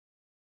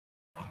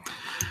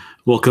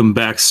Welcome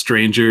back,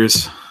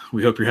 strangers.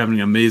 We hope you're having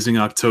an amazing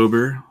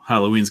October.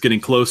 Halloween's getting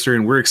closer,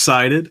 and we're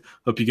excited.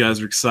 Hope you guys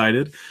are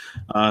excited.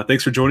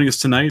 Thanks for joining us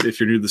tonight. If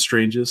you're new to The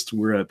Strangest,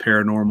 we're a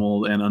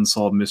paranormal and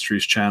unsolved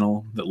mysteries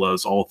channel that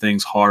loves all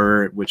things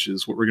horror, which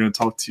is what we're going to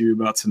talk to you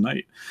about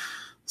tonight.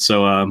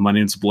 So my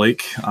name's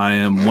Blake. I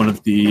am one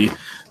of the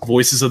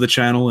voices of the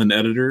channel and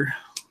editor.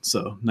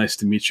 So nice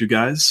to meet you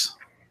guys.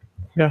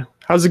 Yeah.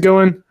 How's it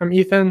going? I'm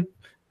Ethan.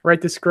 Write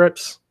the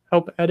scripts,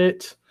 help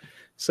edit.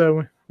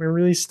 So we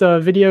released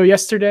a video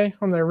yesterday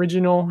on the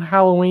original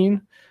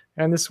Halloween,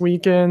 and this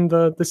weekend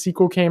the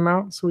sequel came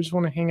out. So we just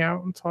want to hang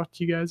out and talk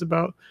to you guys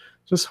about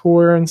just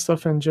horror and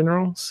stuff in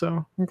general.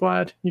 So I'm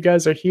glad you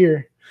guys are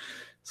here.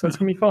 So it's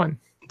gonna be fun.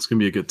 It's gonna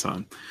be a good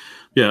time.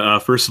 Yeah,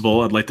 first of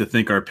all, I'd like to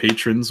thank our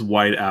patrons,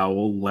 White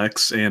Owl,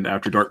 Lex, and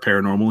After Dark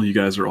Paranormal. You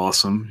guys are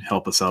awesome.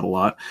 Help us out a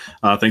lot.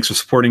 Thanks for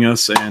supporting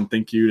us, and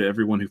thank you to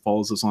everyone who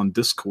follows us on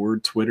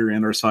Discord, Twitter,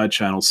 and our side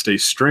channel, Stay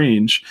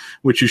Strange,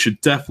 which you should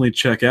definitely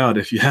check out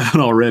if you haven't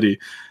already.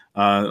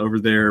 Over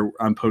there,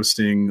 I'm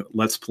posting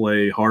Let's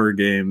Play horror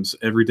games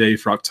every day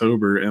for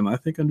October, and I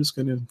think I'm just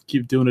going to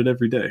keep doing it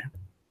every day.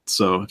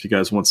 So if you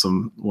guys want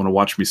to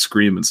watch me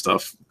scream and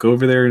stuff, go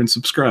over there and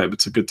subscribe.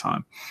 It's a good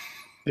time.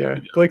 Yeah,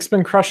 Blake's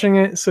been crushing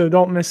it, so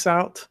don't miss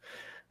out.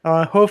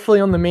 Hopefully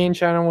on the main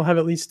channel, we'll have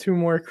at least 2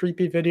 more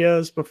creepy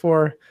videos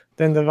before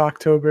the end of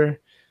October.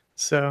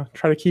 So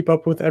try to keep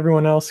up with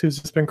everyone else who's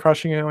just been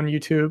crushing it on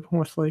YouTube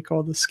with like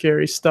all the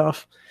scary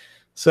stuff.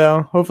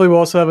 So hopefully we'll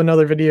also have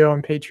another video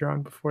on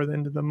Patreon before the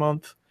end of the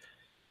month.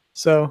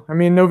 So, I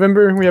mean,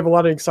 November, we have a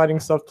lot of exciting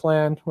stuff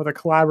planned with a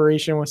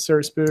collaboration with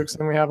Sir Spooks,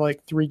 and we have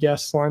like 3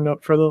 guests lined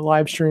up for the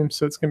live stream,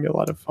 so it's going to be a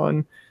lot of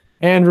fun.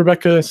 And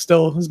Rebecca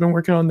still has been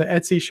working on the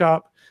Etsy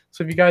shop.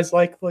 So if you guys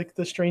like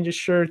the strangest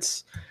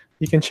shirts,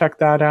 you can check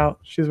that out.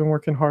 She's been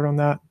working hard on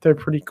that. They're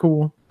pretty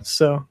cool.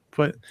 So,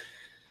 but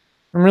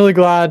I'm really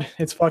glad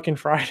it's fucking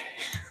Friday.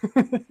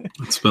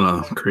 It's been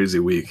a crazy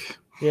week.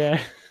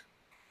 Yeah.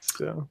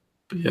 So.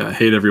 Yeah, I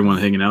hate everyone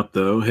hanging out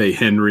though. Hey,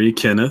 Henry,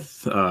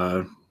 Kenneth,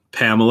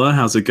 Pamela,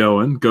 how's it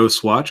going?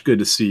 Ghostwatch, good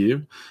to see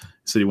you.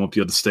 Said you won't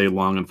be able to stay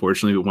long,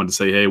 unfortunately, but wanted to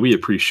say, hey, we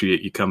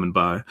appreciate you coming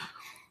by.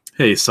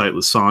 Hey,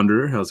 Sightless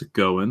Sonder, how's it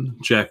going?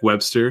 Jack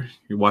Webster,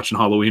 you're watching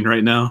Halloween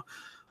right now?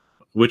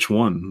 Which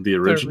one? The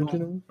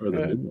original or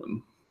the new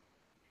one?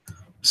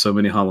 So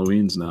many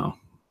Halloweens now.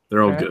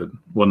 They're all good.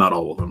 Well, not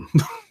all of them.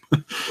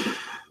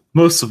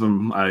 Most of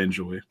them I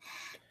enjoy.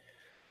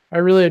 I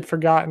really had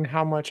forgotten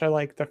how much I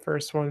liked the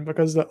first one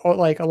because a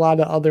lot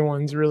of other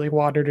ones really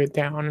watered it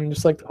down and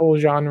just like the whole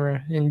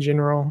genre in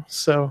general.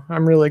 So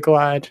I'm really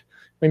glad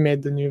we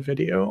made the new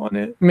video on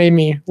it. Made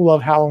me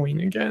love Halloween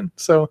again.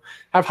 So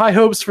I have high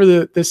hopes for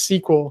the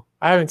sequel.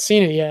 I haven't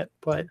seen it yet,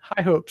 but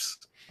high hopes.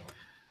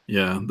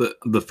 Yeah,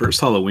 the first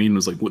Halloween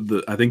was like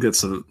I think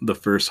that's the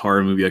first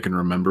horror movie I can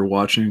remember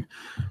watching,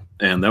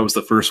 and that was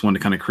the first one to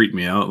kind of creep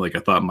me out. Like I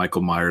thought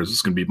Michael Myers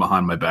was going to be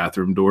behind my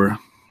bathroom door.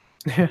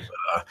 But,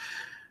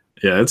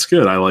 yeah, it's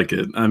good. I like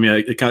it. I mean,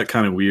 it got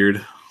kind of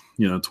weird,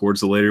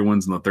 towards the later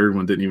ones, and the third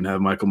one didn't even have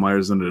Michael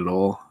Myers in it at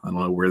all. I don't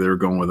know where they were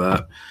going with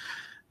that,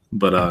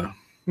 but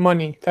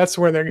money. That's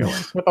where they're going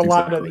with a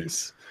lot of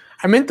these.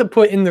 I meant to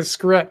put in the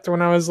script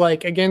when I was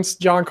like against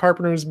John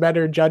Carpenter's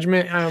better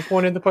judgment. I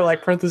wanted to put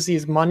like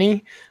parentheses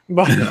money,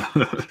 but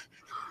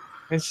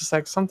it's just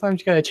like sometimes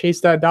you gotta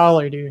chase that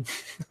dollar, dude.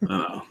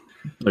 Oh,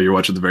 you're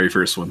watching the very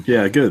first one.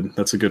 Yeah, good.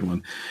 That's a good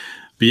one.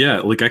 But yeah,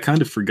 like I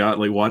kind of forgot,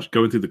 like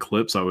going through the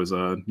clips I was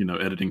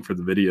editing for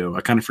the video.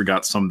 I kind of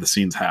forgot some of the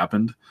scenes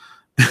happened.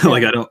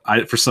 Like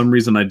I for some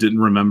reason I didn't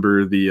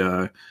remember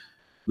the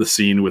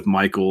scene with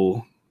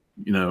Michael,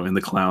 in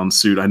the clown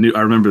suit. I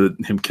remember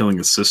him killing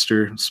his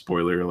sister.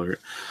 Spoiler alert.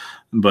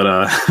 But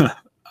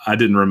I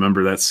didn't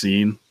remember that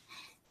scene.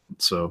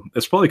 So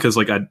it's probably because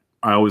like I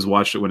always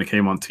watched it when it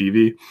came on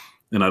TV,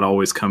 and I'd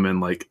always come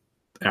in like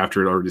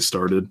after it already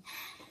started.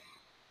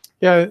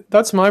 Yeah,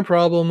 that's my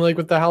problem, like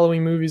with the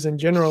Halloween movies in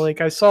general.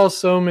 Like I saw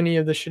so many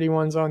of the shitty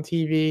ones on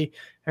TV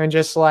and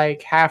just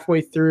like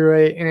halfway through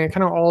it, and it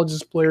kind of all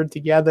just blurred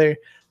together.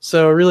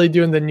 So really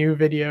doing the new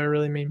video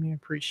really made me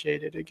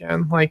appreciate it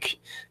again. Like,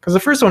 because the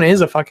first one is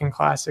a fucking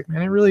classic,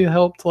 man. It really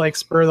helped like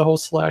spur the whole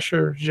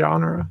slasher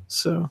genre.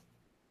 So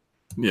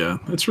yeah,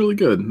 it's really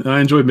good. And I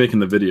enjoyed making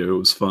the video. It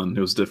was fun.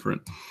 It was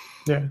different.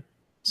 Yeah.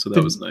 So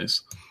that was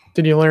nice.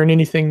 Did you learn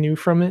anything new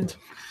from it?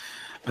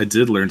 I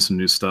did learn some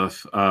new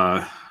stuff.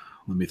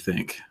 Let me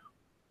think.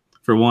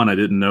 For one, I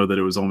didn't know that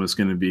it was almost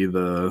going to be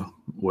the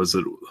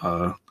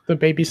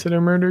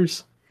Babysitter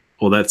Murders?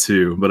 Well, that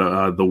too, but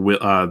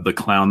the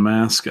clown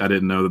mask. I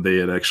didn't know that they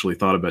had actually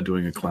thought about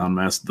doing a clown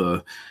mask.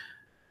 I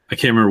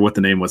can't remember what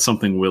the name was.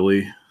 Something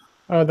Willie.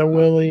 Oh, the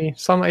Willie.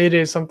 It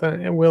is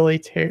something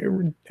Willie.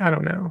 I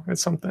don't know.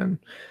 It's something.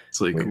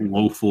 It's like weird.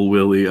 Woeful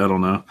Willie. I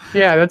don't know.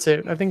 Yeah, that's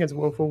it. I think it's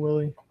Woeful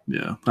Willie.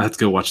 Yeah, I have to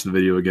go watch the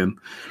video again.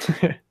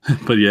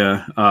 But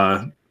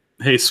yeah.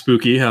 Hey,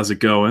 Spooky, how's it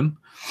going?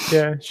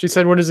 Yeah, she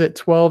said, what is it,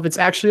 12? It's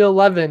actually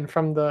 11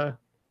 from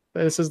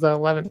this is the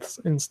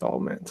 11th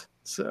installment.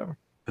 So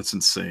that's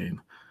insane.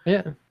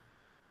 Yeah.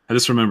 I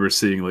just remember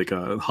seeing like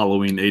a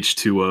Halloween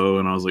H2O,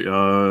 and I was like,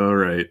 all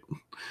right,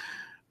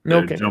 they're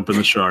Okay. jumping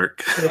the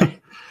shark. Yeah.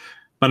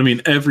 But I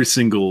mean, every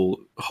single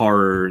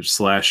horror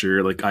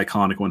slasher, like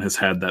iconic one, has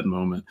had that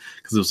moment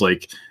because it was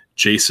like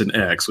Jason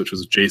X, which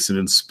was Jason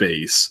in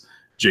space.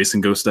 Jason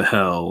Goes to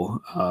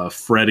Hell.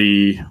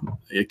 Freddy,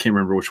 I can't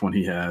remember which one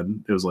he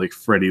had. It was like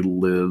Freddy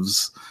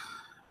Lives.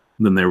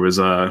 Then there was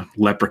a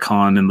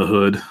Leprechaun in the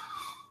Hood.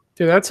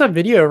 Dude, that's a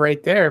video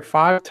right there.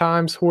 5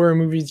 times horror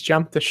movies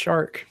jump the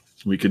shark.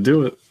 We could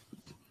do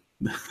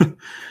it.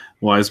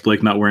 Why is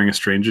Blake not wearing a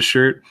Strangest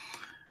shirt?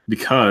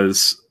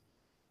 Because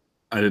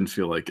I didn't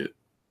feel like it.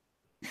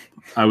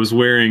 I was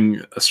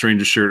wearing a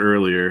Strangest shirt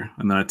earlier,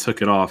 and then I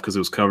took it off because it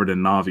was covered in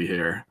Navi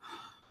hair.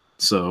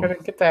 So Gotta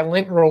get that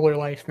lint roller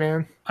life,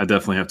 man. I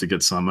definitely have to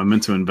get some. I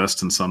meant to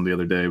invest in some the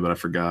other day, but I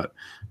forgot.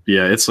 But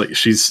yeah, it's like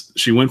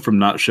she went from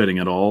not shedding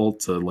at all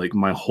to like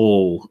my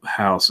whole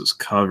house is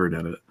covered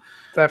in it.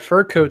 That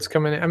fur coat's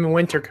coming in. I mean,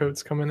 winter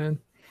coat's coming in.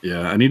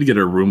 Yeah, I need to get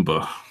a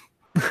Roomba.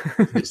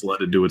 Just let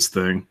it do its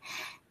thing.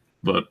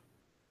 But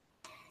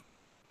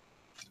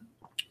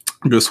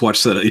Ghostwatch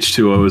said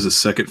H2O is his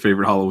second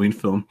favorite Halloween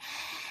film.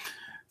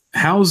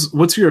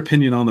 What's your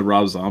opinion on the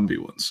Rob Zombie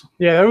ones?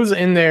 Yeah, that was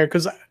in there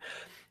because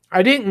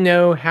I didn't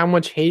know how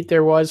much hate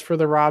there was for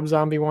the Rob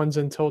Zombie ones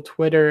until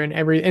Twitter and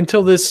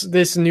until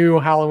this new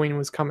Halloween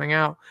was coming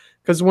out.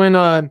 Because when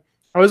I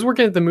was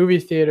working at the movie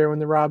theater when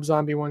the Rob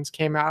Zombie ones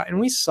came out, and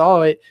we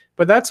saw it,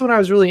 but that's when I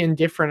was really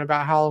indifferent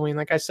about Halloween.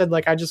 Like I said,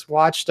 like I just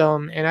watched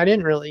them and I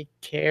didn't really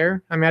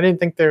care. I mean, I didn't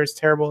think they're as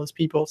terrible as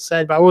people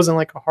said, but I wasn't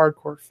like a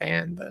hardcore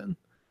fan then.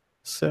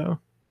 So,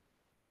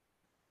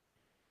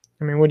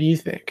 I mean, what do you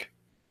think?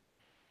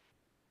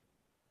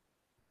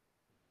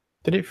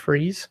 Did it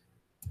freeze?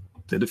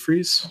 Did it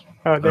freeze?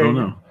 Oh, I don't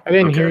know. I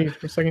didn't hear you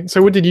for a second.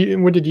 So what did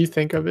you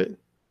think of it?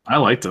 I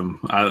liked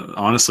them.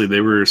 Honestly,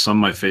 they were some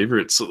of my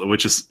favorites,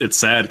 which it's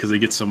sad because they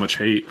get so much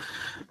hate.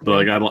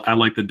 But like I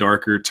like the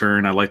darker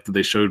turn. I like that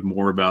they showed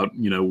more about,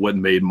 what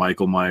made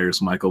Michael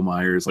Myers,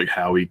 like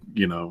how he,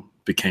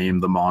 became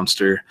the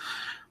monster.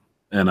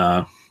 And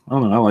I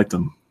don't know, I liked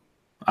them.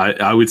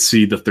 I would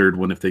see the third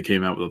one if they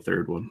came out with a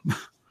third one.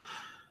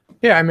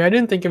 Yeah, I mean, I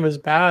didn't think it was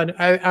bad.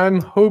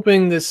 I'm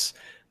hoping this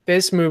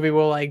movie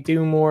will like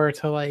do more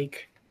to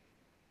like,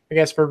 I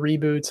guess, for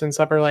reboots and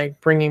stuff, or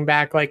like bringing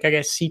back like, I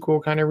guess,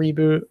 sequel kind of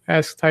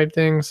reboot-esque type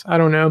things. I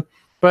don't know.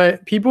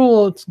 But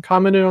people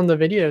commented on the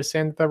video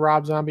saying that the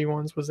Rob Zombie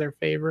ones was their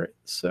favorite.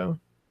 So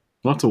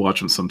We'll have to watch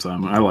them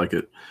sometime. I like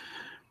it.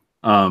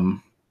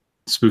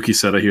 Spooky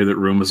said, I hear that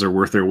Roombas are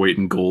worth their weight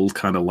in gold,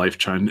 kind of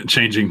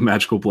life-changing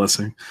magical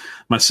blessing.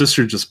 My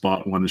sister just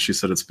bought one, and she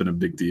said it's been a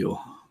big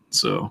deal.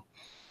 So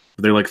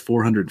they're like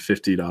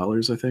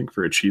 $450, I think,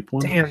 for a cheap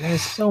one. damn,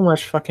 there's so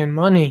much fucking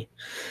money.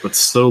 But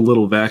so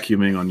little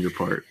vacuuming on your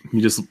part.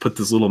 You just put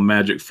this little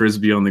magic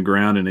frisbee on the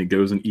ground, and it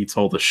goes and eats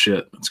all the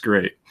shit. It's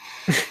great.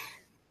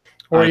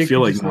 Or I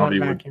feel like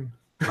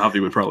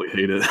Navi would probably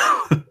hate it.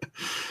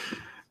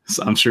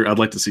 So I'm sure I'd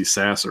like to see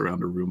Sass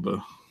around a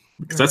Roomba.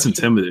 Because that's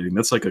intimidating.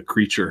 That's like a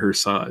creature her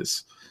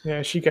size.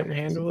 Yeah, she couldn't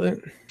handle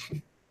it.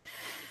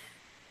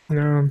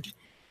 No.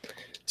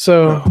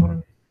 So,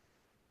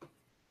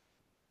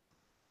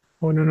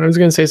 hold on. I was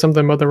going to say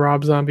something about the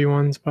Rob Zombie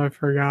ones, but I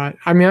forgot.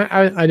 I mean,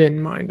 I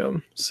didn't mind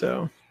them,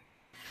 so.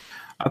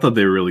 I thought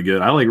they were really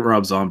good. I like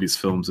Rob Zombie's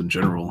films in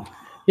general.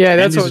 Yeah,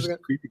 that's what I was a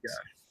creepy guy.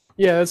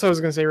 Yeah, that's what I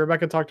was going to say.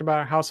 Rebecca talked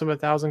about House of a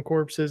Thousand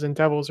Corpses and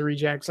Devil's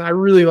Rejects, and I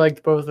really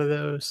liked both of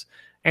those.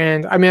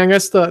 And I mean, I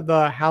guess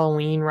the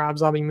Halloween Rob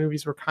Zombie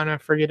movies were kind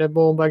of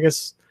forgettable, but I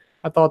guess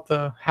I thought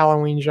the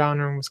Halloween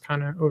genre was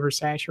kind of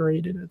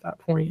oversaturated at that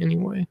point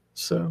anyway.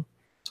 So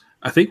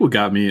I think what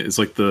got me is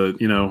like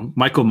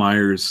Michael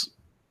Myers,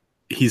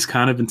 he's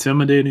kind of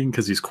intimidating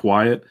because he's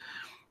quiet,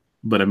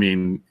 but I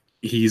mean,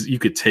 you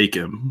could take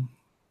him.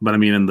 But I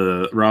mean, in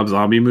the Rob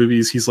Zombie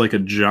movies, he's like a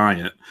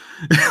giant.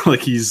 Like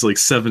he's like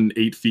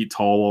 7-8 feet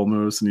tall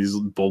almost, and he's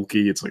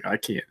bulky. It's like I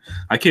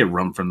can't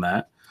run from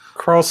that.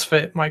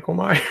 CrossFit Michael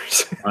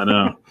Myers. I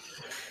know.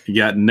 You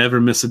got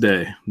never miss a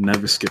day,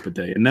 never skip a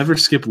day, and never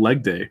skip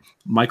leg day.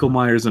 Michael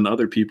Myers and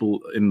other people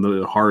in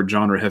the horror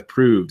genre have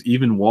proved,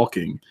 even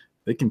walking,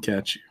 they can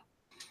catch you.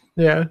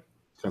 Yeah.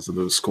 Because of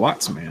those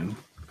squats, man.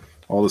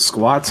 All the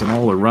squats and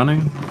all the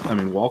running. I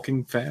mean,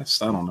 walking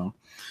fast. I don't know.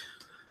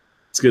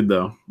 It's good,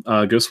 though.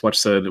 Ghostwatch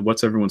said,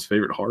 what's everyone's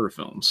favorite horror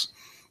films?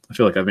 I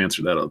feel like I've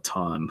answered that a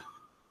ton.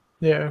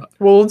 Yeah.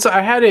 Well, I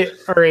had it.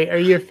 All right. Are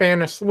you a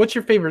fan of what's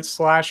your favorite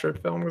slasher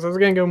film? Because I was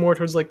going to go more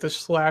towards like the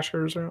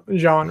slasher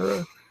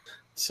genre.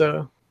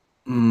 So.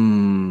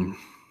 My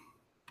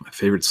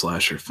favorite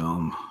slasher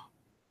film.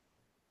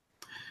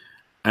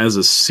 As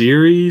a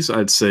series,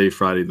 I'd say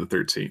Friday the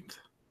 13th.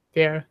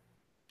 Yeah.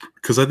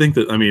 Because I think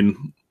that, I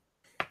mean,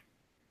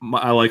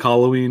 I like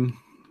Halloween,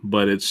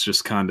 but it's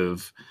just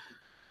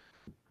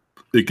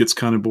it gets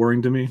kind of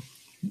boring to me.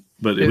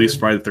 But at least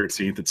Friday the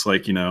 13th, it's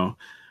like,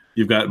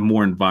 you've got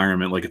more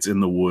environment, like it's in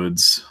the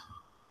woods.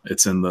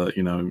 It's in the,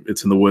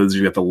 it's in the woods.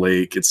 You got the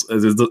lake.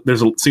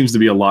 Seems to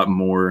be a lot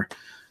more,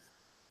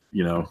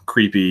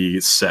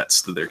 creepy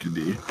sets that there can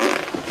be.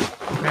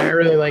 I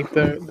really like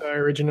the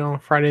original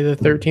Friday the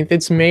 13th.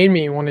 It's made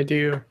me want to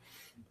do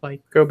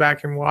like go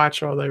back and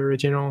watch all the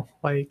original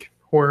like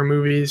horror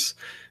movies,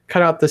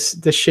 cut out the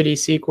shitty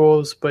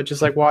sequels, but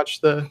just like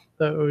watch the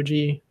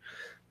OG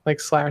like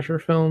slasher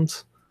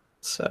films.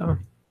 So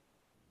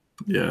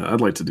Yeah,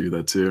 I'd like to do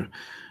that too.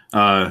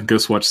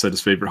 Ghost Watch said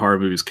his favorite horror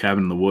movie is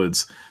Cabin in the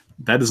Woods.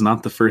 That is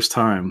not the first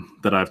time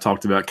that I've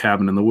talked about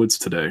Cabin in the Woods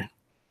today.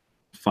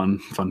 Fun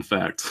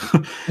fact.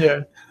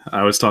 yeah,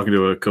 I was talking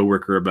to a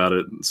coworker about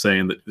it,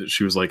 saying that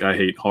she was like, "I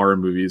hate horror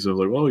movies." I was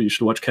like, "Well, you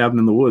should watch Cabin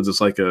in the Woods.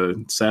 It's like a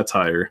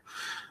satire."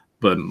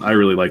 But I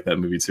really like that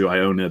movie too. I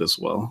own it as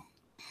well.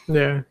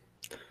 yeah.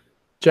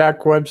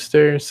 Jack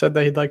Webster said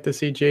that he'd like to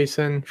see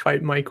Jason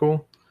fight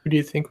Michael. Who do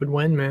you think would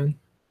win, man?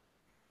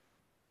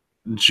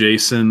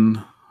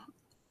 Jason,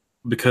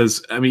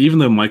 because I mean, even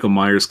though Michael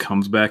Myers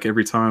comes back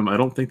every time, I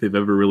don't think they've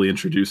ever really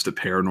introduced a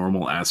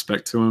paranormal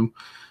aspect to him.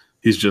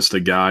 He's just a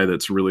guy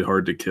that's really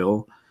hard to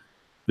kill.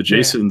 But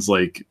Jason's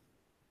like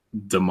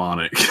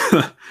demonic.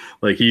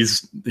 Like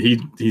he's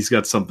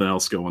got something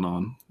else going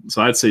on.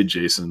 So I'd say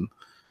Jason.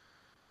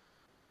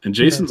 And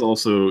Jason's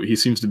also, he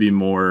seems to be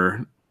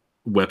more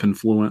weapon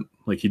fluent.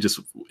 Like he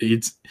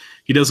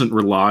doesn't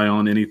rely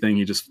on anything.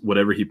 He just,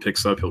 whatever he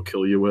picks up, he'll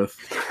kill you with.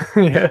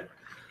 Yeah.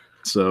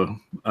 So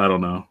I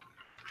don't know.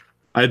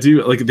 I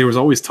do like, there was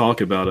always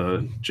talk about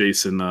a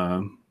Jason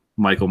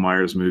Michael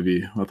Myers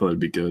movie. I thought it'd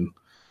be good.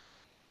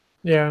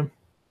 Yeah.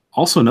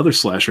 Also, another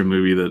slasher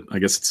movie that I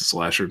guess it's a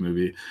slasher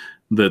movie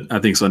that I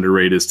think is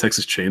underrated is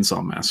Texas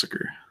Chainsaw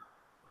Massacre.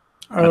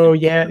 Oh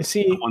yeah.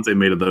 See, the ones they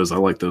made of those, I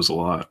like those a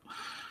lot.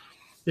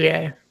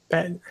 Yeah,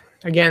 that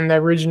again, the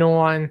original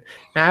one.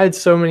 I had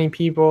so many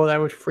people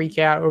that would freak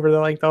out over the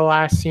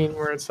last scene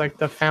where it's like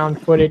the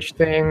found footage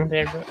thing.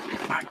 They'd be like,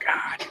 oh my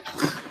god.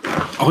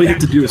 All you have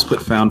to do is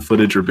put found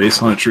footage or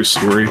based on a true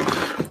story,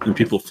 and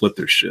people flip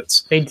their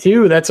shits. They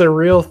do. That's a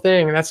real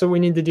thing. That's what we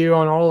need to do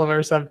on all of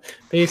our stuff,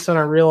 based on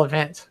a real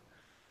event.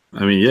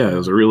 I mean, yeah, it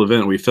was a real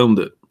event. We filmed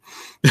it.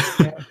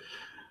 Yeah.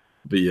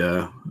 But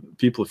yeah,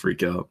 people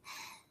freak out.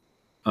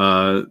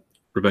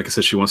 Rebecca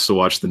says she wants to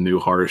watch the new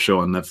horror show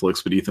on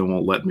Netflix, but Ethan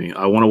won't let me.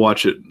 I want to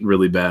watch it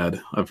really bad.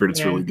 I've heard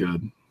it's really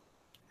good.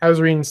 I was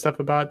reading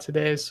stuff about it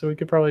today, so we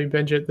could probably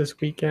binge it this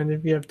weekend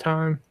if you have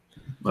time.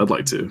 I'd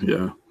like to,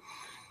 yeah.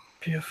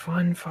 Be a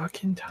fun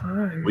fucking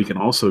time. We can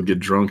also get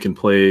drunk and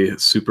play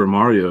Super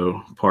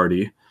Mario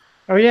Party.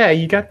 Oh yeah,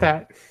 you got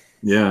that.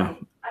 Yeah.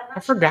 I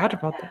forgot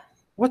about that.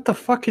 What the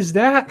fuck is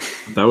that?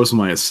 That was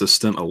my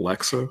assistant,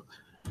 Alexa.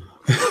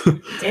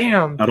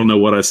 Damn. I don't know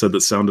what I said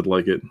that sounded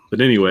like it.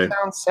 But anyway.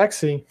 Sounds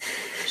sexy.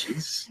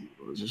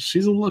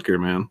 She's a looker,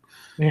 man.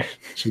 Yeah.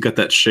 She's got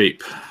that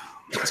shape.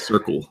 That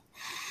circle.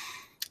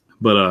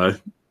 But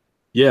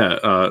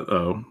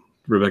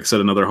Rebecca said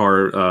another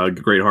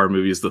great horror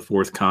movie is The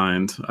Fourth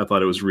Kind. I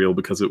thought it was real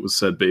because it was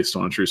said based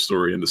on a true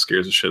story and it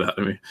scares the shit out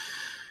of me.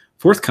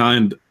 Fourth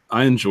Kind,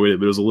 I enjoyed it,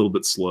 but it was a little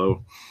bit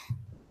slow.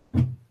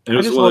 And it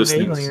was I just one of love those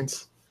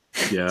aliens.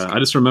 Yeah, I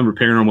just remember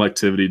Paranormal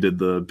Activity did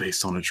the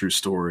based on a true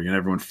story, and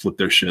everyone flipped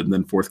their shit. And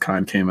then Fourth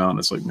Kind came out, and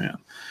it's like, man.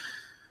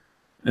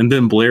 And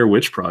then Blair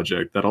Witch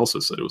Project, that also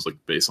said it was like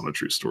based on a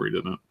true story,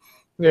 didn't it?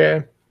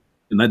 Yeah.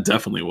 And that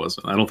definitely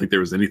wasn't. I don't think there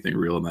was anything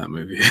real in that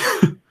movie.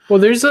 Well,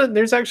 there's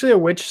actually a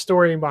witch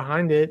story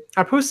behind it.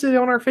 I posted it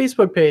on our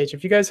Facebook page.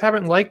 If you guys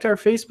haven't liked our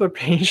Facebook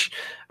page,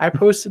 I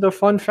posted a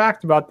fun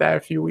fact about that a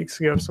few weeks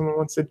ago. If someone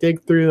wants to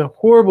dig through the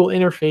horrible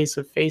interface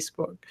of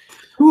Facebook.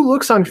 Who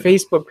looks on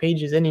Facebook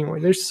pages anymore?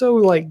 They're so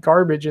like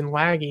garbage and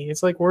laggy.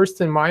 It's like worse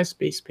than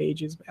MySpace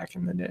pages back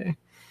in the day.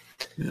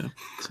 Yeah.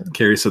 So.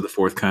 Carrie said The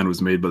Fourth Kind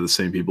was made by the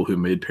same people who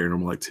made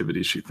Paranormal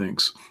Activity, she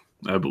thinks.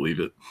 I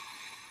believe it.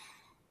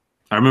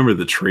 I remember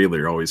the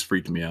trailer always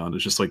freaked me out.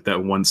 It's just like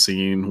that one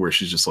scene where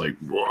she's just like,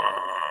 whoa.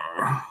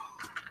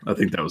 I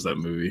think that was that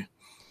movie.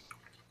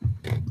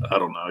 I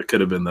don't know. It could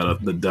have been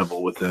The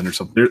Devil Within or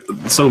something.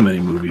 There's so many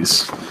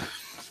movies.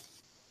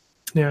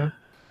 Yeah.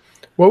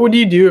 What would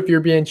you do if you're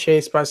being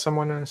chased by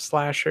someone in a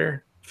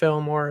slasher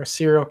film or a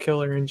serial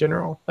killer in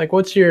general? Like,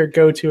 what's your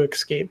go-to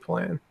escape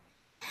plan?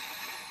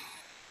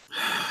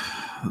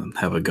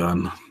 Have a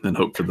gun and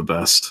hope for the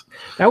best.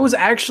 That was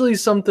actually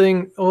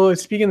something. Well,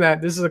 speaking of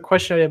that, this is a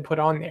question I didn't put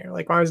on there.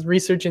 Like when I was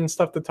researching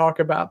stuff to talk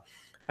about,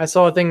 I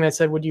saw a thing that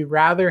said, would you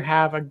rather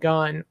have a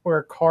gun or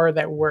a car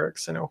that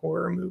works in a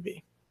horror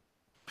movie?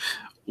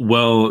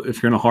 Well,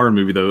 if you're in a horror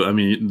movie, though, I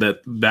mean, that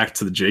back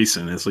to the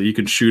Jason is like you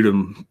can shoot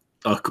him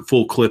a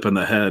full clip in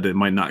the head. It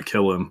might not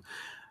kill him.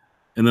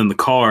 And then the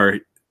car.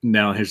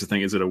 Now, here's the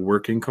thing: is it a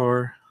working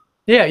car?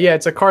 Yeah,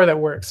 it's a car that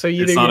works. So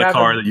it's not a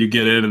car that you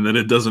get in and then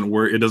it doesn't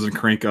work. It doesn't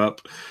crank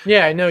up.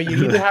 Yeah, I know.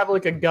 You either have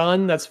like a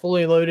gun that's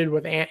fully loaded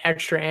with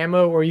extra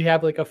ammo, or you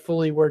have like a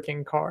fully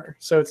working car.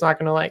 So it's not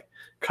going to like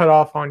cut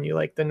off on you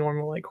like the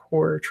normal like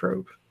horror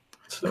trope.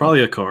 So.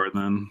 Probably a car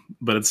then.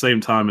 But at the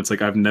same time, it's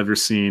like I've never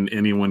seen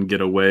anyone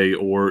get away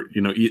or,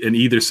 you know, in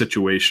either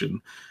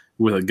situation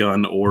with a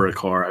gun or a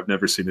car. I've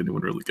never seen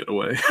anyone really get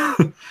away.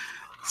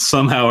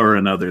 Somehow or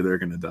another, they're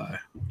going to die.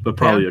 But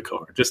probably a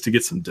car just to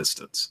get some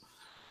distance.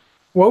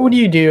 What would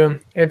you do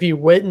if you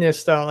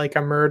witnessed like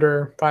a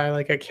murder by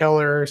like a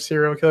killer or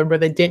serial killer, but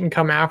they didn't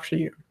come after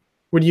you?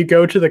 Would you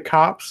go to the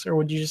cops, or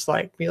would you just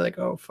like be like,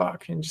 "Oh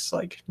fuck," and just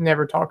like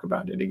never talk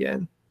about it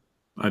again?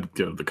 I'd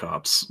go to the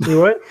cops.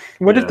 You would?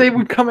 What if Yeah. they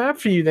would come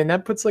after you? Then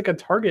that puts like a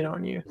target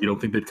on you. You don't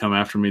think they'd come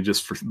after me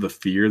just for the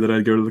fear that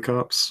I'd go to the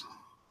cops?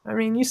 I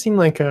mean, you seem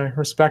like a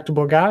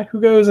respectable guy.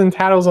 Who goes and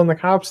tattles on the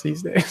cops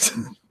these days?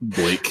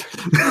 Blake.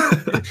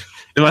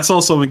 If I saw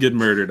someone get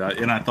murdered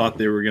and I thought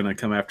they were going to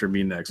come after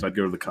me next, I'd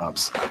go to the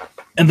cops.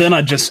 And then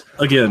I'd just,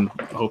 again,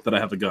 hope that I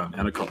have a gun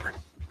and a car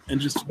and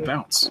just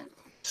bounce.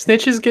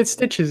 Snitches get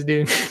stitches,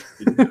 dude.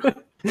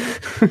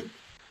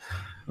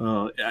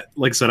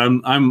 Like I said,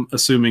 I'm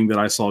assuming that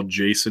I saw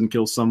Jason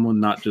kill someone,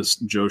 not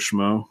just Joe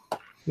Schmo.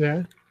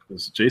 Yeah.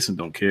 Because Jason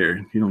don't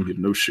care. He don't give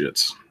no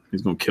shits.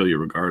 He's going to kill you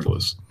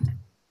regardless.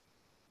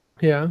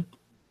 Yeah.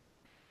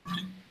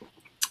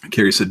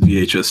 Carrie said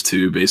VHS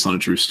 2 based on a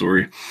true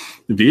story.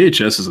 The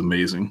VHS is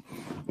amazing.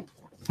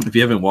 If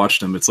you haven't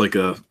watched them, it's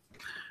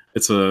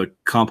a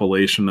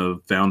compilation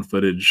of found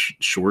footage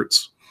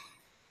shorts,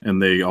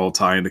 and they all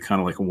tie into kind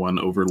of like one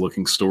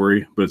overlooking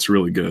story, but it's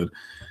really good.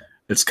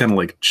 It's kind of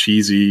like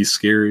cheesy,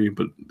 scary,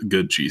 but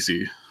good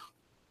cheesy.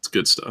 It's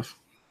good stuff.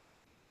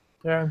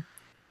 Yeah.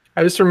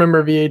 I just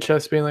remember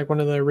VHS being like one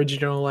of the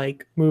original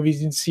like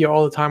movies you'd see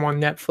all the time on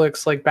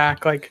Netflix, like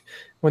back like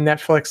when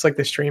Netflix, like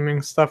the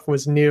streaming stuff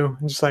was new,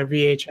 and just like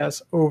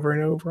VHS over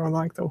and over on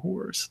like the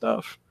horror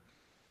stuff.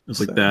 It's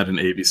like that and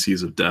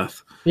ABCs of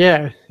Death.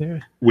 Yeah, yeah.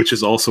 Which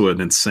is also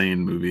an insane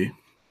movie.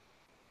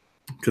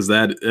 Because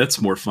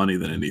that's more funny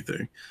than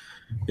anything.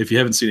 If you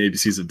haven't seen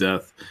ABCs of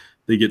Death,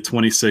 they get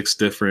 26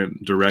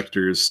 different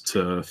directors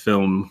to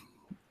film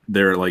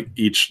their, like,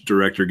 each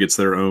director gets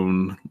their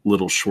own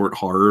little short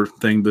horror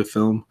thing to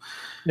film.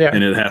 Yeah.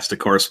 And it has to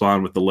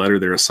correspond with the letter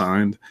they're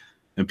assigned.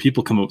 And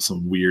people come up with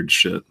some weird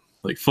shit.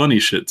 Like funny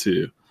shit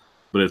too.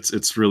 But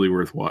it's really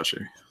worth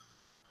watching.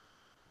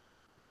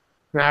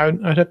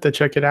 I'd have to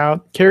check it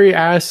out. Carrie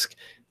asked,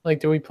 like,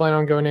 do we plan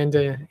on going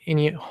into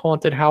any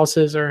haunted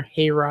houses or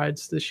hay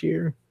rides this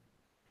year?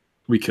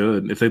 We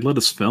could. If they'd let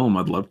us film,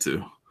 I'd love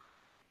to.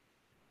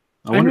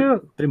 I wonder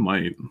if they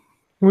might.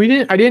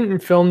 I didn't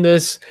film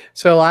this.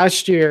 So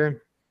last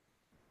year,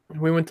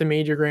 we went to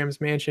Major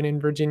Graham's mansion in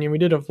Virginia. We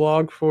did a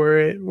vlog for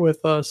it with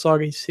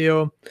Soggy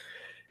Seal.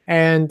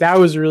 And that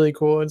was really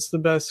cool. It's the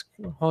best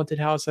haunted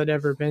house I'd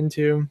ever been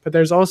to. But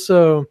there's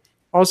also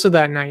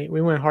that night,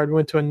 we went hard. We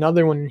went to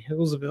another one in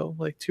Hillsville,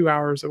 like 2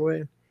 hours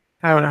away.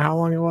 I don't know how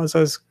long it was.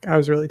 I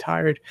was really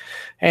tired.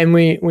 And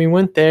we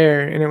went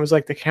there, and it was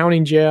like the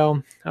county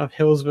jail of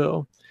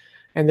Hillsville.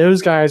 And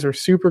those guys were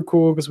super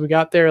cool because we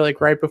got there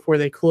like right before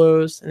they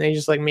closed, and they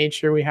just like made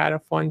sure we had a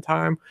fun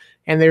time.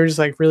 And they were just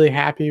like really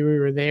happy we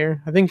were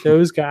there. I think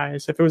those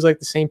guys, if it was like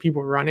the same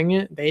people running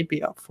it, they'd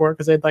be up for it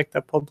because they'd like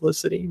the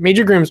publicity.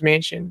 Major Graham's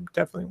mansion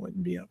definitely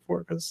wouldn't be up for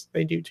it because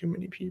they do too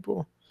many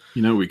people.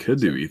 You know, we could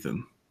do,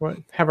 Ethan. What?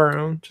 Have our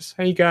own? Just,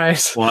 hey,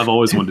 guys. Well, I've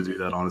always wanted to do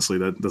that, honestly.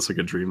 That's like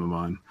a dream of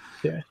mine.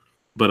 Yeah.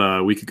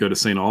 But we could go to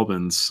St.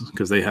 Albans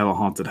because they have a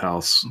haunted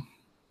house,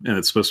 and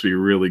it's supposed to be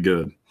really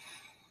good.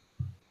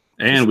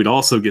 And we'd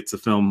also get to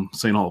film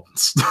St.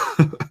 Albans.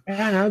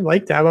 Man, I'd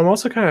like that. But I'm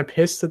also kind of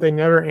pissed that they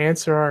never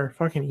answer our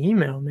fucking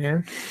email,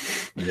 man.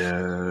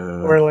 Yeah.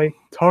 Or like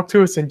talk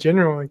to us in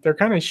general. Like they're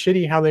kind of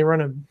shitty how they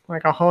run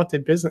a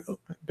haunted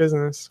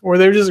business. Or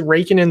they're just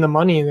raking in the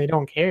money and they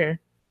don't care.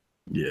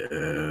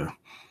 Yeah.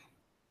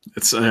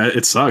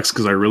 It sucks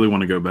because I really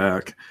want to go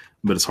back,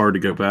 but it's hard to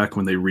go back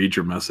when they read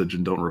your message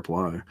and don't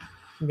reply.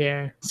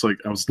 Yeah. It's like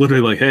I was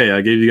literally like, hey,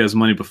 I gave you guys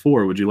money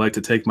before. Would you like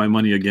to take my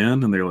money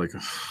again? And they're like,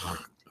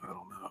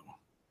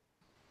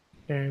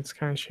 yeah, it's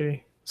kind of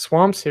shitty.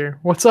 Swamp's here.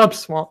 What's up,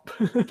 Swamp?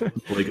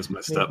 Blake is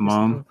my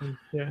stepmom.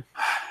 Yeah.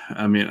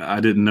 I mean, I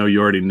didn't know you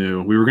already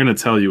knew. We were going to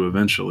tell you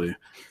eventually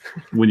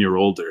when you're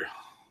older.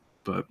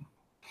 But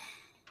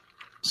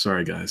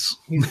sorry, guys.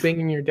 He's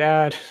banging your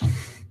dad.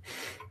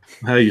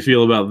 How you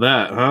feel about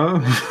that,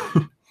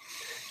 huh?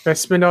 I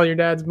spend all your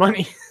dad's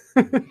money.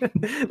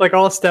 Like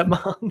all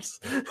stepmoms.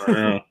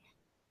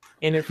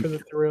 In it for the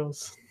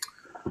thrills.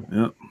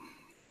 Yep.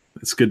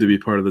 It's good to be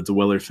part of the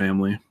Dweller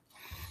family.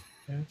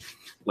 Yeah.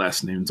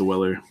 Last name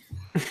Dweller.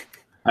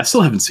 I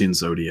still haven't seen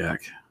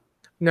Zodiac.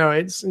 No,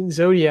 it's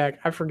Zodiac.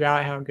 I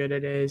forgot how good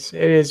it is.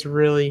 It is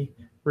really,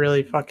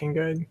 really fucking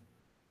good.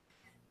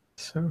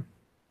 So,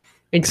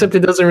 except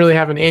it doesn't really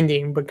have an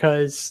ending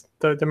because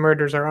the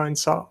murders are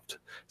unsolved.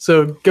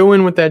 So go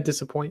in with that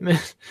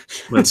disappointment.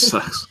 That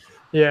sucks.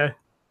 Yeah.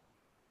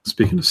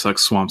 Speaking of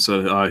sucks, Swamp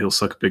said he'll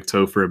suck a big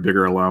toe for a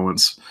bigger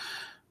allowance.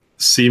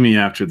 See me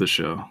after the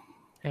show.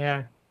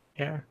 Yeah.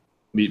 Yeah.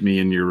 Meet me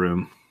in your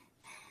room.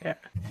 Yeah.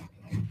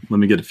 Let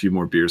me get a few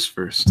more beers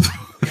first.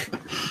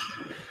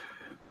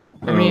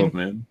 I mean, oh,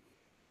 man.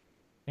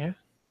 Yeah.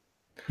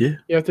 Yeah.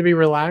 You have to be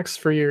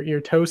relaxed for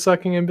your toe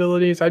sucking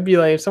abilities. I'd be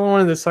like, if someone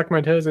wanted to suck my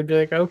toes, I'd be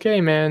like,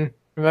 okay, man,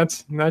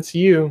 that's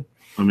you.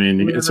 I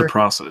mean, it's a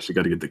process. You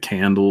got to get the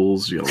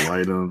candles. You got to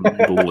light them.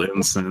 Get a little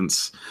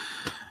incense.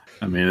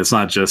 I mean, it's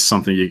not just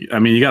something you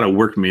got to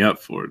work me up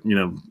for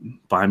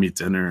it, buy me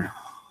dinner.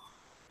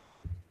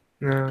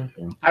 No,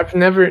 I've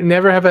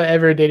never have I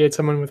ever dated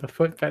someone with a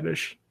foot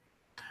fetish.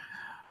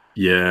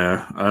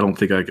 Yeah, I don't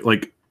think I could,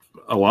 like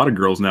a lot of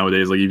girls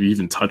nowadays, like if you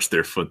even touch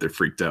their foot, they're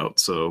freaked out.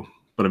 So,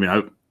 but I mean,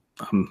 I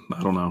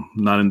don't know,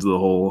 not into the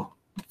whole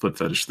foot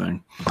fetish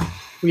thing.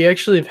 We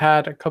actually have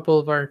had a couple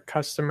of our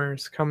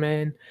customers come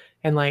in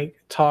and like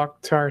talk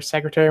to our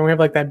secretary, and we have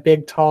like that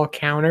big tall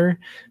counter,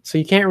 so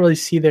you can't really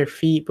see their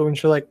feet. But when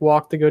she like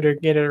walk to go to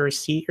get a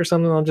receipt or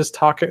something,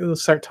 they'll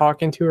start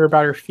talking to her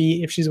about her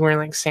feet if she's wearing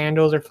like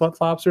sandals or flip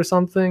flops or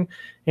something,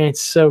 and it's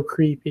so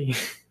creepy.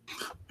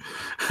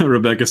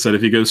 Rebecca said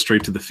if he goes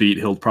straight to the feet,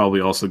 he'll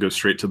probably also go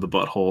straight to the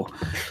butthole.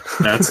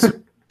 That's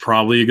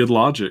probably a good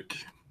logic.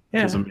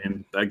 Yeah, because I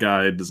mean that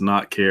guy does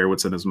not care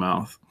what's in his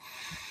mouth.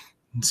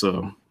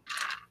 So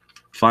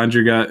find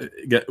your guy,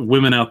 get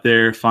women out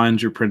there,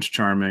 find your Prince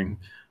Charming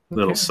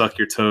that'll suck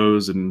your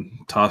toes and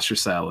toss your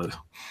salad.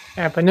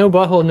 Yeah, but no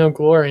butthole, no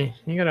glory.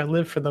 You gotta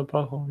live for the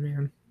butthole,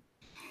 man.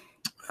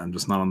 I'm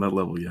just not on that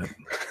level yet.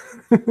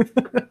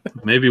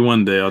 Maybe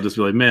one day I'll just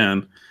be like,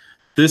 man,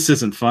 this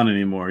isn't fun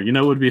anymore. You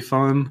know what would be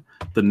fun?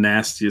 The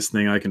nastiest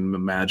thing I can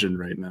imagine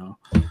right now.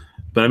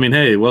 But I mean,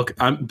 hey, well,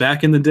 I'm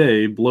back in the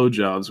day,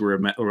 blowjobs were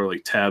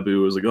like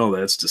taboo. It was like, oh,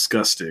 that's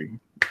disgusting.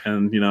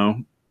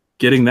 And,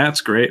 getting that's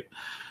great.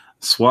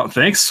 Swamp,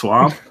 thanks,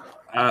 Swamp.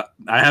 I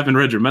haven't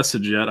read your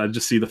message yet. I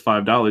just see the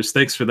 $5.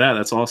 Thanks for that.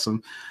 That's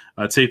awesome.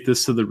 Take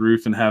this to the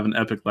roof and have an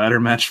epic ladder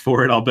match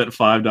for it. I'll bet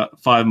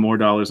 $5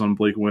 more on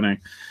Blake winning.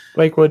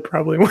 Blake would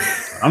probably win.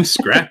 I'm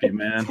scrappy,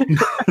 man.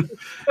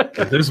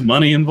 If there's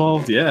money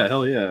involved, yeah,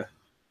 hell yeah.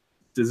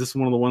 Is this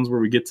one of the ones where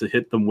we get to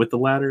hit them with the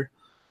ladder?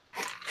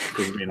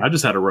 Because I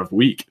just had a rough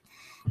week.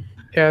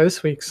 Yeah,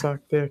 this week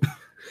sucked, dude.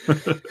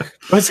 But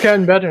it's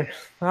gotten better.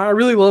 I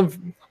really love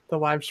the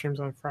live streams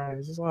on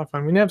Fridays. It's a lot of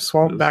fun. We need to have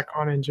Swamp back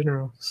on in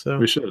general. So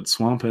we should.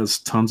 Swamp has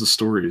tons of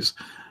stories.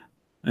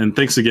 And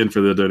thanks again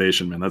for the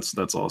donation, man.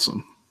 That's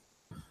awesome.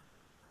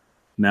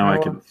 Now I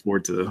can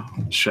afford to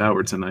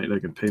shower tonight. I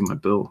can pay my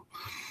bill.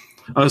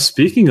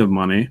 Speaking of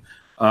money,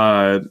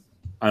 I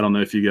don't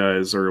know if you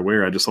guys are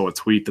aware. I just saw a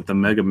tweet that the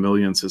Mega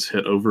Millions has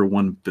hit over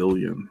 1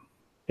 billion.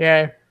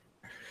 Yeah.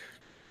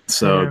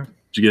 So did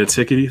you get a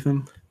ticket,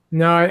 Ethan?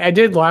 No, I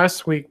did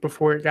last week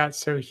before it got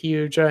so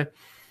huge. I've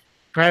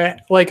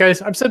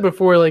said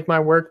before, like my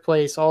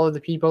workplace, all of the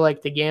people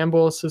like to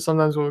gamble, so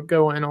sometimes we'll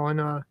go in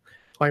on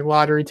like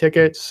lottery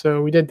tickets.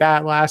 So we did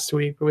that last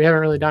week, but we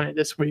haven't really done it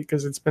this week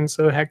because it's been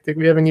so hectic.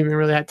 We haven't even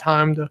really had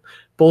time to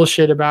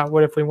bullshit about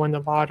what if we won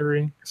the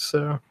lottery.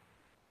 So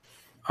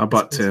I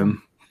bought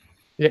 10.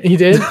 Yeah, you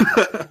did?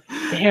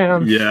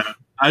 Damn. Yeah,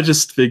 I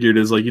just figured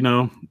it's like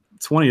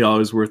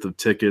 $20 worth of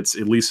tickets.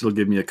 At least it'll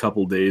give me a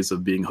couple days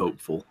of being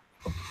hopeful.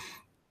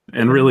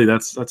 And really,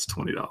 that's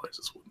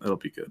 $20. That'll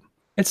be good.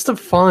 It's the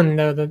fun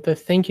though, the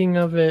thinking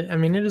of it. I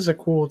mean, it is a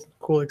cool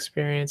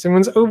experience. And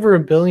when it's over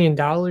 $1 billion,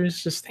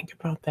 just think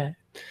about that.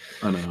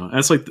 I know. And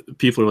it's like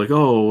people are like,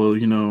 oh,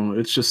 well,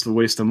 it's just a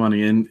waste of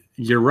money. And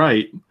you're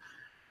right.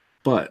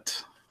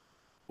 But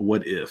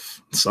what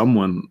if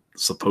someone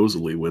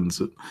supposedly wins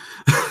it?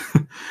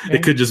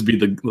 It could just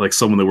be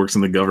someone that works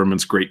in the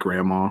government's great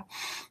grandma.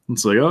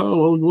 It's like, oh,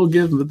 well, we'll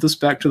give this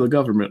back to the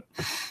government.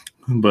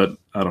 But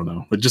I don't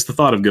know. But just the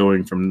thought of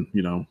going from,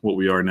 what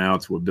we are now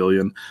to 1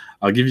 billion,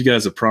 I'll give you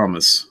guys a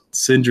promise.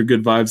 Send your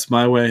good vibes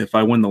my way. If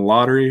I win the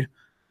lottery,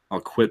 I'll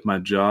quit my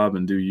job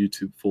and do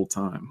YouTube full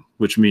time,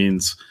 which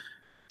means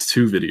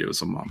 2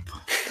 videos a month.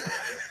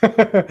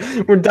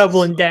 We're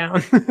doubling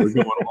down. We're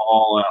going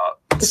all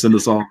out. Send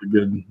us all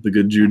the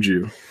good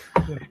juju.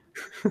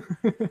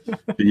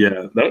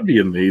 Yeah, that would be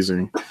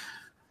amazing.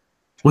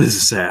 What is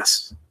this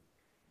ass?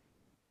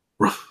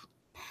 Rough.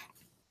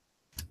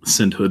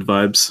 Send hood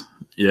vibes.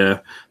 Yeah,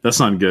 that's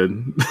not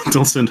good.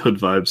 Don't send hood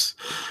vibes.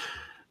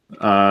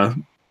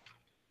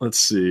 Let's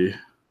see.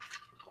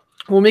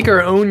 We'll make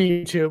our own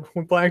YouTube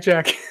with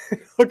blackjack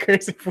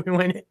hookers if we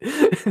win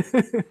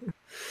it.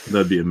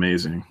 That'd be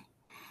amazing.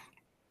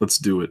 Let's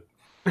do it.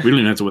 We don't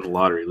even have to win the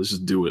lottery. Let's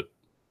just do it.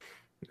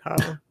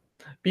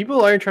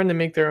 People are trying to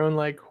make their own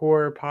like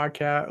horror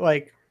podcast,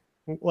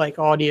 like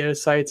audio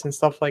sites and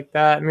stuff like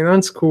that. I mean,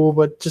 that's cool,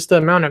 but just the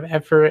amount of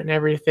effort and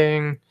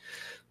everything,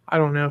 I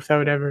don't know if that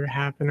would ever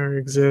happen or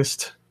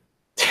exist.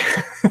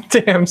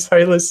 Damn,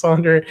 Silas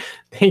Saunders.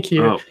 Thank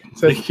you. Oh,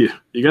 thank you.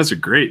 You guys are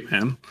great,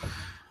 man.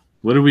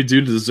 What did we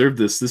do to deserve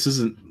this? This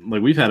isn't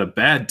like we've had a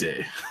bad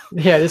day.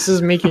 Yeah, this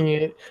is making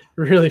it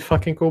really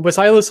fucking cool. But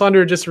Silas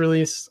Saunders just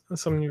released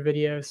some new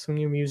videos, some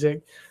new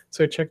music.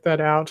 So check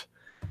that out.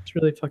 It's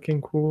really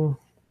fucking cool.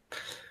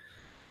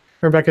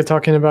 Rebecca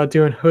talking about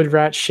doing hood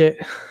rat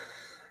shit.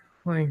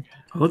 Like,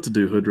 I love to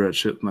do hood rat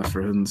shit with my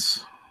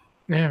friends.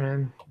 Yeah,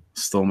 man.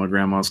 Stole my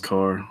grandma's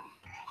car.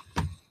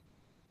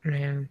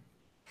 Man.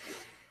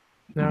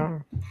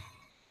 No.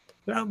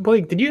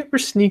 Blake, did you ever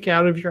sneak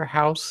out of your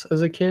house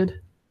as a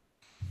kid?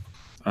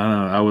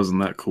 I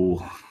wasn't that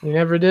cool. You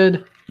never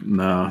did?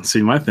 No,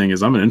 see, my thing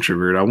is I'm an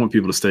introvert. I want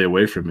people to stay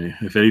away from me.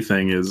 If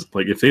anything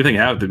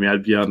happened to me,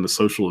 I'd be out in a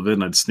social event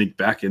and I'd sneak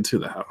back into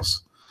the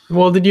house.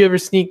 Well, did you ever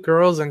sneak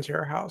girls into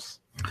your house?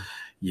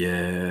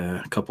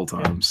 Yeah, a couple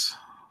times.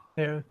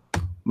 Yeah.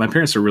 My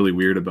parents are really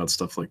weird about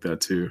stuff like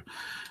that too.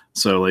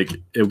 So like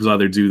it was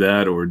either do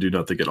that or do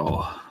nothing at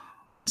all.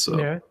 So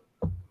Yeah.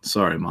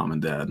 sorry, mom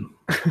and dad.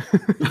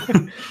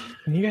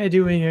 You gotta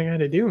do what you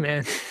gotta do,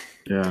 man.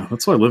 Yeah,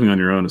 that's why living on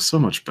your own is so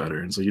much better.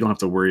 And so you don't have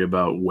to worry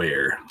about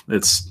where.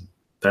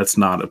 That's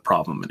not a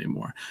problem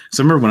anymore. Because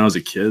I remember when I was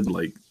a kid,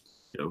 like,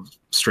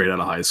 straight out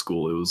of high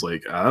school, it was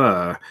like,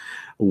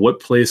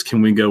 what place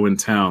can we go in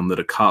town that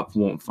a cop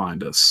won't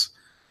find us?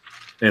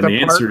 And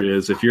the answer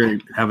is, if you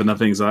have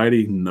enough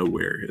anxiety,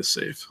 nowhere is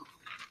safe.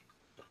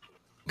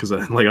 Because I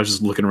was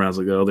just looking around, I was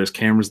like, oh, there's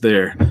cameras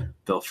there.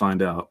 They'll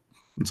find out.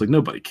 It's like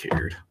nobody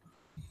cared.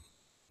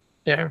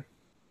 Yeah.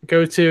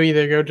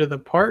 Either go to the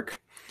park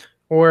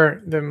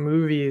or the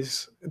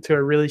movies to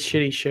a really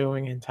shitty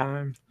showing in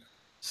time.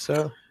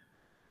 So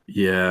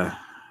yeah,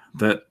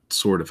 that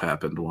sort of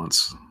happened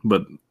once,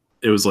 but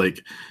it was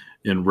like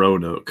in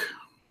Roanoke,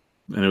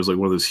 and it was like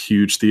one of those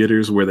huge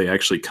theaters where they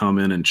actually come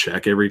in and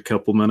check every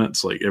couple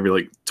minutes, like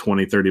every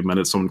 20, 30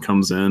 minutes someone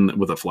comes in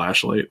with a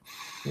flashlight.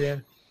 Yeah.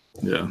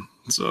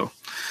 So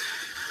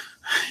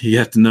you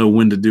have to know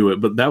when to do it.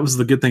 But that was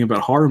the good thing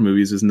about horror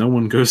movies is no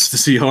one goes to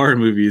see horror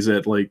movies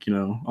at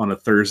on a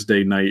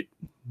Thursday night.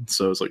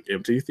 So it's like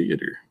empty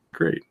theater.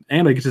 Great.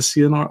 And I get to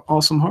see an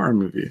awesome horror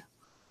movie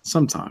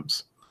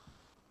sometimes.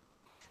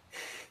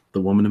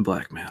 The Woman in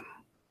Black, man.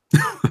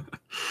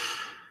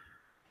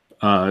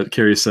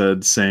 Carrie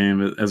said,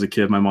 same. As a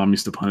kid, my mom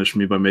used to punish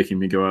me by making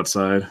me go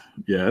outside.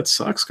 Yeah, it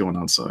sucks going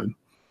outside.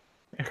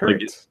 It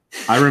hurts.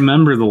 I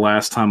remember the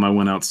last time I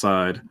went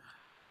outside,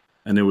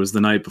 and it was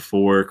the night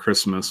before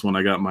Christmas when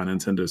I got my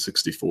Nintendo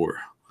 64.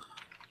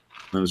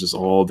 And it was just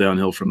all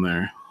downhill from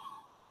there.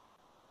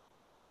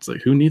 It's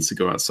like, who needs to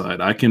go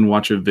outside? I can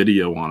watch a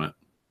video on it.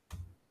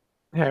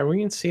 Yeah, we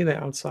can see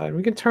that outside.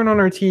 We can turn on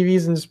our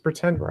TVs and just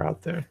pretend we're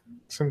out there.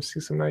 See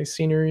some nice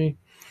scenery.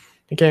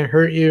 It can't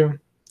hurt you.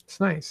 It's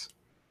nice.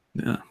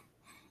 Yeah.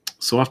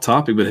 So off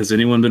topic, but has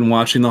anyone been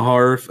watching the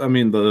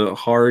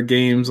horror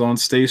games on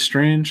Stay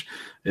Strange?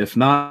 If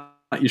not,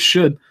 you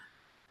should,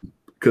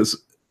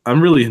 because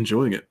I'm really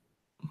enjoying it.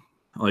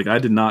 Like, I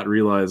did not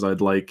realize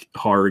I'd like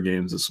horror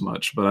games as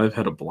much, but I've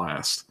had a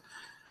blast.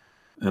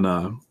 And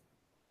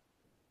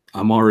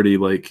I'm already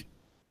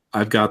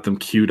I've got them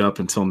queued up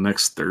until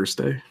next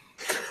Thursday.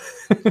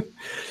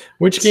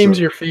 Which game's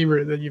your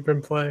favorite that you've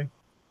been playing?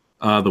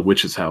 The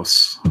Witch's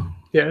House.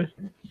 Yeah.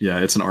 Yeah,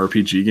 it's an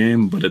RPG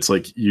game, but it's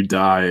like you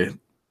die,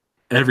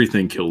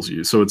 everything kills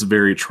you. So it's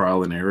very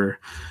trial and error.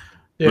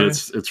 Yeah.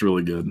 But it's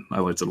really good. I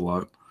liked it a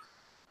lot.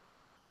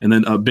 And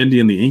then Bendy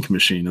and the Ink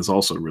Machine is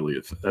also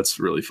that's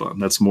really fun.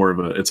 That's more of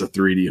it's a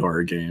 3D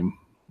horror game.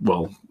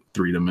 Well,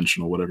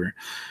 3-dimensional, whatever.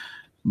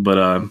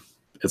 But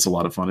it's a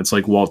lot of fun. It's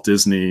like Walt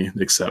Disney,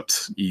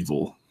 except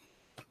evil.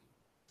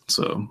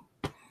 So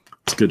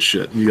it's good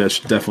shit. You guys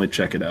should definitely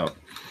check it out.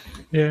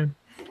 Yeah.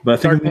 But I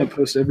think I'm going to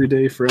post every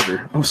day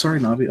forever. Oh, sorry,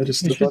 Navi. I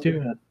just... You should do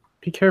that.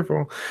 Be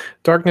careful.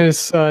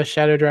 Darkness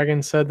Shadow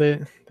Dragon said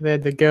that they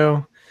had to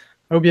go.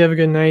 Hope you have a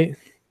good night.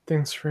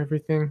 Thanks for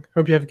everything.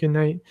 Hope you have a good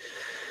night.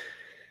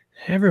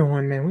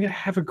 Everyone, man, we got to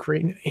have a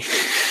great night.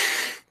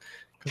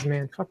 Because,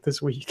 man, fuck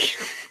this week.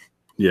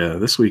 Yeah,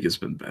 this week has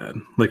been bad.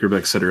 Like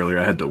Rebecca said earlier,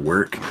 I had to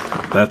work.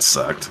 That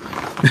sucked.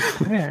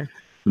 Yeah.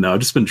 No, I've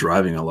just been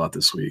driving a lot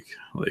this week.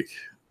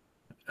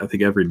 I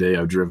think every day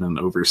I've driven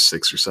over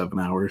 6 or 7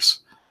 hours.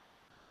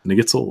 And it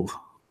gets old.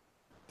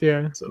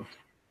 Yeah.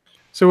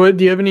 So what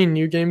do you have any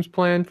new games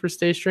planned for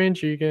Stay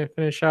Strange? Are you gonna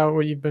finish out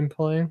what you've been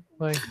playing?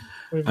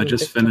 I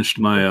just finished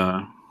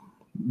my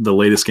the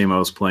latest game I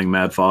was playing,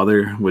 Mad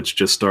Father, which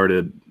just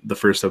started. The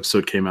first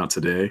episode came out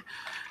today.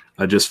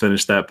 I just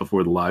finished that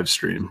before the live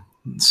stream.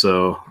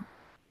 So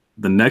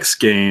the next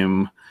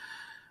game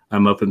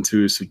I'm up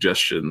into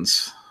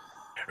suggestions.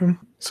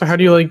 So how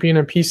do you like being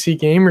a PC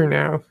gamer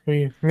now? Are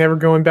you never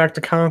going back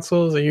to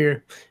consoles? Are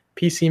you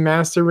PC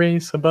master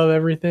race above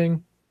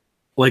everything?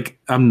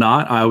 I'm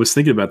not. I was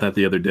thinking about that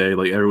the other day.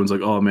 Everyone's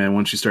like, oh man,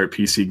 once you start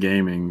PC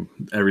gaming,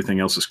 everything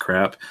else is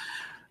crap.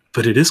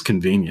 But it is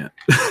convenient.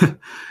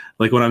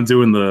 When I'm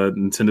doing the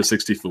Nintendo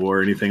 64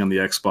 or anything on the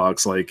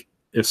Xbox,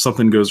 if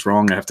something goes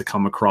wrong, I have to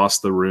come across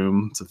the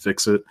room to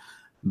fix it.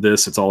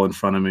 It's all in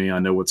front of me. I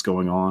know what's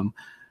going on.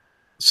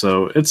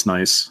 So it's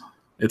nice.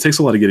 It takes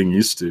a lot of getting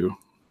used to,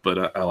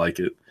 but I like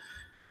it.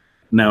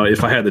 Now,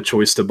 if I had the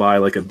choice to buy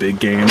a big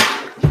game,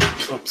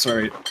 oh,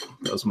 sorry,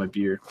 that was my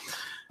beer.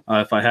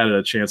 If I had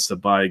a chance to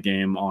buy a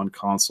game on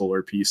console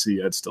or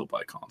PC, I'd still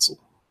buy console.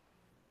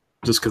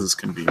 Just because it's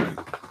convenient.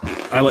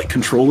 I like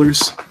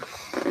controllers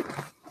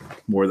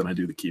more than I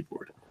do the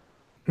keyboard.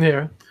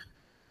 Yeah.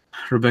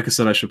 Rebecca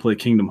said I should play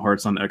Kingdom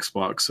Hearts on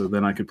Xbox, so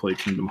then I could play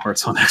Kingdom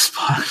Hearts on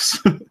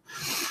Xbox.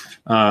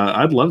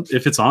 I'd love,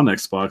 if it's on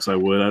Xbox, I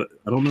would.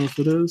 I don't know if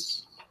it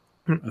is.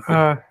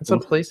 It's a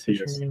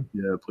PlayStation game.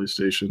 Yeah,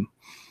 PlayStation.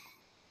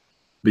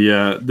 But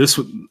yeah,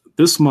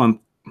 this month,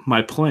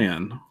 my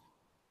plan,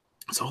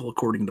 it's all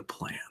according to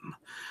plan.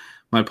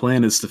 My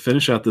plan is to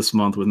finish out this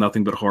month with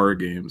nothing but horror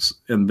games.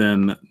 And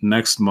then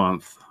next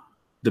month,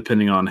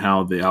 depending on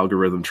how the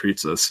algorithm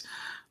treats us,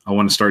 I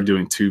want to start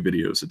doing 2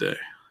 videos a day.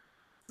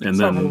 And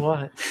That's then a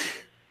lot.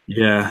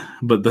 yeah,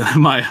 but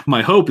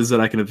my hope is that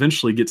I can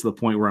eventually get to the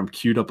point where I'm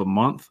queued up a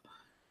month,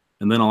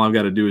 and then all I've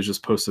got to do is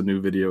just post a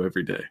new video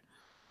every day,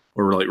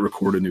 or like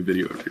record a new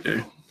video every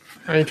day.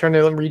 Are you trying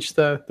to reach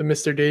the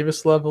Mr.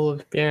 Davis level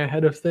of being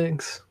ahead of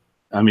things?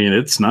 I mean,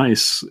 it's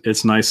nice.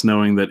 It's nice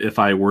knowing that if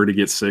I were to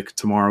get sick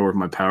tomorrow or if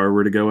my power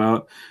were to go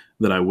out,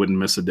 that I wouldn't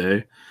miss a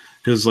day.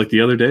 Because like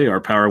the other day, our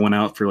power went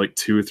out for like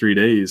 2 or 3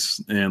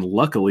 days, and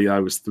luckily I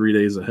was 3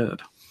 days ahead.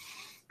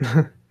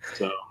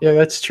 So yeah,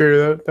 that's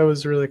true. That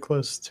was really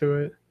close to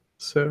it.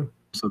 So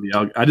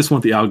I just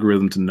want the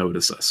algorithm to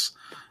notice us.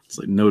 It's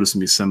like, notice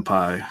me,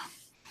 senpai.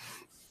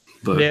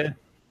 But yeah,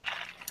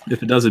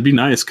 if it does, it'd be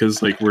nice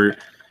because like we're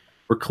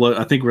close.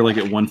 I think we're like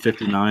at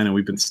 159, and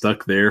we've been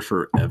stuck there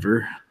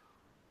forever.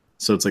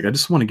 So it's like I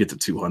just want to get to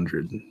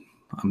 200.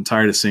 I'm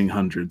tired of seeing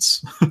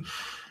hundreds.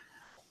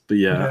 But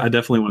yeah, I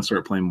definitely want to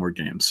start playing more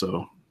games.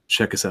 So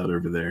check us out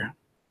over there.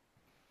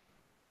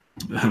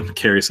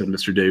 Carrie said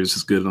Mr. Davis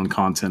is good on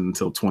content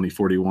until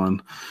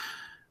 2041.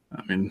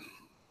 I mean,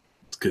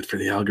 it's good for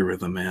the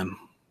algorithm, man.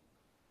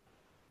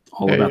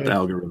 All about the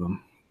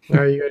algorithm.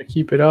 Yeah, you got to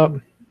keep it up.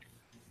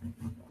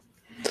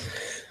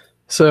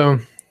 So,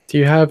 do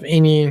you have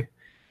any?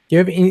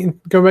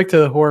 Go back to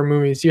the horror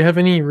movies. Do you have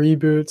any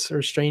reboots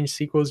or strange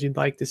sequels you'd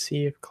like to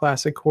see of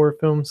classic horror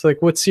films?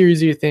 Like, what series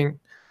do you think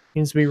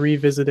needs to be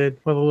revisited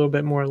with a little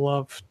bit more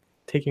love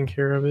taking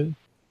care of it?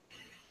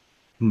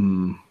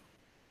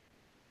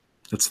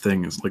 That's the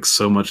thing. It's like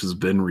so much has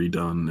been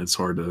redone. It's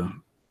hard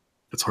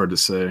to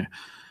say.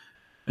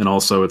 And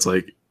also it's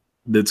like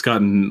it's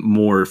gotten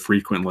more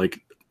frequent,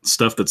 like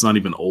stuff that's not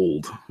even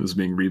old is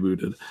being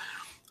rebooted.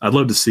 I'd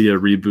love to see a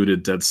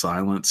rebooted Dead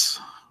Silence,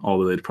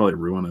 although they'd probably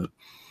ruin it.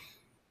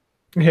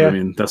 Yeah. I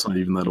mean, that's not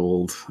even that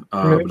old.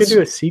 I mean, they could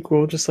do a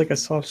sequel, just like a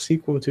soft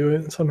sequel to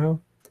it somehow.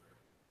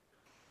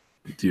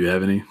 Do you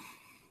have any?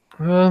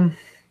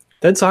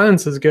 Dead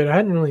Silence is good. I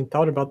hadn't really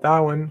thought about that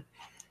one.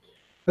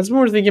 I was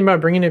more thinking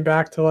about bringing it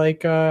back to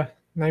like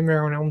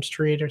Nightmare on Elm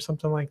Street or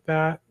something like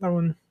that. That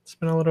one, it's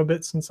been a little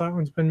bit since that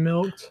one's been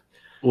milked.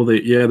 Well, they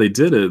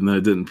did it, and then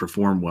it didn't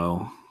perform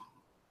well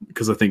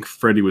because I think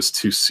Freddy was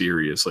too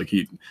serious. Like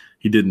he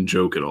didn't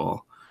joke at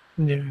all.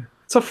 Yeah,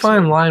 it's a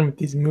fine line with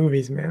these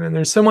movies, man, and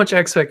there's so much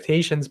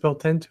expectations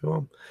built into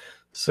them.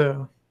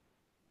 So,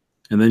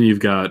 and then you've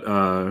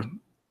got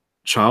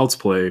Child's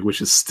Play,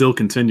 which is still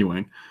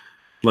continuing.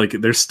 Like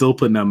they're still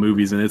putting out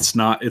movies, and it's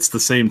the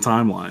same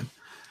timeline.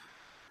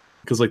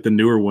 Because like the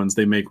newer ones,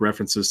 they make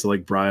references to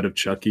like Bride of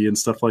Chucky and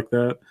stuff like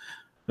that.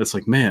 It's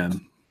like,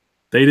 man,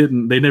 they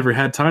never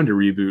had time to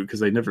reboot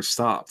because they never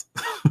stopped.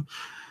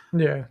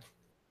 yeah.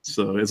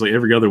 So it's like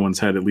every other one's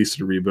had at least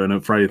a reboot. I know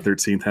Friday the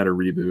 13th had a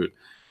reboot,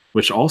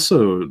 which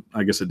also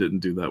I guess it didn't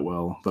do that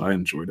well, but I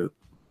enjoyed it.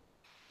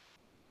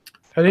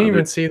 I didn't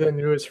even see the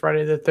newest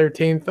Friday the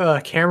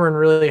 13th. Cameron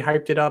really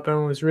hyped it up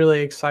and was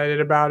really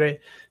excited about it.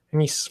 And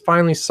he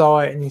finally saw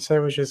it and he said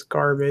it was just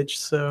garbage.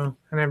 So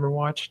I never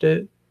watched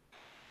it.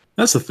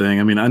 That's the thing.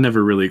 I mean, I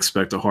never really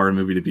expect a horror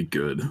movie to be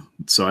good.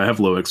 So I have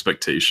low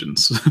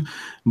expectations,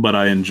 but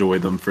I enjoy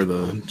them for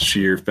the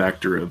sheer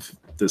factor of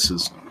this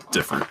is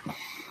different.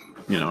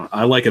 You know,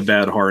 I like a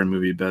bad horror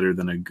movie better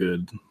than a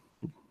good,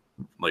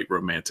 like,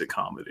 romantic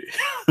comedy.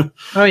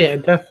 Oh, yeah,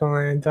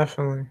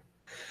 definitely.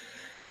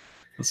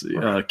 Let's see.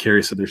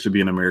 Carrie said there should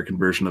be an American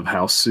version of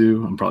House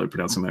Sue. I'm probably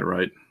pronouncing that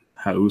right.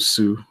 House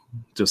Sue.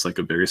 Just like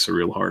a very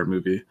surreal horror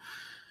movie.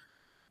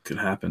 Could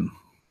happen.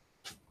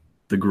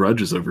 The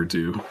Grudge is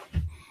overdue.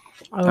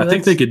 Oh, I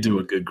think they could do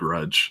a good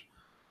Grudge.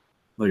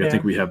 Like, I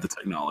think we have the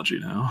technology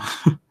now.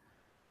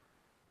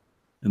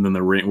 And then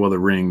the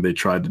Ring, they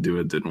tried to do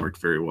it, didn't work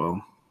very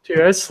well. Dude,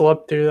 I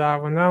slept through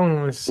that one. That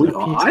one was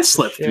I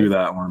slept through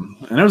that one.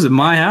 And I was at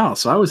my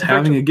house. I was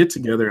having a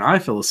get-together, and I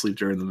fell asleep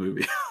during the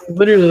movie.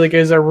 Literally, like,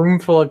 as a room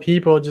full of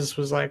people just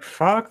was like,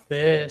 fuck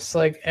this.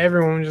 Like,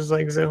 everyone just,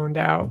 like, zoned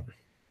out.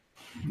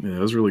 Yeah, it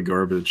was really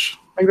garbage.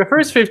 Like, the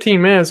first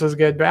 15 minutes was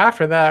good, but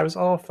after that, it was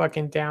all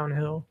fucking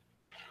downhill.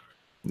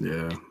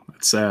 Yeah,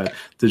 it's sad.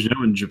 Did you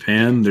know in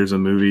Japan, there's a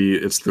movie,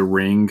 it's The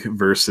Ring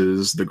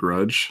versus The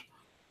Grudge?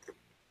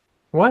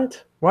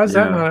 What? Why is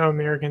that not an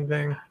American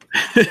thing?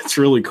 It's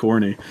really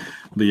corny.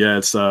 But yeah,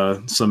 it's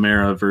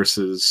Samara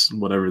versus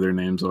whatever their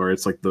names are.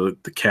 It's like the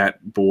cat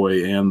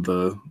boy and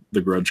the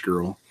Grudge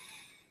girl.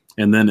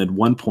 And then at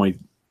one point,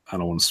 I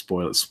don't want to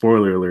spoil it.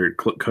 Spoiler alert,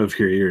 cover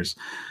your ears.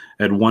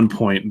 At one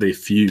point, they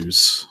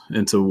fuse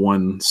into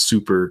one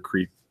super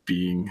creep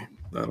being.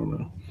 I don't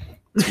know.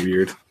 It's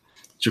weird.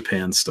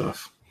 Japan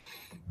stuff.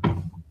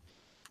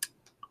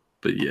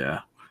 But yeah.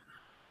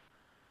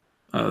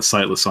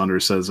 Sightless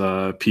Saunders says,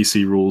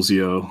 PC rules,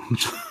 yo.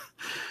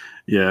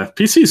 Yeah,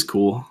 PC's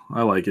cool.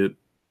 I like it.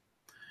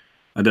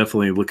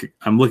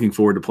 I'm looking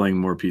forward to playing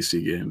more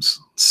PC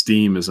games.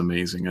 Steam is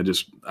amazing.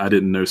 I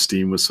didn't know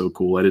Steam was so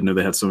cool. I didn't know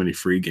they had so many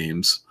free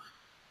games.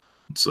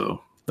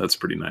 So That's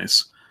pretty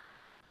nice.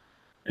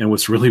 And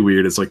what's really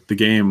weird is like the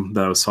game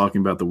that I was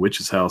talking about, The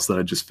Witch's House, that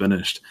I just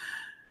finished.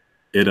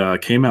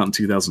 It came out in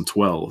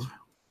 2012,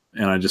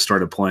 and I just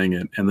started playing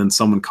it. And then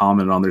someone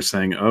commented on there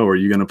saying, "Oh, are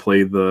you going to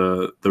play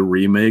the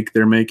remake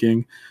they're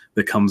making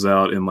that comes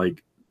out in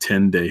like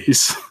 10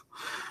 days?"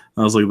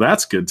 I was like,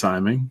 "That's good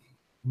timing."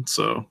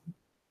 So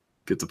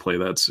get to play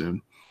that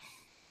soon.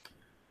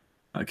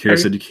 Kara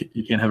said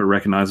you can't have a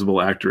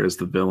recognizable actor as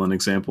the villain.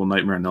 Example,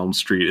 Nightmare on Elm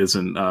Street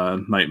isn't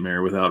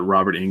Nightmare without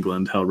Robert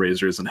Englund.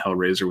 Hellraiser isn't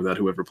Hellraiser without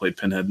whoever played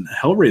Pinhead.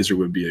 Hellraiser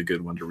would be a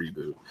good one to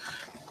reboot,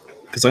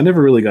 because I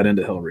never really got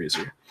into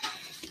Hellraiser.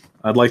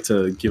 I'd like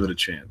to give it a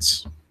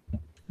chance.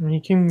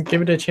 You can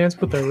give it a chance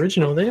with the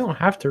original. They don't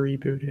have to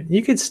reboot it.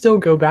 You could still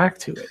go back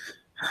to it.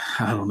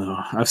 I don't know.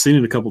 I've seen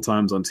it a couple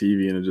times on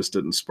TV, and it just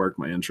didn't spark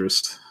my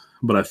interest.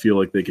 But I feel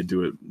like they could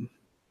do it.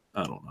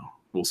 I don't know.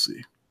 We'll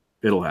see.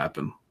 It'll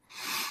happen.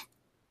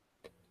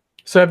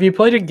 So have you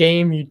played a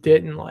game you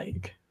didn't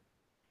like?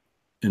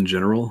 In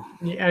general?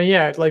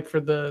 Yeah, like for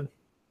the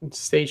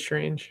Stay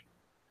Strange.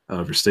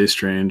 For Stay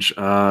Strange.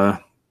 One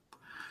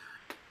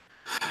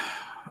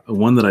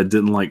that I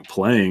didn't like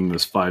playing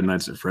was Five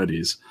Nights at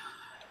Freddy's.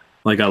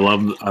 Like I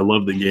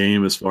love the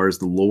game as far as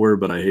the lore,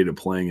 but I hated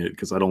playing it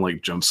because I don't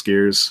like jump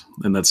scares,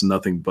 and that's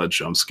nothing but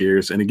jump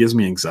scares, and it gives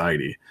me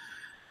anxiety.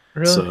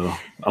 Really? So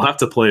I'll have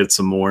to play it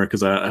some more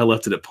because I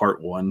left it at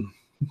part 1,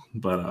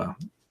 but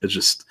it's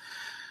just,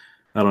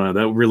 I don't know,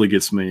 that really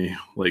gets me,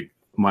 like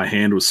my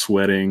hand was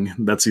sweating.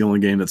 That's the only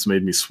game that's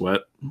made me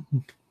sweat.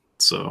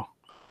 So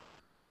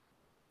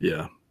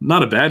yeah,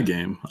 not a bad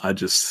game. I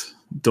just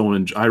don't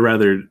enjoy.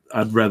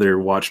 I'd rather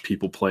watch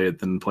people play it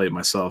than play it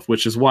myself,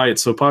 which is why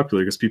it's so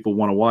popular, because people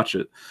want to watch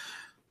it.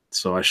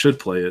 So I should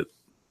play it.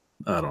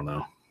 I don't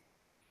know.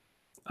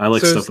 I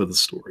like stuff with a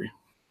story.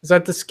 Is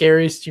that the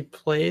scariest you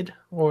played,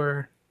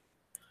 or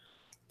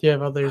do you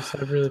have others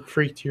that have really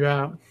freaked you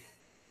out?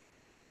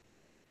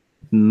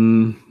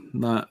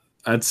 Not.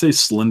 I'd say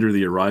Slender: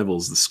 The Arrival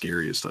is the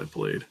scariest I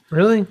played.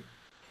 Really?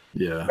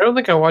 Yeah. I don't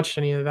think I watched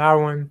any of that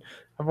one.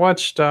 I've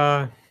watched.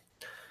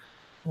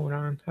 Hold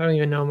on, I don't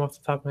even know them off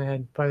the top of my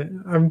head, but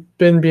I've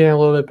been being a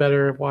little bit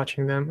better at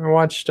watching them. I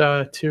watched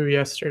 2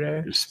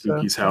 yesterday. There's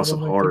Spooky's House of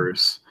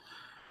Horrors.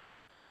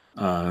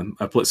 I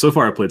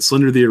played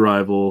Slender: The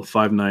Arrival,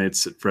 Five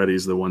Nights at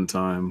Freddy's the one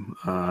time,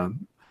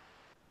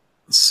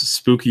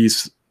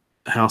 Spooky's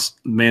House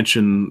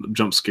Mansion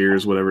Jump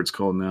Scares, whatever it's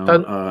called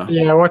now.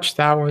 Yeah, I watched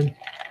that one.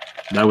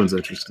 That one's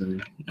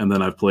interesting. And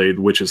then I've played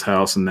Witch's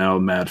House and now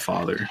Mad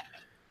Father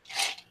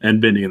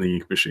and Bending in the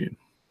Ink Machine.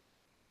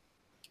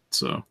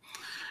 So,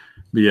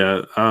 but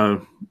yeah,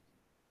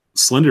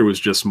 Slender was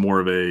just more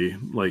of a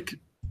like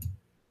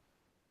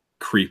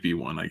creepy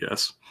one, I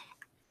guess.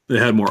 It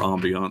had more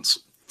ambiance.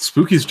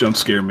 Spooky's Jump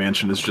Scare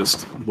Mansion is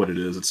just what it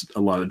is. It's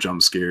a lot of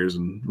jump scares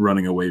and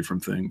running away from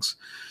things.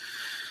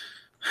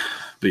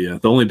 But yeah,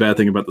 the only bad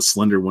thing about the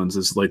Slender ones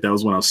is like that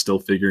was when I was still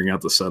figuring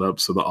out the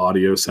setup, so the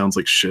audio sounds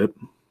like shit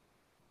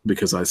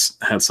because I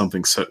had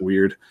something set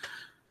weird.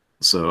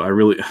 So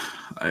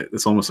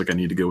it's almost like I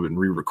need to go and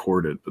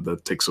re-record it, but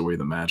that takes away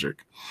the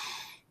magic.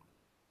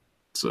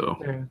 So,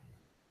 yeah.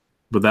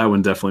 But that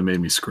one definitely made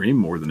me scream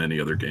more than any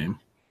other game.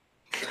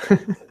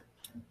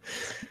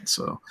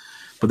 So,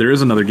 but there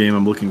is another game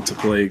I'm looking to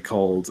play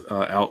called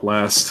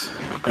Outlast,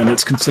 and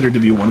it's considered to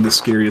be one of the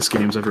scariest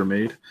games ever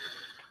made.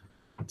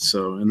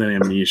 So, and then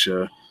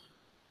Amnesia.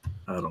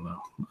 I don't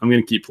know. I'm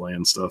going to keep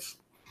playing stuff.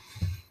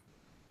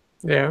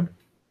 Yeah.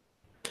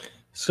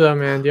 So,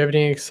 man, do you have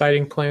any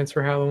exciting plans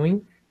for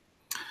Halloween?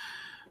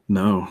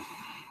 No.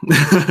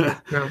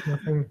 No,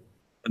 nothing.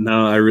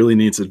 No, I really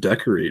need to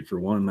decorate for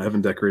one. I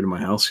haven't decorated my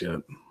house yet,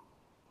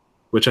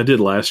 which I did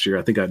last year.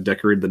 I think I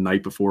decorated the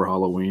night before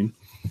Halloween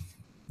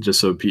just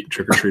so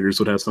trick-or-treaters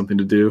would have something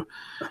to do.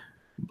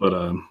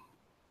 But,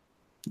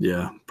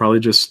 yeah, probably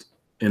just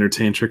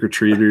entertain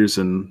trick-or-treaters,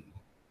 and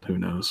who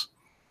knows.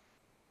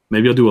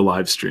 Maybe I'll do a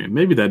live stream.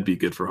 Maybe that'd be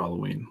good for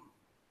Halloween.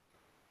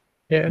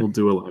 Yeah. We'll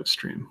do a live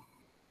stream.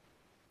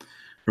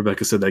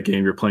 Rebecca said that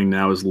game you're playing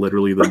now is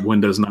literally the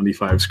Windows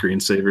 95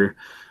 screensaver.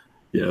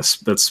 Yes,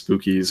 that's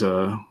Spooky's.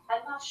 I'm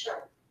not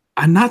sure.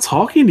 I'm not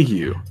talking to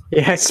you.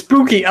 Yeah,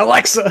 Spooky,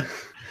 Alexa.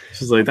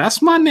 She's like,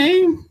 that's my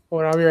name.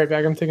 Well, I'll be right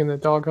back. I'm taking the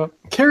dog up.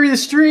 Carry the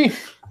stream.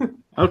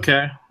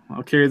 Okay,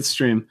 I'll carry the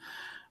stream.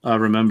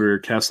 Remember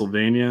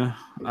Castlevania?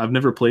 I've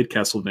never played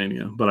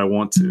Castlevania, but I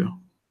want to.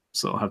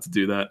 So I'll have to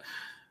do that.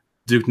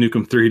 Duke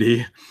Nukem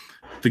 3D.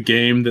 The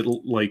game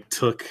that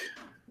took...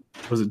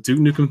 Was it Duke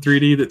Nukem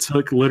 3D that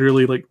took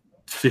literally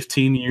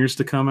 15 years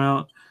to come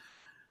out?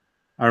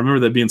 I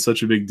remember that being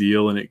such a big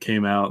deal, and it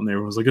came out, and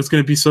everyone was like, it's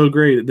going to be so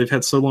great. They've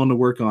had so long to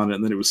work on it,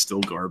 and then it was still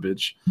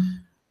garbage.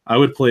 I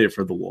would play it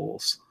for the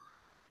lulz.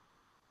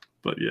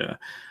 But yeah,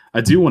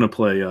 I do want to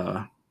play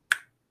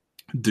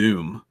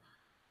Doom,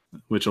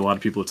 which a lot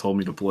of people have told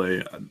me to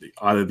play,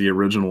 either the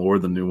original or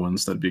the new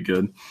ones. That'd be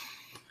good.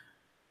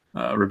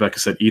 Rebecca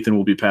said Ethan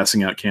will be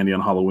passing out candy on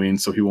Halloween,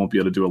 so he won't be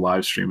able to do a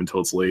live stream until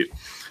it's late.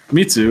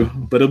 Me too,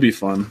 but it'll be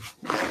fun.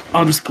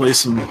 I'll just play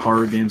some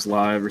horror games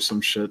live or some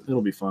shit.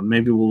 It'll be fun.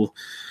 Maybe we'll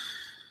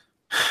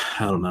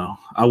I don't know.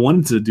 I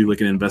wanted to do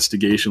like an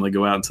investigation, like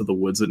go out into the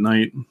woods at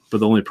night, but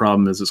the only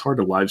problem is it's hard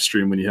to live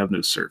stream when you have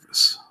no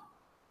service.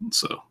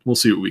 So we'll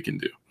see what we can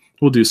do.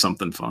 We'll do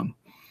something fun.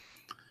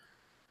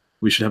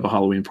 We should have a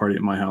Halloween party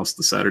at my house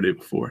the Saturday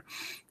before.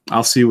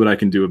 I'll see what I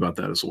can do about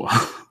that as well.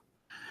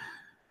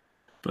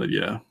 But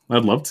yeah,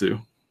 I'd love to.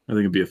 I think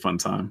it'd be a fun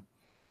time.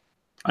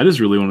 I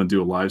just really want to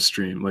do a live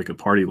stream, like a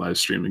party live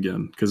stream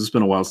again, because it's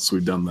been a while since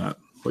we've done that.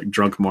 Like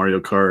drunk Mario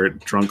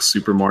Kart, drunk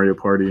Super Mario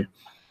Party.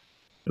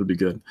 It would be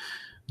good.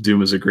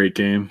 Doom is a great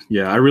game.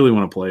 Yeah, I really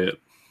want to play it.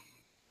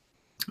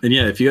 And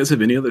yeah, if you guys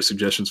have any other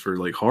suggestions for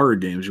like horror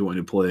games you want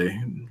to play,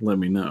 let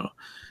me know.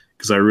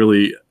 Because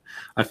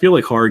I feel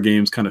like horror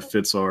games kind of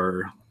fits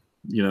our,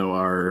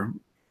 our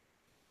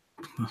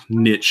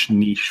niche,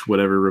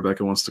 whatever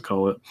Rebecca wants to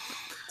call it.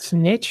 It's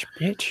niche,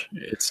 bitch.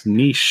 It's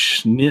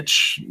niche,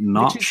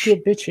 notch. Bitches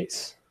get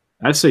bitches.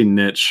 I say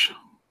niche.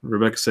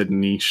 Rebecca said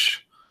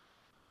niche.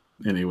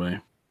 Anyway.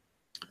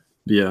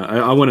 Yeah,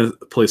 I want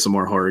to play some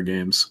more horror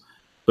games.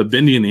 But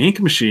Bendy and the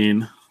Ink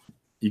Machine,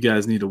 you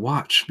guys need to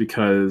watch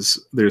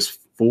because there's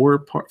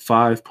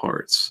 5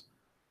 parts.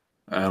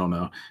 I don't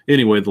know.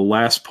 Anyway, the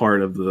last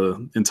part of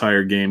the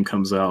entire game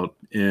comes out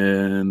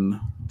in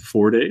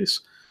 4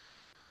 days.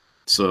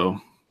 So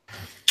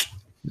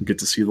you get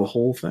to see the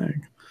whole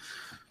thing.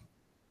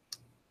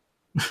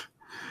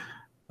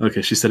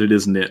 Okay, she said it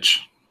is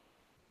niche.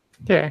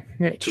 Yeah,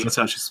 niche. That's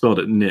how she spelled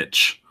it,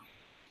 niche.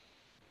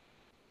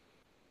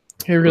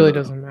 It really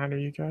doesn't matter,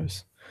 you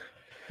guys.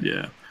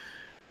 Yeah.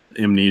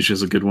 Amnesia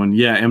is a good one.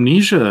 Yeah,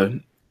 Amnesia,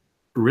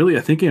 really, I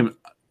think I'm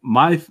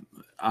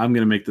going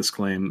to make this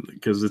claim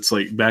because it's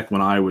like back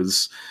when I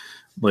was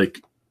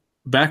like,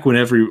 back when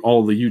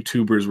all the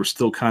YouTubers were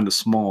still kind of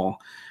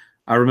small,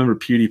 I remember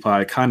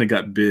PewDiePie kind of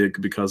got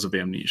big because of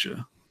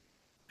Amnesia.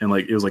 And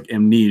like it was like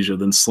Amnesia,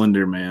 then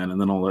Slender Man,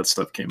 and then all that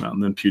stuff came out,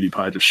 and then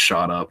PewDiePie just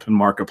shot up, and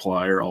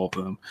Markiplier, all of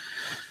them.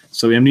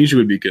 So Amnesia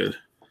would be good.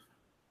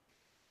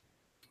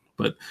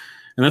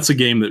 And that's a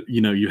game that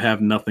you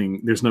have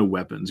nothing. There's no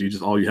weapons.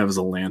 All you have is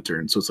a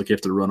lantern. So it's like you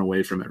have to run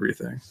away from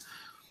everything.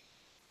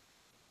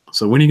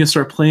 So when are you gonna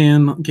start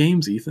playing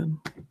games, Ethan?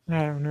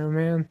 I don't know,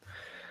 man.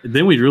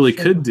 Then we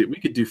could do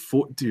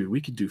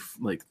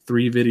like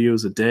 3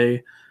 videos a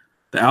day.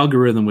 The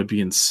algorithm would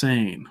be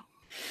insane.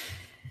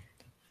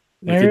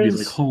 Like it'd be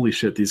like, holy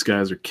shit, these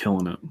guys are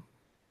killing it.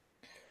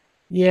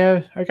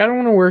 Yeah, like I don't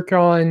want to work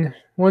on.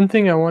 One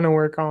thing I want to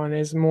work on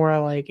is more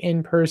like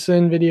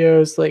in-person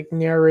videos, like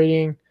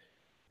narrating.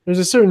 There's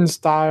a certain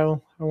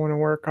style I want to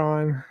work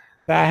on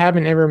that I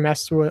haven't ever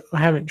messed with. I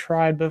haven't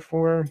tried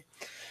before.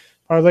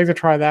 I would like to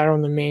try that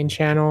on the main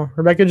channel.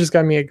 Rebecca just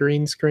got me a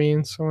green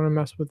screen, so I want to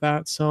mess with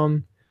that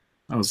some.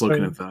 I was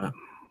looking at that.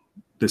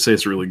 They say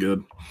it's really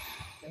good.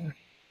 Yeah.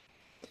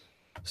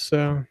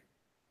 So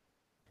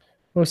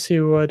we'll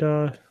see what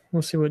does.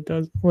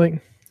 Like, I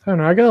don't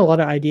know. I got a lot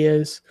of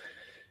ideas.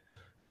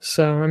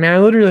 So I mean,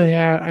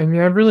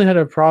 I've really had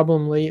a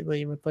problem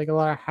lately with like a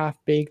lot of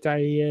half-baked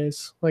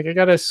ideas. Like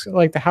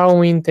the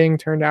Halloween thing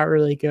turned out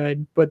really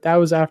good, but that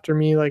was after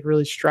me like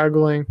really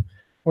struggling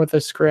with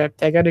a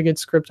script. I got a good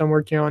script I'm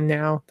working on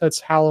now. That's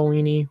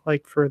Halloween-y,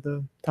 like for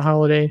the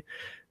holiday.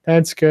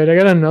 That's good. I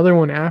got another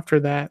one after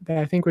that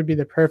I think would be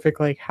the perfect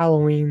like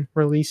Halloween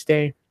release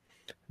day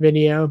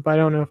video, but I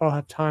don't know if I'll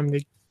have time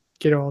to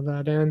get all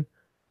that in.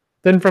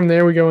 Then from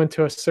there we go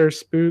into a Sir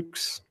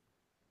Spooks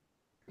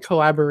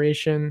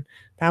collaboration.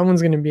 That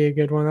one's going to be a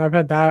good one. I've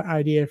had that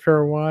idea for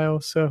a while,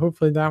 so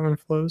hopefully that one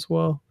flows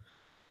well.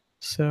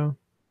 So,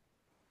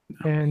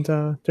 and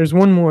there's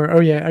one more. Oh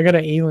yeah, I got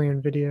an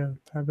alien video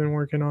I've been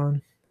working on.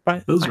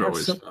 But those are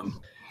always fun.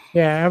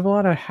 Yeah, I have a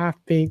lot of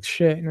half-baked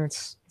shit, and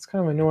it's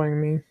kind of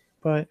annoying me,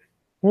 but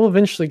we'll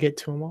eventually get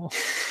to them all.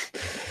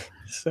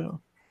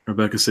 So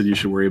Rebecca said you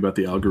should worry about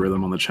the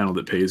algorithm on the channel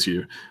that pays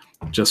you.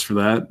 Just for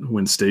that,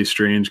 when Stay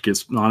Strange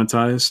gets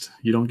monetized,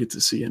 you don't get to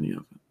see any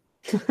of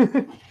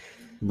it.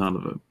 None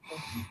of it.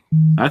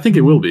 I think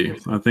it will be.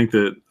 I think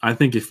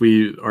if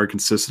we are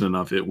consistent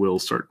enough, it will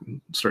start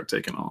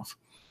taking off.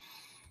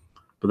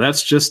 But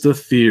that's just a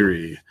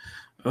theory.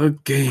 A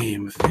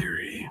game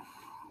theory.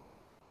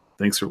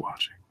 Thanks for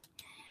watching.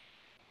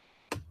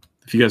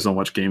 If you guys don't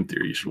watch Game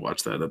Theory, you should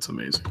watch that. That's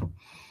amazing.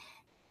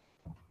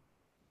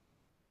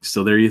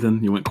 Still there,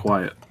 Ethan? You went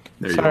quiet.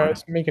 There you are. Sorry, I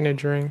was making a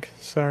drink.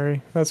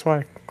 Sorry. That's why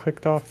I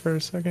clicked off for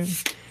a second.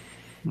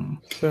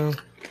 So,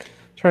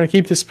 trying to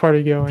keep this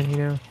party going,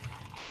 It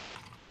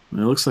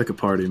looks like a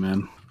party,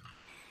 man.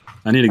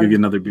 I need to go get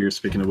another beer,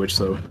 speaking of which,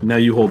 so now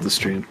you hold the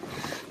stream.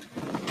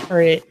 All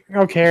right.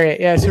 Okay, all right.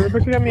 Yeah, so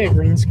Rebecca got me a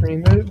green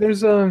screen.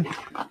 There's a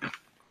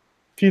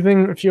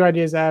few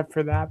ideas I have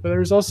for that, but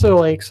there's also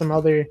like some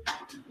other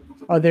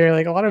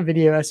like a lot of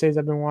video essays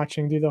I've been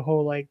watching do the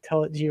whole like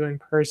tell it to you in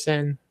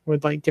person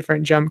with like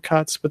different jump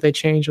cuts, but they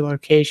change the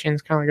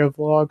locations, kind of like a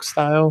vlog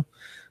style.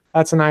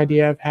 That's an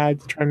idea I've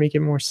had to try to make it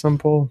more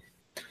simple.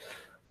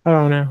 I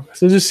don't know.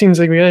 So it just seems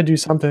like we got to do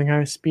something to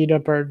kind of speed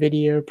up our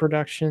video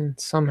production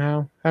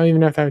somehow. I don't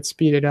even know if I would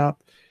speed it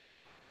up,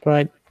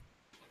 but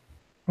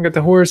I got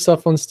the horror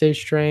stuff on Stay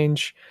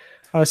Strange.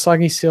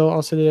 Soggy Seal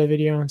also did a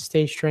video on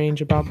Stay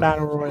Strange about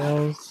battle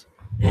royales,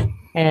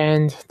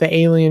 and the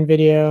Alien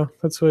video.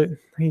 That's what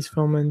he's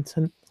filming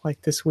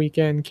like this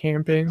weekend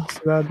camping.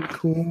 So that'd be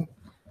cool.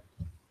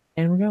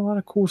 And we got a lot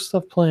of cool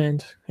stuff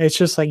planned. It's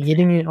just like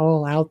getting it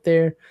all out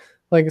there.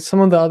 Like some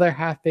of the other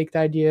half-baked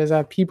ideas,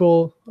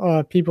 people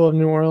of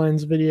New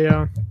Orleans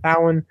video.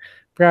 That one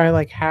probably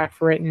like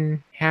half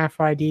written, half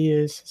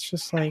ideas. It's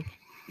just like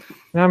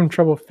I'm having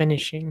trouble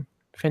finishing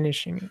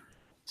it.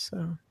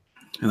 So,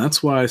 and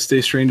that's why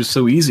Stay Strange is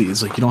so easy.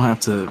 It's like you don't have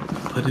to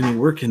put any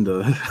work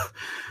into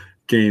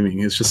gaming.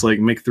 It's just like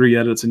make 3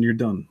 edits and you're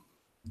done.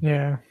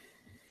 Yeah.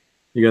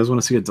 You guys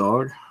want to see a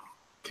dog?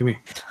 Come here.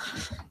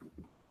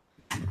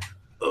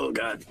 Oh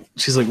God.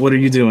 She's like, what are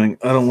you doing?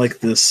 I don't like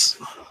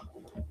this.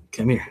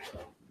 Come here.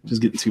 She's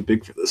getting too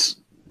big for this.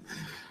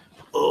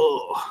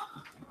 Oh.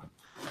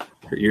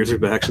 Her ears are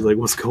back. She's like,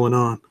 what's going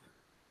on?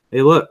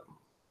 Hey, look.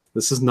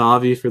 This is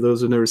Navi for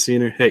those who've never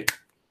seen her. Hey.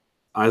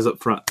 Eyes up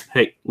front.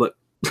 Hey, look.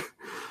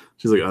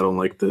 She's like, I don't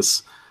like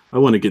this. I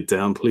want to get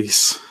down,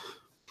 please.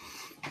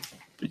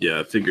 But yeah,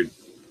 I figured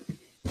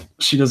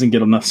she doesn't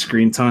get enough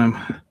screen time.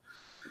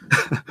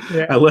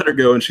 Yeah. I let her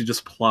go and she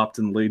just plopped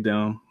and laid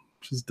down.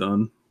 She's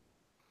done.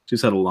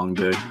 She's had a long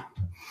day.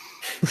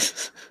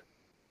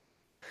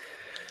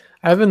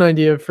 I have an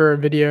idea for a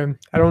video.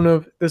 I don't know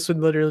if this would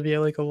literally be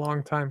like a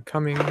long time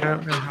coming. I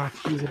don't know how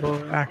feasible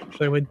it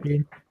actually would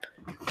be.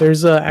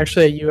 There's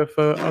actually a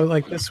UFO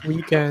like this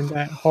weekend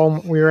at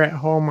home. We were at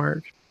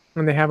Hallmark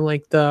and they have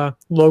like the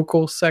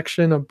local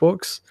section of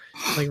books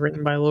like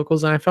written by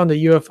locals. And I found a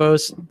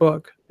UFO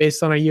book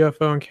based on a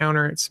UFO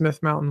encounter at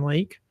Smith Mountain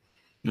Lake.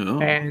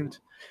 Oh. And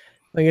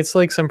like it's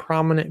like some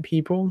prominent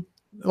people.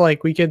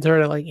 Like we could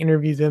sort of like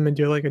interview them and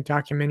do like a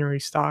documentary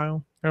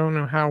style. I don't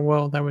know how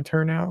well that would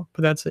turn out,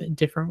 but that's a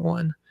different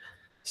one.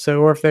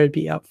 So, or if they'd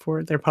be up for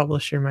it, their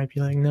publisher might be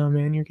like, no,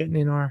 man, you're getting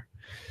in our,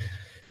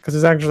 because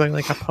it's actually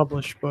like a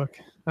published book.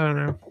 I don't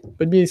know,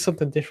 but it'd be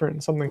something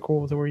different, something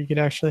cool to where you could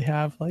actually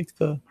have like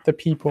the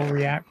people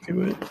react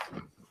to it.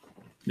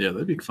 Yeah,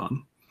 that'd be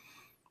fun.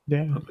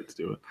 Yeah. I'd like to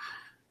do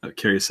it.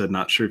 Carrie said,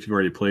 not sure if you've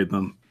already played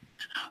them,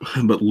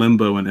 but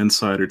Limbo and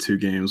Inside are 2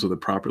 games with a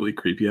properly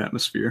creepy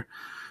atmosphere.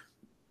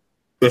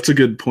 That's a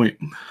good point.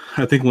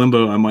 I think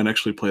Limbo, I might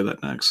actually play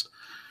that next,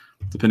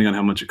 depending on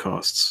how much it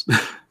costs.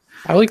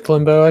 I liked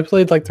Limbo. I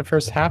played like the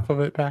first half of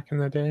it back in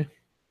the day.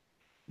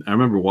 I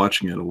remember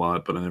watching it a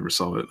lot, but I never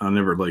saw it. I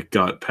never like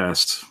got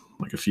past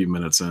like a few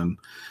minutes in.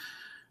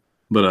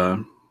 But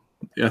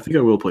yeah, I think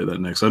I will play that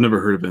next. I've never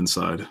heard of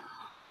Inside.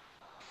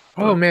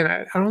 Oh man,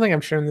 I don't think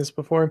I've shown this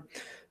before.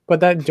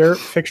 But that dirt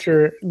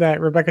picture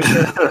that Rebecca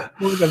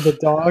showed of the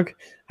dog,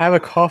 I have a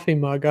coffee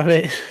mug of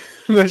it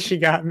that she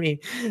got me.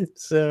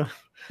 So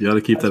you got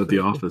to keep that at the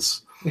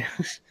office.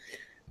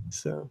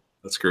 So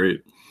that's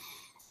great.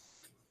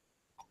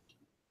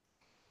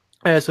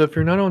 So if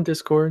you're not on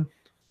Discord,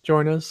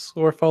 join us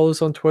or follow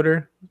us on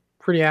Twitter.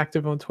 Pretty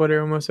active on Twitter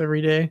almost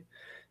every day.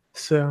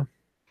 So,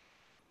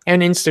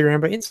 and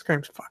Instagram, but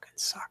Instagram fucking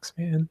sucks,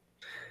 man.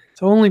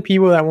 It's only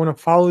people that want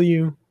to follow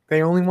you.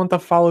 They only want the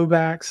follow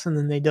backs and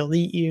then they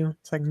delete you.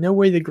 It's like no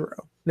way to grow.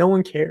 No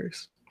one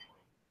cares.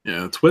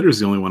 Yeah, Twitter's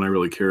the only one I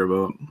really care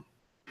about.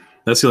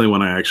 That's the only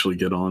one I actually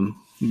get on.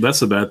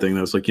 That's the bad thing,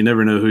 though. It's like you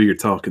never know who you're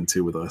talking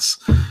to with us.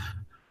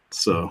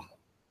 So.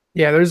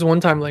 Yeah, there's one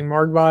time like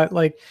Margbot,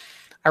 like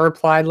I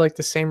replied like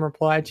the same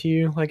reply to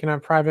you, like in a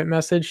private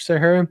message to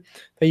her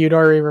that you'd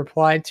already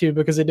replied to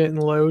because it didn't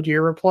load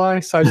your reply.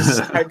 So I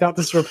just typed out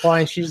this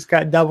reply and she just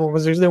got double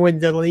because there's no way to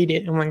delete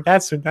it. I'm like,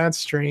 that's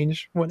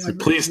strange. Whatever. Like,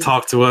 please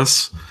talk to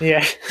us.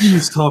 Yeah.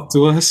 Please talk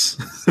to us.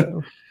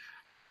 So.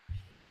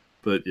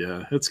 But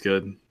yeah, it's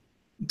good.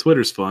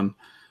 Twitter's fun.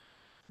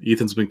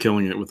 Ethan's been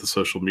killing it with the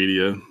social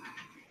media.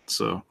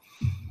 So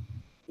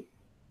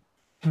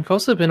I've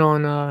also been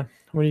on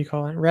what do you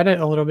call it? Reddit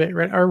a little bit.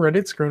 Our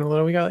Reddit's grown a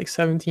little. We got like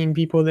 17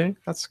 people there.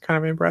 That's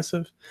kind of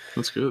impressive.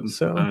 That's good.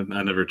 So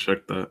I never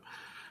checked that.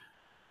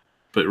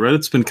 But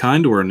Reddit's been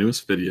kind to our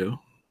newest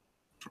video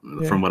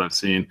from what I've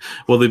seen.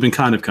 Well, they've been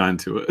kind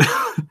to it.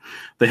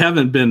 They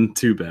haven't been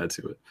too bad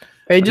to it.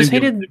 They just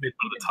hated they made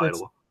fun of the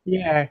title.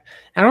 Yeah.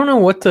 I don't know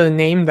what to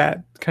name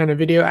that kind of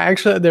video. I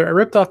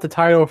ripped off the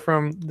title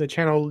from the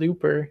channel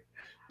Looper.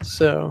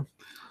 So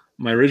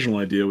my original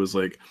idea was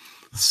like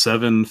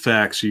 7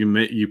 facts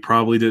you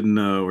probably didn't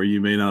know or you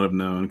may not have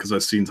known, because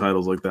I've seen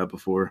titles like that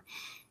before.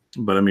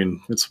 But I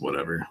mean, it's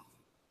whatever.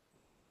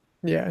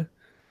 Yeah.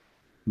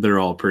 They're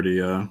all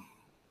pretty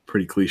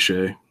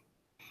cliche.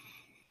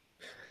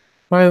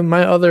 My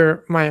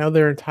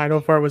other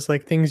title for it was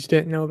like things you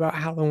didn't know about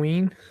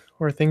Halloween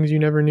or things you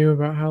never knew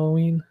about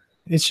Halloween.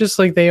 It's just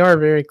like they are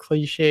very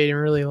cliche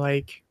and really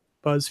like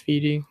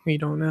BuzzFeedy. We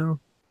don't know.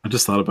 I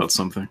just thought about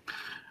something.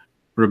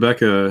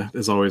 Rebecca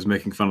is always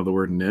making fun of the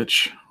word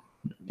niche,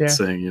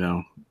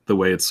 saying, the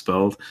way it's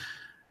spelled.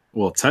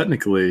 Well,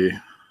 technically,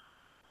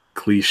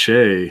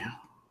 cliche.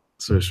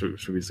 So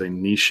should we say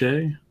niche?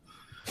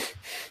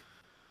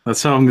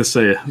 That's how I'm going to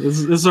say it. This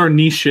is our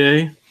niche.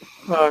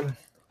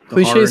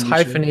 Cliche is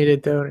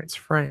hyphenated, though, and it's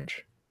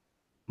French.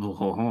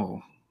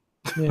 Oh.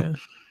 Yeah.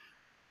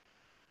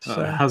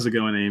 So, How's it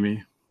going,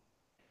 Amy?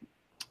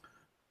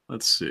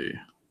 Let's see.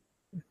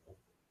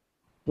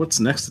 What's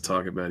next to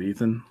talk about,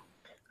 Ethan?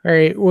 all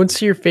right.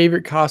 What's your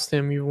favorite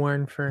costume you've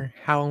worn for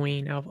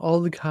Halloween? Out of all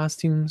the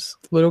costumes,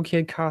 little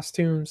kid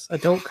costumes,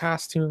 adult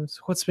costumes,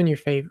 what's been your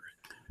favorite?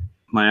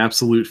 My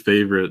absolute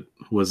favorite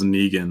was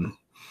Negan.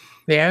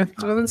 Yeah,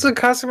 well, that's a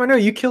costume I know.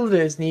 You killed it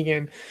as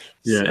Negan.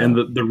 Yeah, So,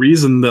 and the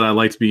reason that I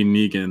liked being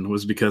Negan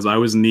was because I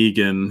was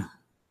Negan.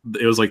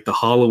 It was like the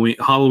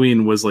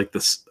Halloween was like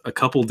this a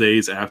couple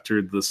days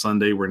after the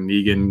Sunday where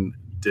Negan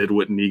did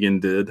what Negan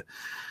did,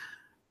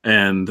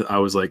 and I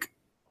was like,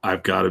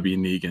 I've got to be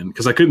Negan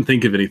because I couldn't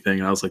think of anything,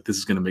 and I was like, this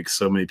is going to make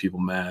so many people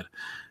mad.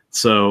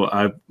 So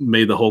I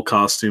made the whole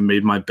costume,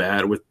 made my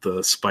bat with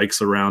the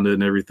spikes around it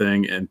and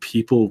everything, and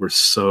people were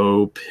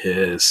so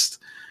pissed.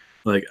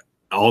 Like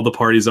all the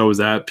parties I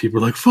was at, people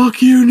were like,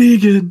 "Fuck you,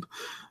 Negan,"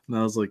 and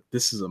I was like,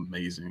 "This is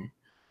amazing."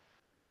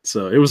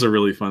 So it was a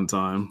really fun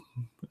time.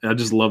 I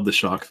just love the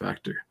shock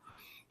factor.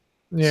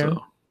 yeah.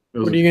 So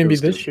What are you going to be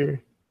this year?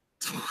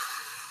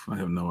 I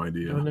have no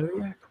idea. Oh, no,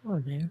 yeah, come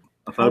on, man.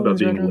 I thought about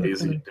Halloween's right being around the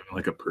lazy, corner. doing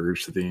like a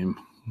purge theme,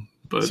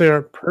 but So you're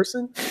a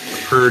person?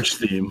 purge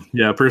theme,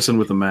 yeah, a person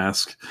with a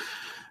mask.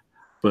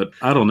 But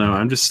I don't know.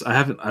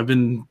 I've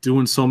been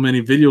doing so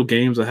many video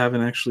games. I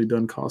haven't actually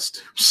done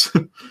costumes.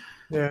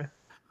 Yeah.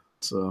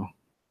 So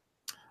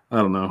I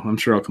don't know. I'm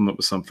sure I'll come up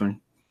with something.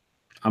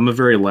 I'm a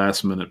very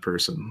last minute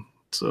person.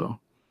 So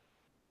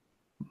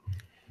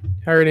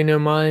I already know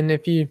mine.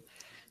 If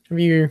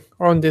you're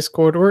on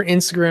Discord or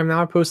Instagram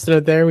now, I posted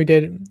it there. Me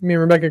and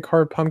Rebecca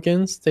carved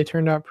pumpkins. They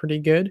turned out pretty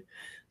good.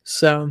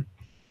 So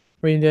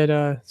we did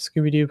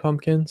Scooby Doo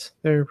pumpkins.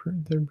 They're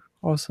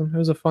awesome. It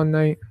was a fun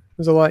night. It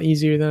was a lot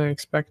easier than I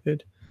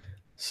expected.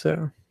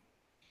 So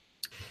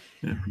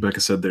yeah, Rebecca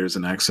said there's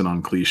an accent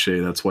on cliche.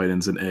 That's why it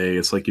ends in A.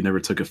 It's like you never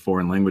took a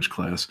foreign language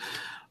class.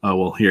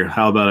 Well, here,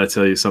 how about I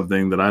tell you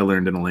something that I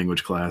learned in a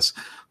language class?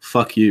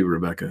 Fuck you,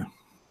 Rebecca.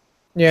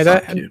 yeah,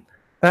 Fuck you.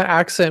 that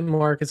accent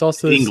mark is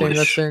also the same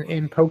English. that's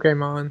in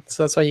Pokemon.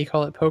 So that's why you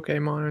call it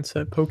Pokemon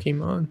instead of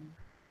Pokemon.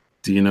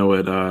 Do you know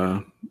what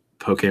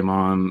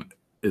Pokemon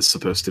is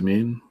supposed to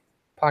mean?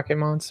 Pocket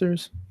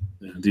monsters?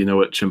 Do you know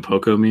what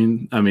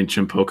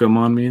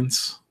Chimpokemon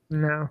means?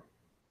 No.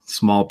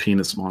 Small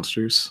penis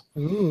monsters.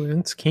 Ooh,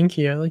 that's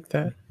kinky. I like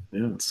that.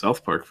 Yeah, it's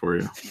South Park for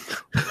you.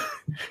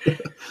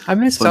 I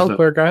miss Fun South fact.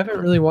 Park. I haven't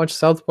really watched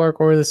South Park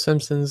or The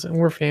Simpsons, and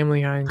we're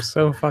Family Guying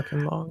so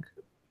fucking long.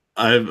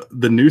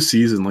 The new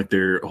season, like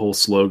their whole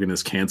slogan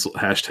is cancel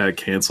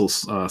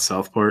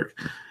South Park,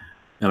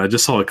 and I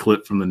just saw a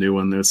clip from the new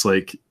one. It's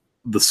like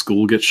the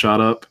school gets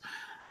shot up,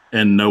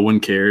 and no one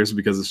cares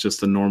because it's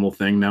just a normal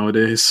thing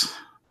nowadays.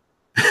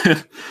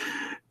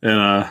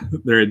 And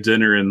they're at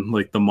dinner, and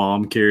like the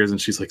mom cares,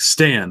 and she's like,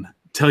 "Stan,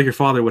 tell your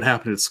father what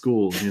happened at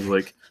school." And he's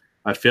like,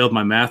 "I failed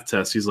my math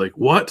test." He's like,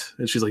 "What?"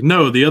 And she's like,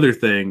 "No, the other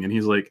thing." And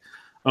he's like,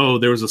 "Oh,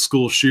 there was a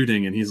school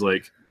shooting." And he's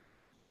like,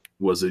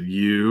 "Was it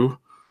you?"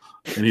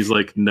 And he's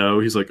like, "No."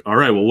 He's like, "All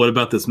right, well, what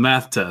about this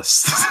math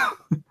test?"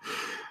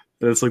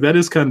 And it's like, that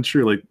is kind of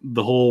true. Like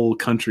the whole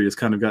country has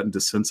kind of gotten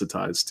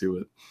desensitized to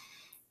it,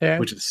 Yeah,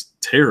 which is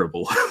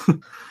terrible.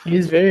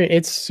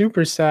 it's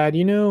super sad.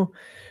 You know,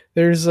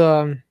 there's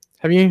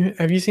have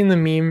you seen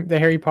the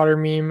Harry Potter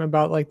meme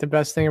about like the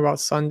best thing about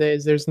Sunday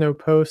is there's no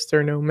post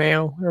or no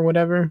mail or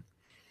whatever?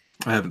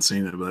 I haven't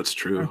seen it, but that's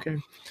true. Okay.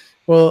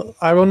 Well,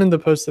 I wanted to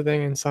post a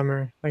thing in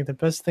summer. Like the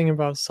best thing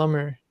about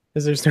summer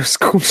is there's no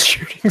school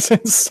shootings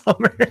in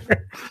summer.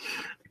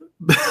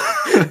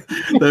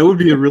 That would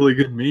be a really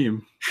good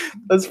meme.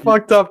 That's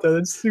fucked up though.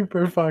 That's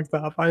super fucked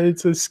up.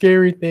 It's a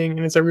scary thing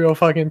and it's a real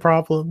fucking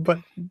problem. But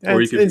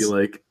Or you could be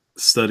like,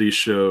 studies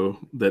show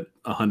that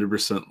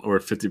 100% or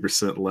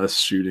 50% less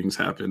shootings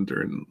happen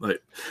during,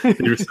 like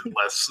 50%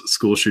 less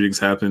school shootings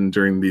happen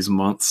during these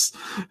months.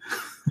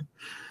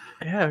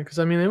 yeah, because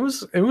I mean it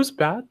was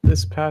bad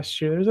this past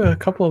year. There's a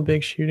couple of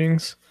big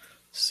shootings,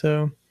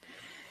 so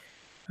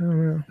I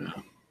don't know.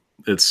 Yeah.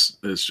 It's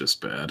just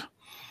bad,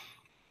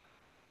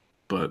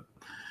 but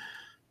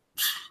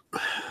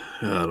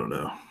I don't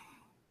know.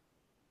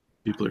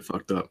 People are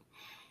fucked up.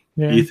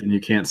 Yeah, Ethan, you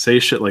can't say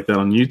shit like that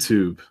on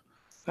YouTube.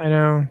 I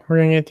know we're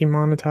gonna get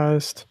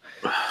demonetized.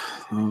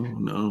 Oh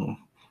no.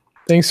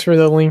 Thanks for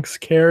the links,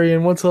 Carrie.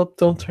 And what's up?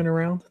 Don't turn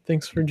around.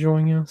 Thanks for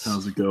joining us.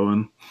 How's it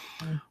going?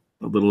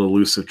 A little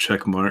elusive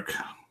check mark.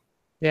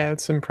 Yeah,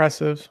 it's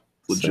impressive.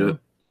 Legit. So,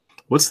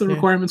 What's the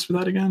requirements for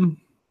that again?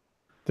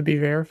 to be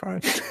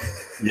verified.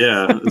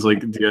 Yeah, it's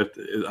like,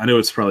 I know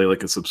it's probably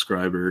like a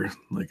subscriber,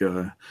 like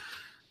you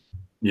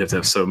have to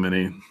have so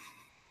many,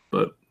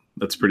 but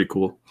that's pretty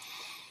cool.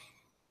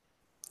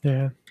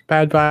 Yeah.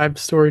 Bad Vibe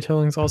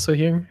Storytelling's also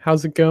here.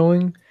 How's it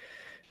going?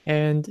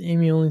 And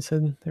Amy only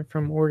said they're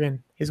from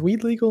Oregon. Is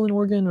weed legal in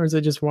Oregon or is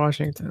it just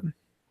Washington?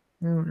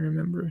 I don't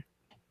remember.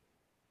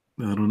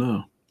 I don't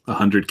know.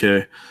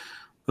 100K.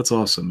 That's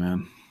awesome,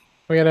 man.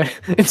 We gotta.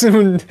 It's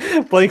when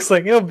Blake's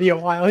like, it'll be a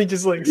while. He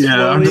just like,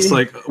 Yeah, I'm just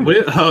slowly-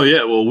 like, oh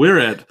yeah, well we're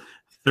at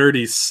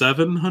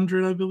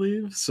 3,700, I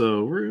believe.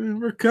 So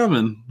we're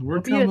coming. We're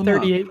We'll be coming at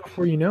 38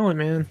 before you know it,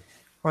 man.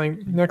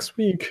 like next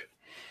week.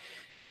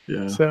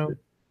 Yeah. So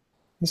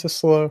it's a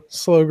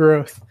slow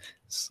growth.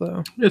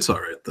 So it's all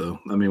right though.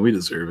 I mean, we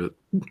deserve it.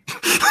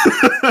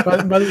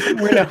 but by the time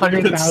we're at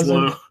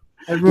 100,000,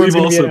 everyone's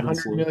gonna be at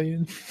 100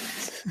 million.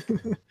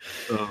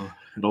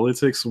 It only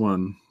takes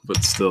one,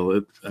 but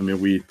still,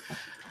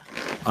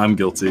 I'm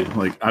guilty.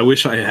 Like, I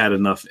wish I had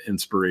enough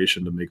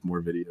inspiration to make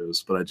more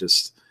videos, but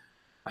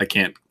I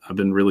can't. I've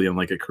been really in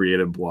like a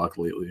creative block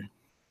lately.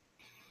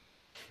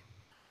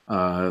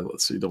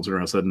 Let's see. Don't turn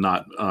around. Said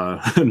not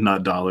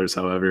not dollars.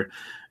 However,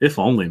 if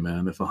only,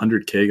 man. If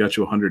 100K got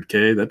you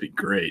 100K, that'd be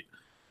great.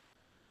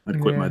 I'd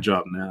quit my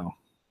job now.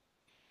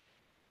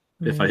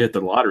 If I hit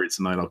the lottery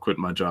tonight, I'll quit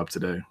my job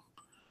today.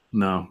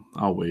 No,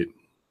 I'll wait.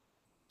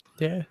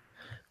 Yeah.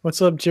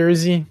 What's up,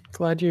 Jersey?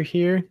 Glad you're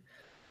here.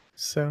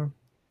 So.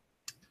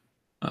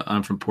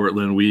 I'm from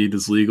Portland. Weed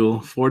is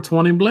legal.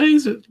 420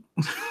 blaze it.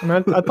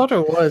 I thought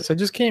it was. I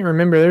just can't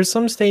remember. There's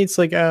some states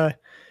like I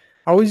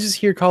always just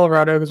hear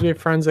Colorado because we have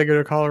friends that go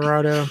to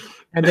Colorado.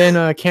 And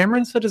then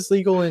Cameron said it's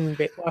legal in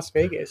Las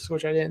Vegas,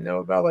 which I didn't know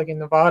about, like in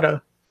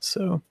Nevada.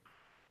 So.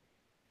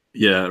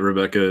 Yeah,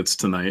 Rebecca, it's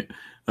tonight.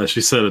 She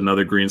said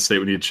another green state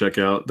we need to check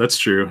out. That's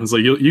true. It's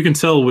like you can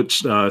tell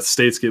which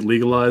states get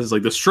legalized.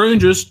 Like the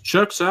strangest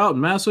checks out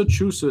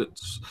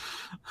Massachusetts.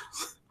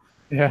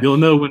 Yeah. You'll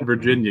know when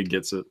Virginia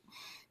gets it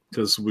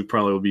because we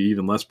probably will be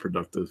even less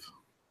productive.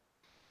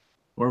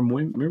 Or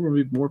maybe we'll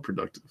be more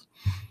productive.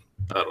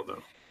 I don't know.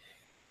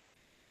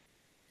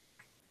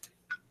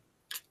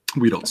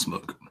 We don't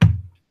smoke.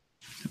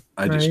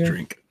 I just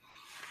drink.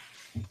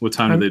 What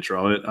time do they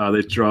draw it?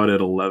 They draw it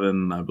at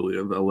 11, I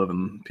believe,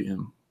 11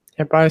 p.m.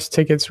 Yeah, buy us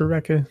tickets,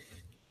 Rebecca.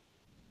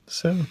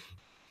 So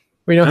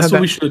we don't. That's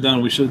what we should have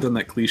done. We should have done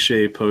that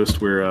cliche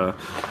post where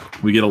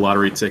we get a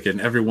lottery ticket,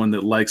 and everyone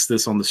that likes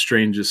this on the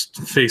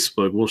strangest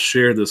Facebook will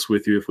share this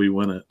with you if we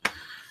win it.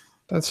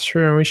 That's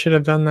true. We should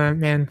have done that,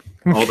 man.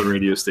 All the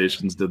radio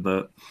stations did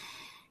that,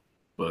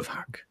 but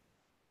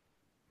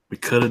we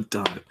could have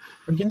done it.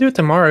 We can do it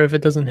tomorrow if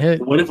it doesn't hit.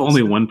 What if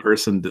only one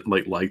person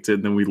liked it,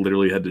 and then we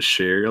literally had to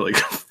share like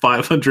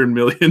 $500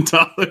 million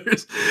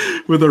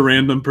with a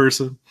random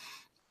person?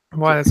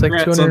 Wow, that's like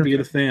 200. On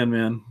being a fan,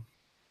 man.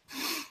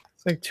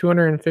 It's like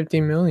 250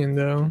 million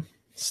though.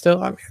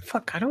 Still, I mean,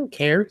 fuck, I don't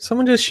care.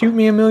 Someone just shoot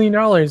me $1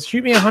 million.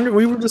 Shoot me 100.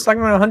 We were just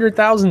talking about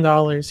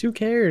 $100,000. Who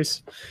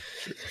cares?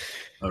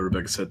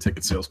 Rebecca said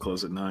ticket sales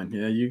close at 9.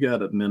 Yeah, you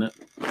got a minute.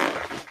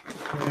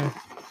 Yeah.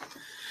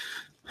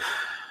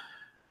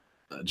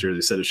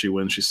 Jersey said if she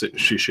wins,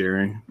 she's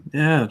sharing.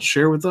 Yeah,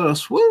 share with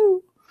us.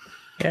 Woo!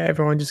 Yeah,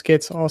 everyone just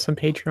gets awesome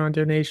Patreon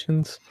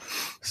donations.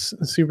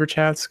 Super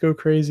chats go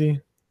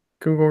crazy.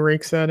 Google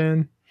rakes that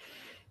in.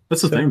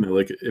 That's the thing, though.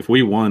 Like, if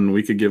we won,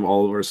 we could give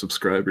all of our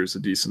subscribers a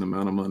decent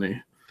amount of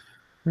money.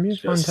 It'd be a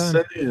fun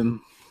time.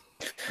 Saying.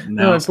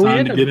 Now it's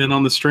time to get in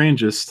on the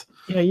strangest.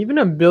 Yeah, even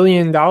 $1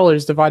 billion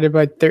divided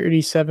by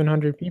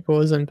 3,700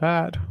 people isn't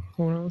bad.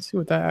 Hold on, let's see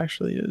what that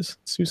actually is.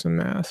 Let's do some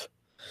math.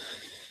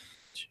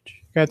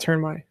 Gotta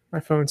turn my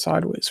phone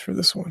sideways for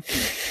this one.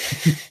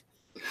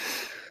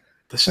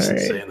 That's just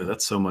insane.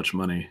 That's so much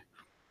money.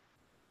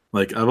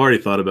 Like, I've already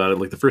thought about it.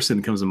 Like, the first thing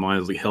that comes to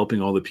mind is like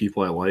helping all the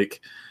people I like,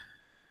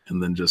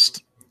 and then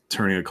just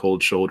turning a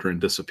cold shoulder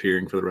and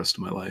disappearing for the rest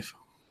of my life.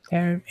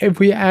 Yeah, if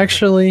we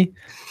actually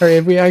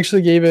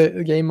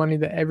gave money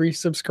to every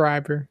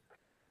subscriber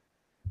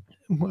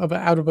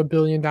out of $1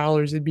 billion,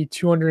 it'd be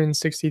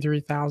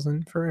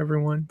 263,000 for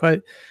everyone.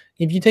 But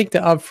if you take the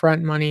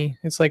upfront money,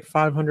 it's like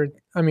 500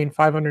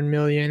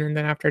 million, and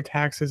then after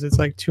taxes, it's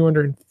like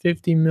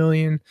 250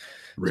 million.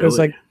 Really?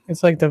 So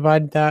it's like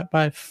divide that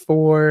by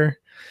 4.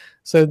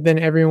 So then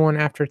everyone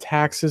after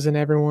taxes and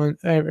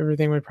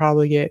everything would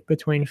probably get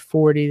between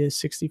 $40,000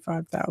 to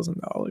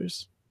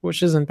 $65,000,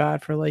 which isn't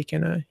bad for like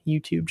in a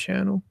YouTube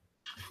channel.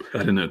 I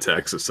didn't know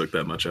taxes took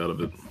that much out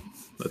of it.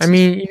 I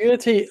mean, you gotta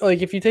take,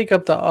 like, if you take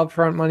up the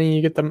upfront money,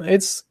 you get them.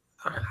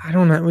 I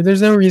don't know.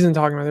 There's no reason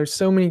talking about it. There's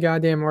so many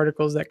goddamn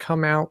articles that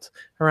come out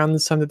around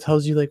this time that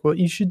tells you like what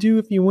you should do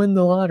if you win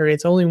the lottery.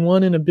 It's only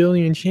 1 in a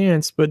billion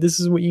chance, but this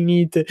is what you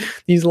need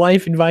these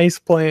life advice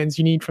plans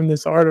you need from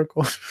this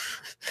article.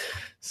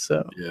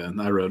 So yeah,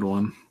 and I read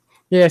one.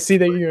 Yeah, see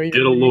that you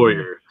get a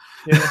lawyer.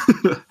 Yeah.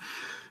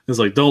 It's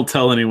like, don't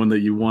tell anyone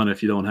that you won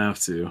if you don't have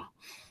to.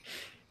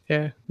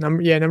 Yeah.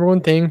 Number one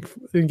thing,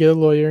 get a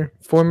lawyer.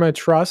 Form a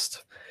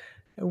trust.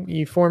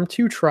 You form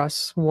 2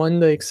 trusts, one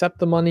to accept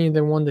the money and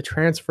then one to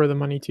transfer the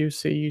money to.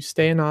 So you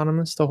stay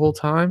anonymous the whole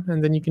time,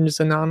 and then you can just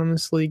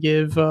anonymously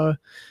give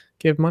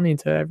money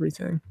to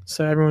everything.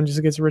 So everyone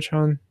just gets rich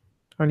on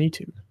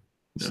YouTube.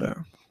 Yeah.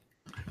 So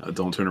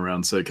don't turn around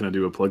and say, "Can I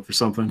do a plug for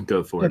something?"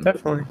 Go for it.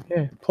 Definitely.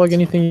 Yeah, plug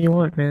anything you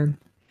want, man.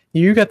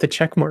 You got the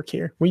check mark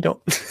here. We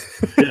don't.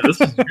 Yeah, this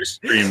is your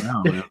stream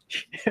now, man.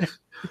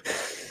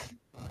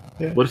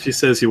 Yeah. What if he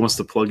says he wants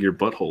to plug your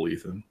butthole,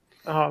 Ethan?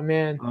 Oh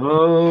man!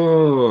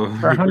 Oh,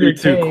 for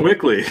 100K, too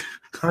quickly.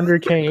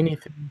 100K,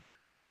 anything.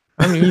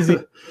 I'm easy.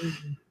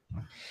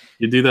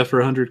 You do that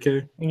for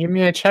 100K? And give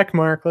me a check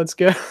mark. Let's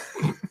go.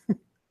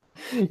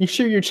 You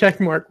share your check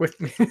mark with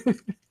me.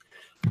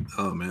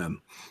 Oh man!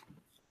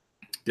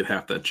 Get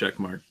half that check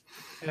mark.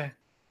 Yeah.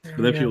 But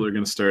then people are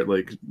going to start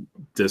like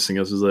dissing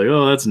us as like,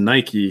 oh, that's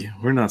Nike.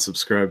 We're not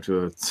subscribed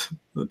to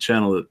a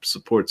channel that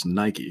supports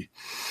Nike.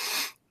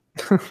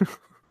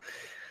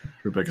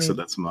 Rebecca said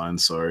that's mine.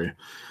 Sorry.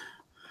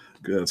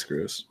 That's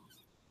gross.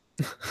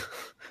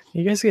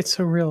 You guys get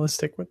so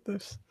realistic with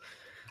this.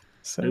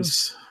 So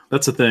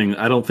that's the thing.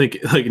 I don't think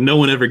like no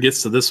one ever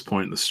gets to this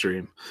point in the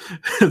stream.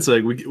 It's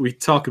like we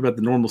talk about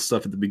the normal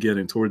stuff at the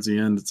beginning. Towards the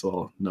end, it's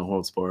all no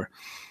holds bar.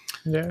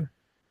 Yeah.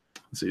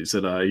 So you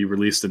said you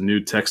released a new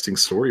texting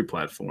story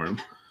platform.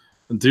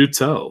 Do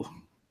tell.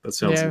 That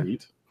sounds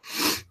neat.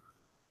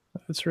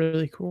 That's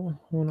really cool.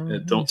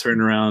 At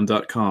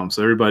don'tturnaround.com.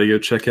 So everybody go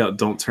check out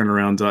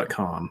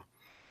don'tturnaround.com.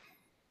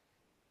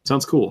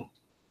 Sounds cool.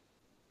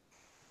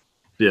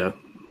 Yeah.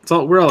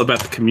 We're all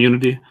about the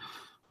community.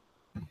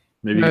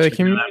 Maybe you check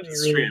it out after the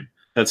stream.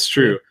 That's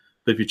true. Yeah.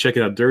 But if you check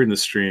it out during the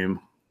stream,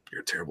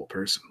 you're a terrible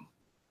person.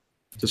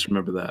 Just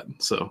remember that.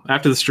 So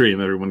after the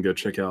stream, everyone go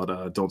check out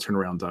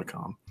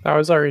don'tturnaround.com. I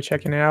was already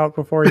checking it out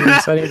before he even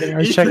said anything. I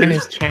was checking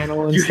his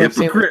channel and stuff.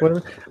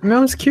 I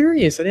was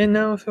curious. I didn't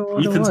know if it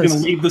was. Ethan's going to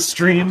leave the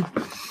stream.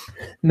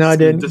 No, I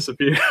didn't.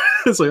 Disappear.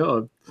 It's like,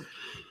 oh.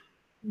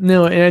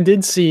 No, and I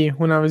did see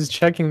when I was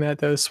checking that,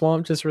 though,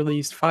 Swamp just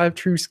released 5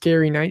 true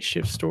scary night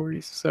shift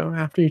stories. So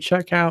after you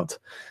check out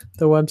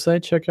the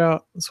website, check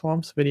out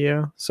Swamp's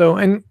video. So,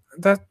 and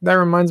that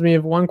reminds me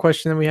of one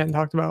question that we hadn't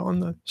talked about on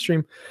the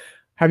stream.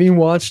 Have you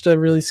watched a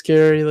really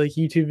scary like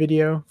YouTube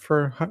video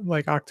for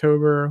like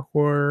October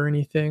or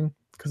anything?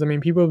 Because I mean,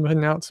 people have been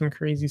putting out some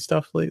crazy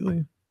stuff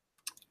lately.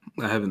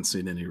 I haven't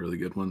seen any really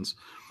good ones.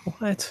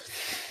 What?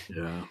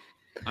 Yeah,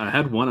 I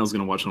had one I was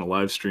going to watch on a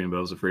live stream, but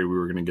I was afraid we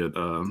were going to get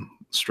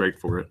strike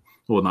for it.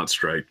 Well, not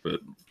strike, but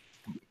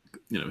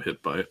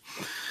hit by it.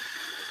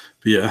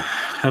 But yeah,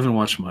 haven't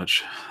watched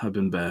much. I've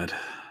been bad.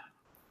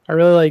 I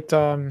really liked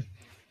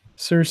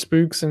Sir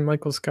Spooks and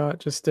Michael Scott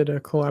just did a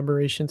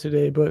collaboration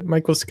today, but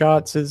Michael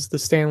Scott's is the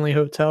Stanley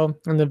Hotel,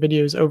 and the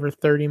video is over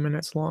 30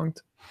 minutes long.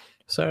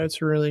 So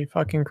it's really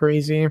fucking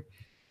crazy.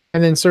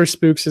 And then Sir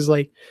Spooks is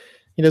like,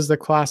 he does the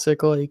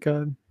classic like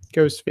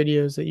ghost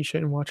videos that you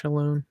shouldn't watch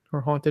alone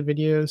or haunted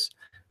videos.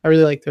 I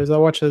really like those.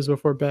 I'll watch those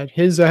before bed.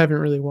 His I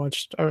haven't really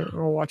watched. I'll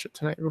watch it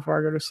tonight before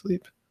I go to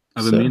sleep.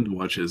 I've been meaning to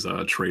watch his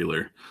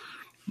trailer.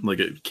 Like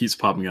it keeps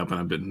popping up, and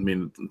I've been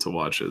meaning to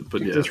watch it.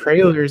 But yeah, the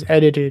trailer is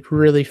edited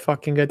really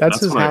fucking good.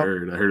 That's what I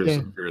heard. I heard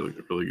it's really,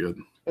 really good.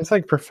 It's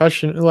like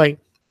professional, like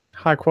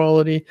high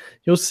quality.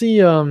 You'll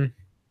see. I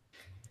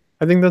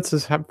think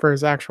that's for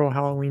his actual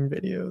Halloween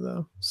video,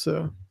 though.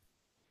 So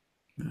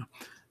yeah,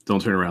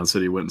 Don't Turn Around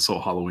said he went and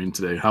saw Halloween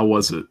today. How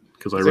was it?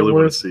 Because I really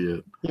want to see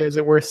it. Yeah, is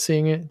it worth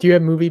seeing it? Do you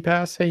have Movie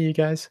Pass? Hey, you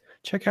guys,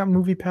 check out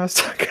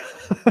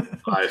MoviePass.com.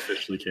 I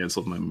officially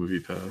canceled my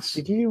Movie Pass.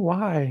 Did you?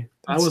 Why?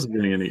 I wasn't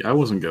getting any. I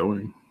wasn't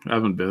going. I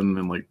haven't been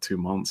in like 2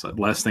 months.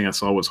 Last thing I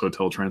saw was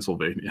Hotel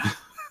Transylvania.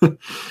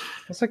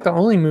 That's like the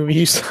only movie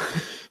you saw.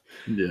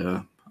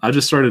 Yeah, I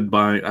just started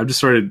buying. I just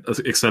started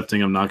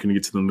accepting I'm not going to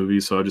get to the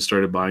movies, so I just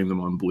started buying them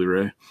on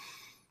Blu-ray.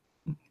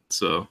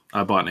 So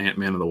I bought an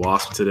Ant-Man and the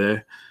Wasp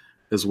today,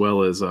 as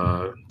well as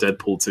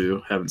Deadpool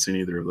 2. Haven't seen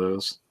either of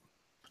those.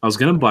 I was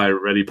going to buy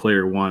Ready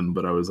Player One,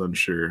 but I was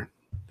unsure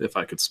if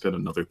I could spend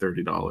another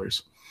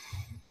 $30.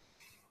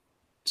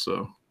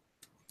 So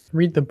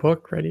read the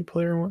book, Ready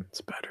Player One.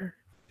 It's better.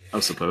 I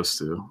was supposed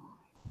to.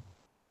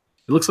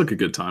 It looks like a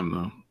good time,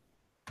 though.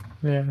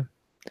 Yeah.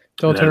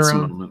 Don't turn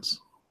around. Moments.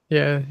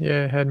 Yeah,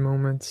 it had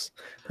moments.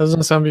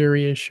 Doesn't sound very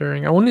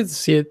reassuring. I wanted to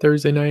see it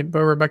Thursday night,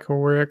 but Rebecca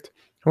worked.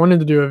 I wanted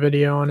to do a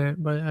video on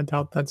it, but I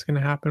doubt that's going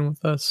to happen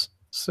with us.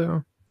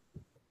 So,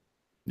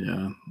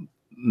 yeah.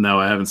 No,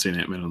 I haven't seen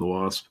Ant-Man and the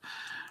Wasp.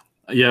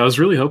 Yeah, I was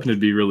really hoping it'd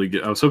be really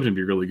good. I was hoping it'd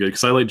be really good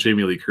because I like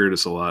Jamie Lee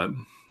Curtis a lot.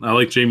 I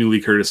like Jamie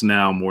Lee Curtis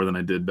now more than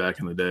I did back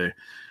in the day.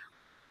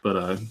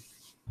 But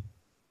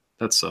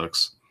that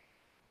sucks.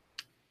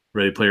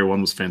 Ready Player One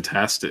was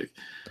fantastic.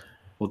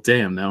 Well,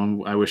 damn,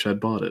 now I wish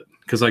I'd bought it.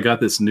 Because I got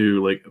this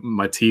new, like,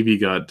 my TV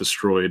got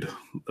destroyed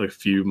a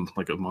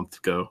month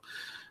ago.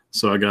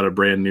 So I got a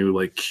brand new,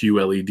 like,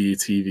 QLED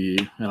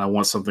TV, and I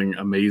want something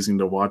amazing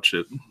to watch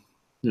it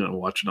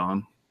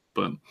on.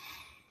 But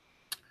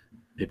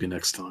maybe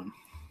next time.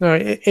 No,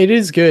 it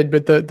is good,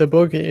 but the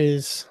book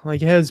is,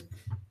 like,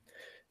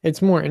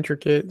 it's more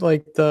intricate,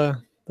 like,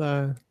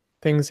 the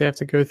things they have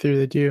to go through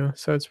to do,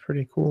 so it's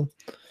pretty cool.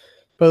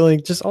 But,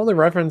 like, just all the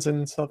references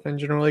and stuff in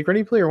general, like,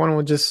 Ready Player One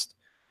will just...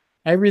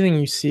 Everything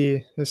you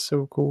see is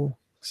so cool.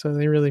 So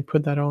they really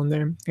put that on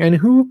there. And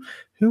who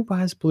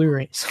buys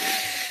Blu-rays?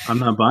 I'm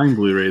not buying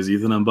Blu-rays,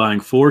 Ethan. I'm buying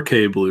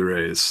 4K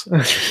Blu-rays.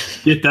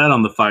 Get that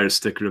on the Fire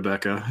Stick,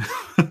 Rebecca.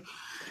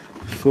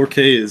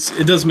 4K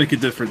it does make a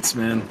difference,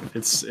 man.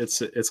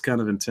 It's kind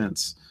of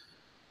intense.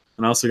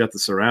 And I also got the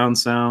surround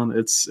sound.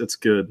 It's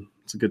good.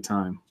 It's a good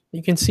time.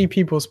 You can see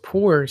people's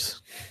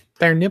pores.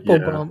 Their nipple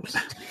bumps.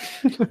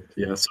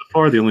 Yeah, so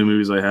far the only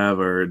movies I have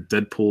are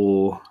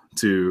Deadpool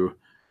 2,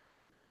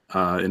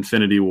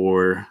 Infinity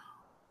War,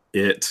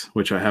 It,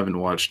 which I haven't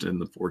watched in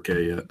the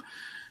 4K yet,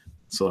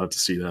 so I'll have to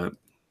see that.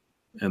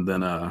 And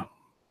then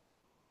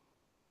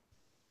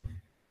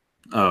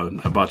Oh,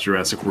 I bought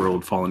Jurassic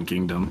World: Fallen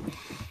Kingdom.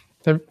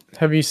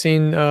 Have you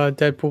seen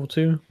Deadpool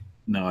 2?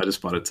 No, I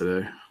just bought it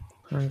today.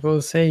 I was going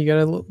to say you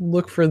gotta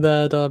look for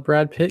that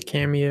Brad Pitt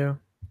cameo.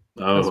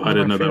 That's Oh, one I of my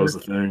didn't know that was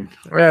favorite. a thing.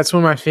 Yeah, it's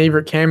one of my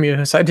favorite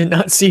cameos. I did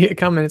not see it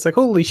coming. It's like,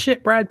 holy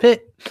shit, Brad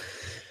Pitt.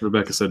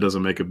 Rebecca said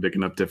doesn't make a big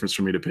enough difference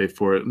for me to pay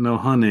for it. No,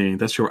 honey,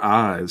 that's your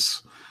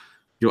eyes.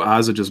 Your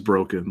eyes are just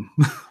broken.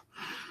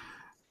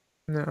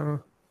 No.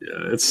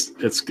 Yeah,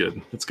 it's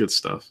good. It's good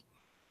stuff.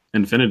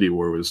 Infinity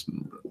War was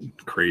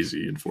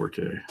crazy in 4K.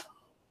 It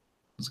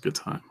was a good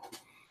time.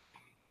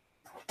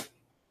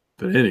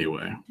 But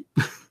anyway,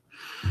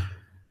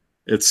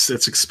 it's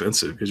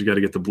expensive because you got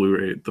to get the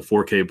Blu-ray, the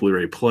 4K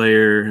Blu-ray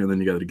player, and then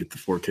you got to get the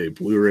 4K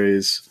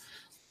Blu-rays.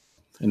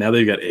 And now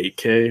they've got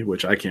 8K,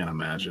 which I can't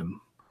imagine.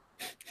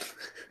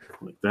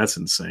 Like, that's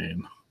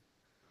insane.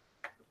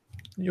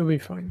 You'll be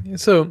fine.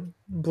 So,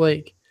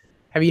 Blake,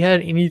 have you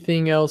had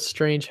anything else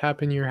strange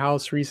happen in your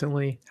house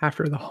recently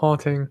after the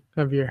haunting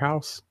of your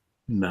house?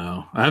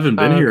 No, I haven't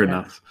been Oh, here okay.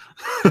 enough.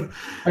 I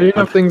didn't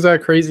know if things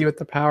got crazy with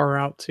the power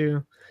out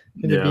too.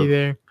 Had to be Yeah,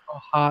 there.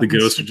 All hot the and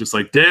ghosts are just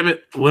like, damn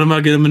it, what am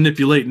I going to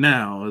manipulate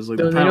now? I was like,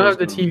 the so they don't power's have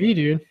the gone. TV,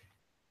 dude.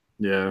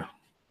 Yeah,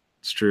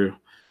 it's true.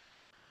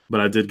 But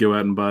I did go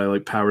out and buy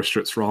like power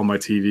strips for all my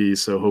TVs,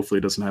 so hopefully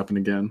it doesn't happen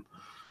again.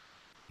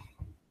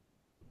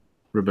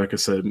 Rebecca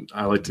said,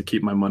 I like to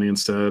keep my money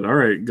instead. All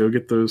right, go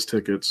get those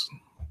tickets.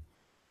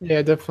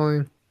 Yeah,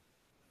 definitely.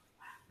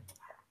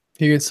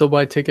 You can still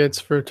buy tickets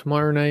for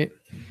tomorrow night.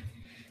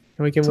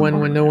 And we can win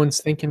when no one's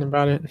thinking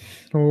about it.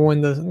 Or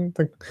win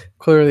the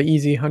clear the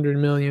easy 100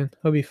 million.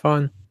 It'll be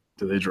fun.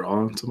 Do they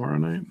draw tomorrow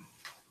night?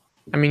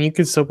 I mean, you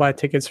could still buy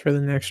tickets for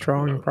the next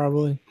drawing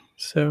probably.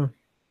 So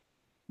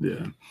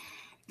yeah.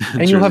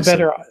 And you'll have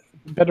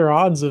better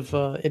odds if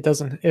it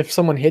doesn't, if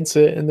someone hits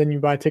it and then you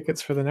buy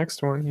tickets for the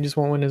next one. You just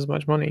won't win as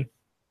much money.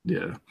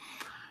 Yeah.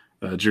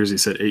 Jersey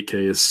said 8K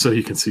is so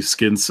you can see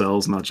skin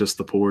cells, not just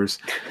the pores.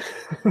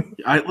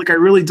 I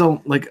really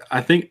don't like.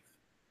 I think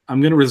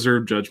I'm gonna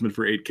reserve judgment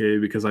for 8K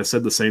because I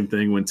said the same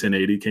thing when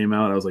 1080 came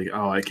out. I was like,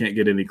 oh, I can't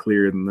get any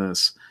clearer than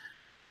this.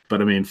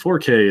 But I mean,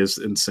 4K is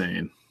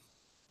insane.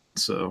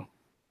 So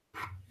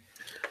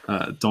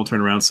don't turn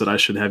around said I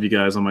should have you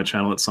guys on my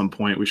channel at some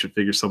point. We should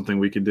figure something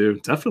we could do.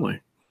 Definitely,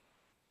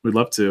 we'd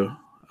love to.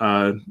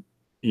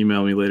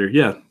 Email me later.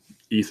 Yeah.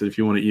 Ethan, if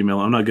you want to email,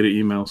 I'm not good at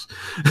emails,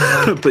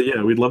 but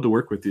yeah, we'd love to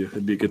work with you.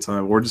 It'd be a good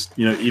time. Or just,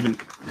 even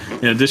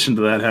in addition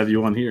to that, have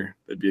you on here.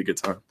 It'd be a good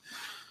time.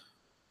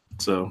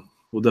 So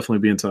we'll definitely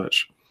be in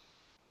touch.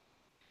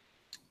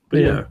 But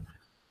yeah,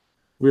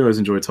 we always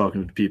enjoy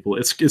talking to people.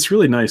 It's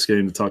really nice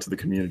getting to talk to the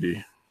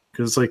community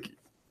because like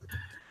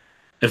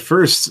at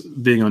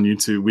first being on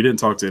YouTube, we didn't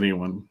talk to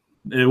anyone.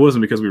 It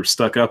wasn't because we were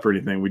stuck up or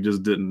anything. We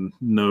just didn't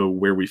know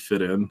where we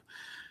fit in.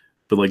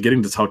 But like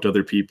getting to talk to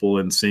other people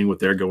and seeing what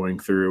they're going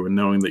through and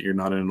knowing that you're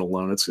not in it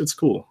alone, it's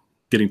cool.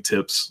 Getting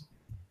tips,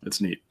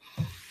 it's neat.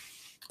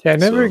 Yeah, I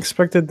never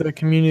expected the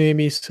community to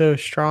be so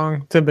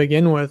strong to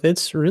begin with.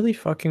 It's really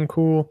fucking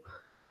cool.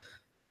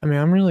 I mean,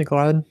 I'm really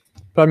glad.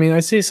 But I mean, I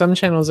see some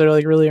channels that are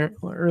like really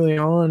early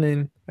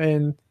on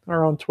and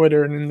are on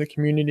Twitter and in the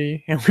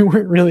community, and we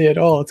weren't really at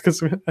all. It's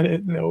because I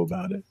didn't know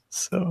about it.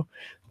 So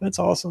that's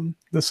awesome.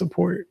 The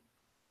support.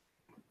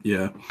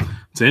 Yeah.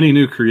 To any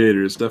new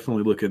creators,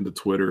 definitely look into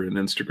Twitter and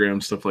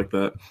Instagram, stuff like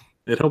that.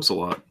 It helps a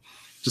lot.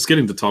 Just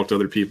getting to talk to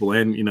other people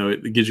and,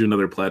 it gives you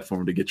another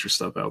platform to get your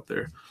stuff out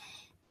there.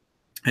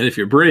 And if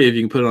you're brave,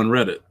 you can put it on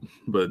Reddit,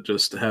 but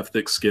just have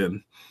thick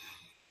skin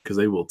because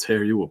they will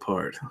tear you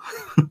apart.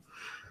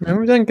 Man,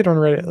 we've done good on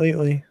Reddit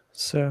lately.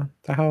 So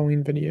the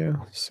Halloween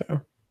video.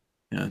 So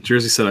yeah,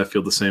 Jersey said I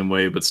feel the same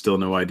way, but still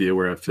no idea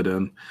where I fit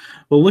in.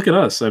 Well, look at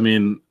us. I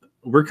mean,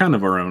 we're kind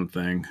of our own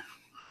thing,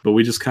 but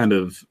we just kind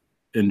of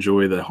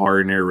enjoy the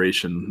horror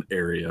narration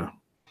area,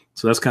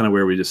 so that's kind of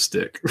where we just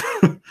stick.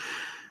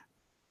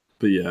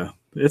 But yeah,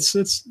 it's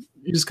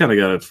you just kind of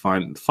gotta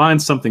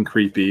find something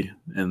creepy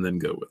and then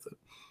go with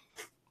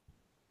it.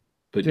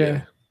 But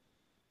yeah,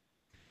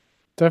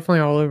 definitely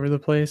all over the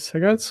place. I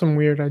got some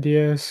weird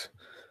ideas,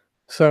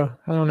 so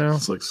I don't know.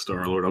 It's like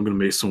Star-Lord, I'm gonna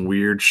make some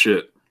weird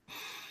shit.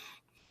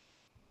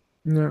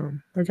 No,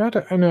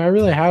 I know I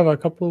really have a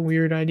couple of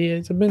weird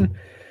ideas.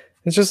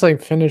 It's just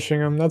like finishing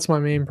them. That's my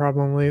main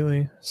problem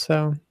lately.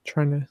 So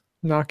trying to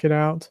knock it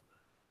out.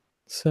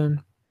 So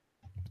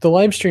the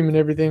live stream and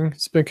everything,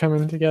 it's been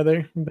coming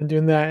together. We've been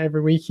doing that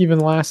every week. Even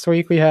last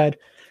week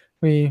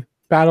we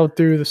battled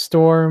through the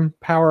storm,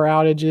 power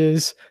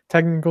outages,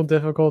 technical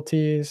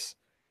difficulties.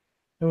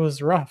 It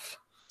was rough.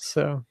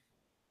 So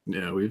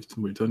yeah, we've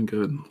done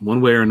good.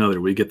 One way or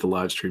another, we get the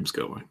live streams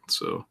going.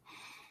 So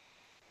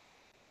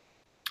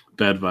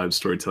Bad Vibes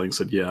Storytelling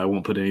said, yeah, I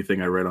won't put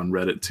anything I read on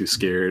Reddit, too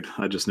scared.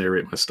 I just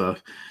narrate my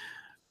stuff.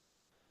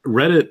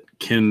 Reddit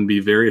can be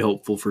very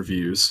helpful for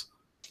views.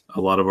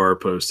 A lot of our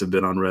posts have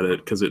been on Reddit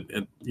because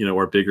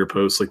our bigger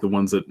posts, like the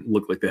ones that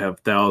look like they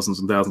have thousands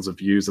and thousands of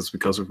views, that's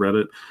because of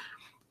Reddit.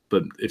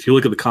 But if you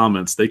look at the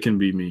comments, they can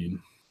be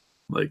mean.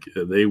 Like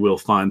they will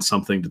find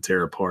something to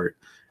tear apart.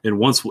 And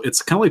once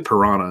it's kind of like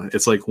Piranha.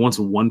 It's like once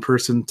one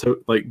person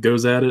like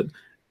goes at it,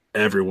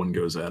 everyone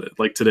goes at it.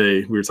 Like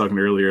today, we were talking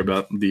earlier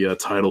about the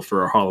title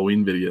for our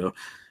Halloween video.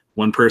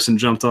 One person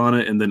jumped on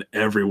it, and then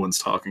everyone's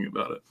talking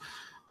about it.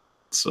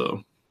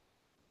 So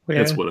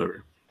it's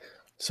whatever.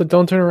 So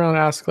don't turn around and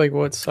ask like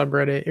what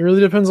subreddit. It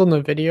really depends on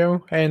the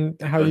video and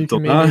how you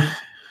can maybe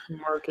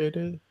market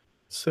it.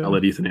 So I'll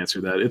let Ethan answer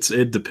that.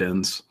 It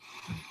depends.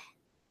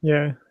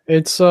 Yeah,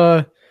 it's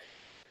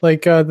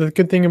like the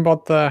good thing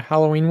about the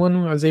Halloween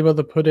one, I was able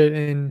to put it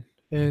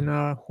in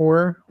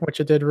horror, which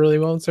it did really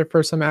well. It's their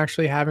first time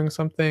actually having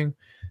something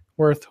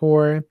worth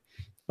horror.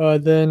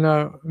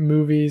 Then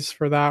movies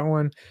for that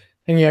one.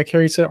 And yeah,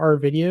 Carrie said our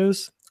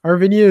videos. Our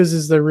videos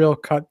is the real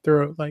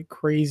cutthroat, like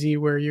crazy,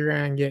 where you're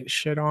gonna get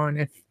shit on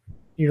if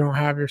you don't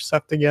have your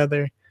stuff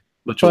together.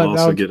 But you'll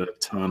also get a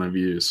ton of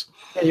views.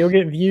 Yeah, you'll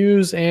get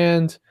views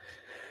and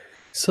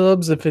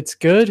subs if it's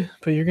good,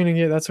 but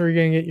that's where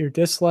you're gonna get your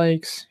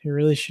dislikes, your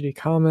really shitty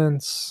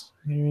comments.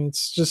 I mean,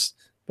 it's just,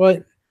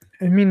 but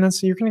I mean,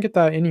 you're gonna get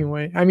that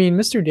anyway. I mean,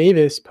 Mr.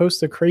 Davis posts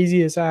the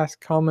craziest ass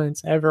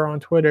comments ever on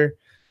Twitter,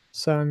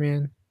 so I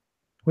mean,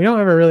 we don't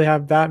ever really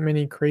have that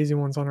many crazy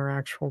ones on our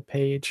actual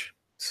page.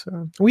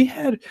 So we've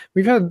had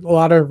a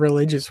lot of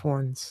religious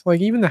ones. Like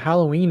even the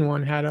Halloween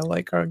one had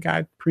a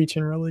guy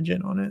preaching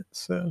religion on it.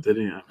 So did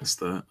he? I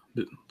missed that.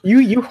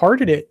 You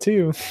hearted it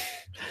too.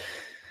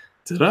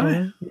 Did I?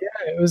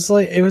 Yeah, it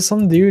was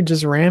some dude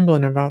just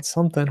rambling about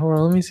something. Hold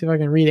on, let me see if I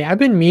can read it. I've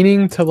been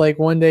meaning to like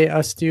one day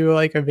us do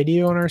like a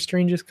video on our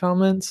strangest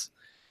comments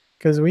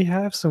because we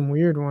have some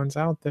weird ones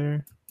out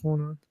there. Hold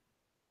on.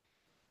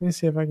 Let me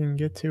see if I can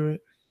get to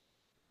it.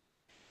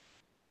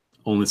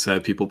 Only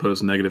sad people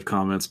post negative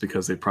comments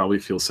because they probably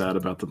feel sad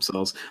about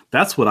themselves.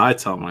 That's what I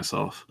tell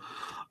myself.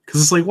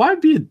 Because it's like, why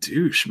be a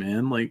douche,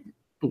 man? Like,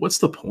 what's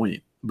the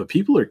point? But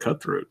people are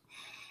cutthroat.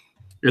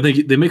 And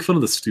they make fun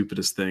of the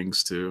stupidest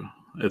things, too.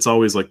 It's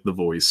always like the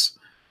voice.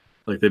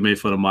 Like, they make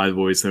fun of my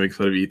voice. They make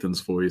fun of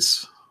Ethan's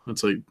voice.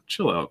 It's like,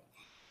 chill out.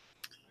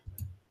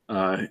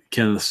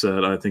 Kenneth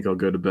said, I think I'll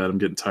go to bed. I'm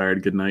getting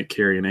tired. Good night,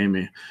 Carrie and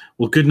Amy.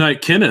 Well, good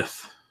night,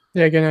 Kenneth.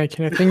 Yeah, good night,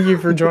 Kenneth. Thank you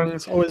for joining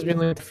us. Always being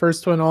like the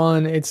first one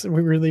on.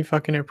 We really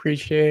fucking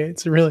appreciate it.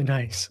 It's really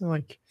nice.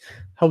 Like,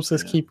 helps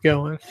us keep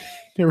going.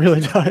 It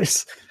really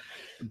does.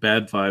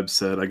 Bad Vibes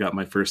said, I got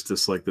my first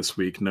dislike this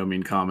week. No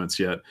mean comments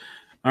yet.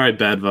 All right,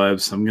 Bad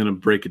Vibes. I'm going to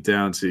break it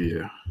down to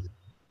you.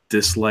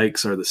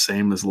 Dislikes are the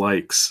same as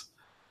likes.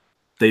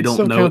 They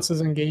don't know. Counts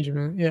as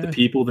engagement. Yeah. The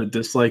people that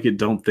dislike it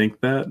don't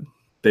think that.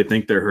 They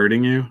think they're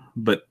hurting you.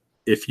 But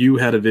if you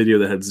had a video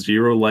that had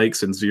 0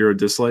 likes and 0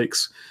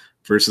 dislikes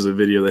versus a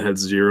video that had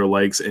 0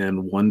 likes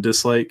and 1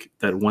 dislike,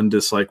 that 1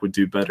 dislike would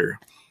do better.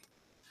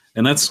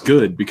 And that's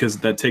good because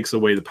that takes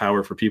away the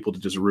power for people to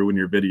just ruin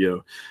your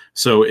video.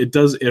 So it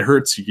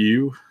hurts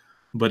you,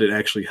 but it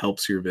actually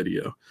helps your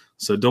video.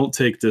 So don't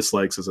take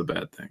dislikes as a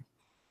bad thing.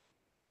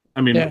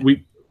 I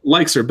mean,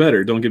 likes are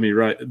better. Don't get me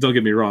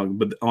wrong.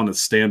 But on a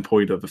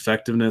standpoint of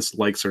effectiveness,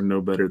 likes are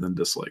no better than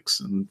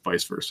dislikes, and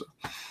vice versa.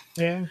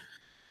 Yeah.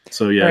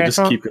 So yeah,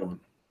 just keep going.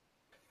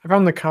 I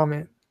found the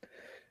comment.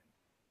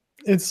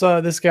 It's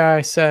this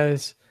guy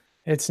says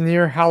it's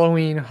near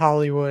Halloween,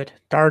 Hollywood,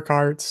 dark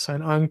arts,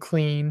 and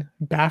unclean,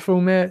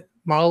 Baphomet,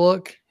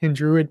 Moloch, and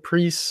Druid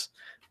priests,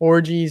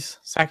 orgies,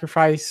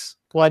 sacrifice,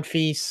 blood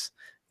feasts.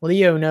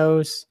 Leo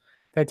knows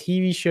that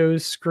TV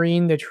shows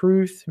screen the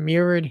truth,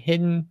 mirrored,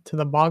 hidden to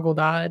the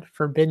boggled-eyed,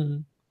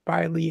 forbidden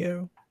by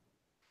Leo.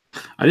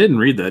 I didn't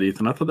read that,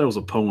 Ethan. I thought that was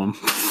a poem.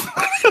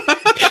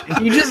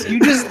 You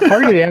just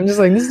hearted it. I'm just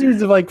like, this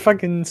dude's like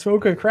fucking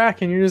smoke a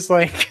crack, and you're just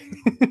like,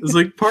 it's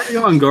like, party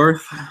on,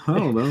 Garth. I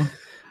don't know.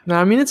 No,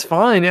 I mean it's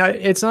fine.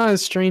 It's not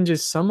as strange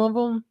as some of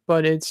them,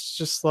 but it's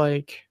just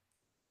like,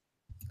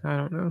 I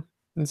don't know.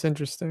 It's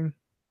interesting.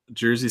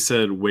 Jersey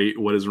said, "Wait,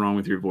 what is wrong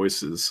with your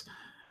voices?"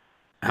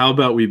 How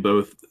about we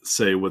both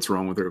say what's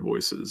wrong with our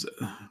voices?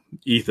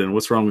 Ethan,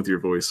 what's wrong with your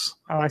voice?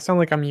 Oh, I sound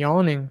like I'm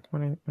yawning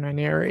when I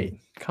narrate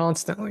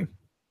constantly.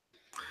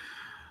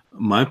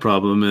 My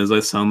problem is I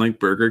sound like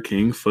Burger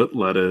King foot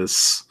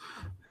lettuce.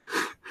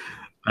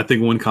 I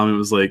think one comment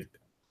was like,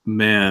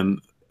 man,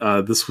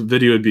 this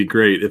video would be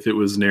great if it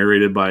was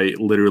narrated by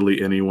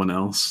literally anyone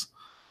else.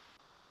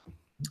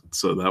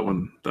 So that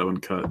one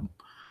cut.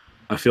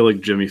 I feel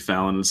like Jimmy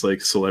Fallon is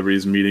like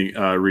celebrities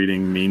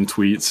reading mean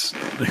tweets,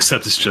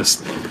 except it's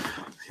just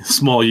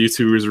small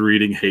YouTubers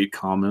reading hate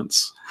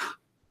comments.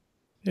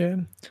 Yeah.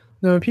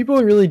 No,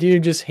 people really do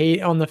just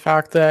hate on the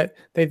fact that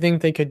they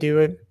think they could do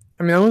it.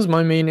 I mean, that was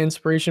my main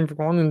inspiration for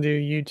wanting to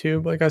do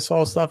YouTube. Like, I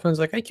saw stuff and I was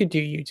like, I could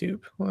do YouTube.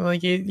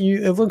 Like,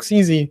 it looks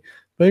easy,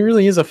 but it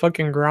really is a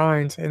fucking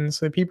grind. And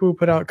so people who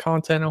put out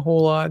content a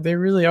whole lot, they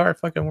really are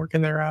fucking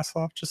working their ass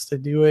off just to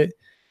do it.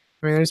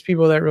 I mean, there's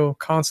people that will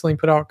constantly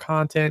put out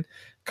content,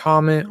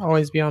 comment,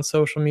 always be on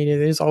social media.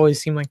 They just always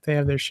seem like they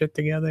have their shit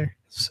together.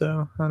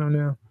 So I don't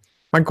know.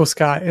 Michael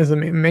Scott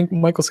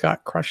Michael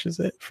Scott crushes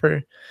it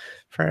for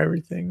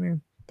everything,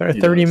 man. They're a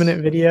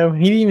 30-minute video.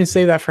 He didn't even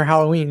say that for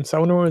Halloween. So I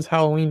wonder what his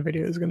Halloween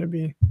video is going to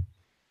be.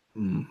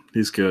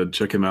 He's good.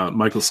 Check him out.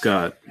 Michael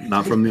Scott,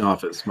 not from The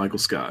Office. Michael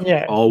Scott.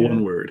 Yeah, All yeah,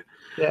 one word.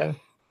 yeah.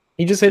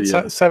 He just But hit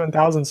yeah,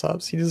 7,000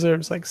 subs. He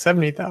deserves like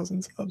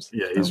 70,000 subs.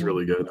 yeah, That he's one.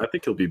 really good. I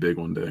think he'll be big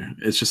one day.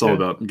 It's just all Yeah.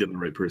 about getting the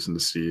right person to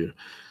see you.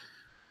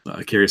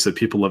 Carrie said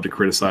people love to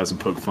criticize and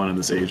poke fun in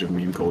this age of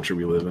meme culture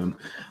we live in.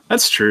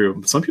 That's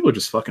true. Some people are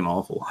just fucking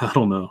awful. I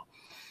don't know.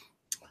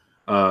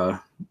 Uh,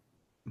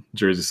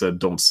 Jersey said,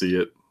 "Don't see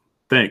it."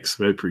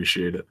 Thanks, I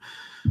appreciate it.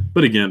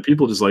 But again,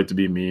 people just like to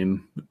be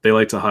mean. They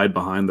like to hide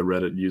behind the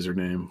Reddit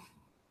username.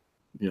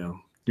 You're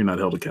not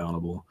held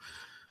accountable.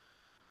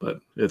 But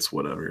it's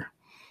whatever.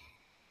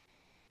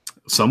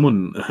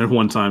 Someone at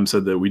one time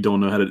said that we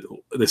don't know how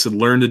to. They said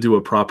learn to do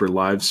a proper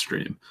live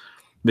stream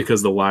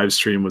because the live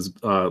stream was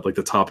like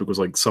the topic was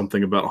like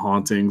something about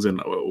hauntings,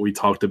 and we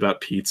talked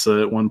about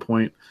pizza at one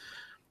point.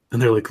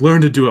 And they're like,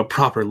 learn to do a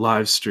proper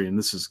live stream.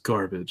 This is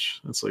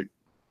garbage. It's like,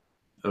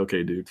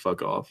 okay, dude,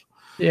 fuck off.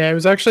 Yeah, it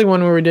was actually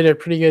one where we did a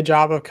pretty good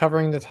job of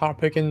covering the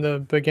topic in the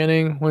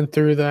beginning, went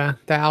through the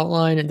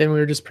outline, and then we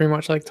were just pretty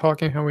much like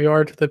talking how we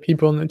are to the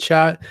people in the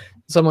chat.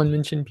 Someone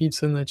mentioned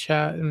pizza in the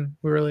chat, and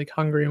we were like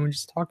hungry, and we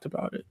just talked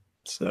about it.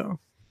 So,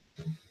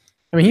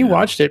 I mean, he Yeah.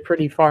 watched it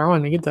pretty far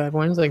on to get that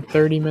point. It was like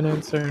 30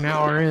 minutes or an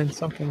hour in,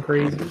 something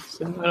crazy.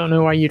 So I don't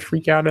know why you'd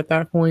freak out at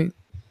that point.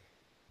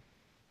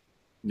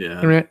 Yeah.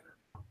 I mean,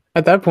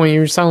 at that point,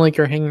 you sound like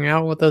you're hanging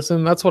out with us,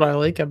 and that's what I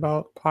like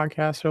about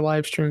podcasts or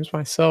live streams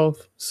myself.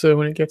 So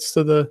when it gets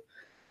to the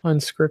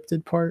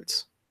unscripted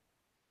parts.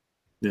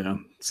 Yeah.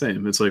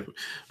 Same. It's like, all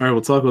right,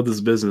 we'll talk about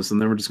this business, and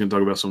then we're just gonna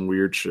talk about some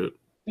weird shit.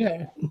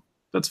 Yeah.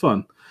 That's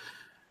fun.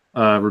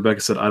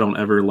 Rebecca said, I don't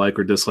ever like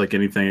or dislike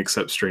anything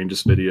except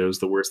strangest videos.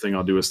 The worst thing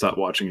I'll do is stop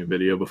watching a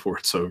video before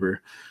it's over.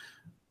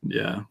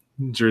 Yeah.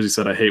 Jersey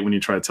said, I hate when you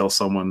try to tell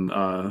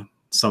someone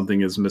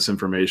something is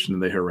misinformation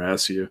and they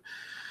harass you.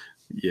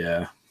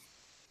 Yeah.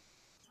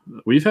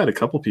 We've had a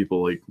couple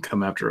people like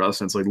come after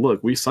us, and it's like,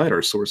 look, we cite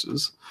our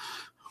sources.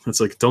 It's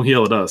like, don't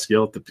yell at us,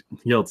 yell at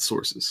the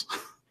sources.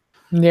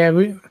 Yeah,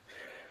 we've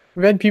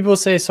had people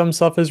say some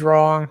stuff is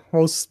wrong.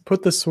 We'll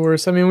put the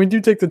source. I mean, we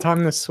do take the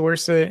time to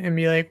source it and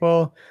be like,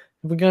 well,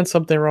 if we got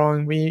something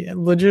wrong, we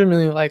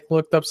legitimately like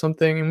looked up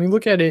something, and we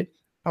look at it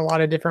a lot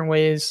of different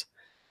ways.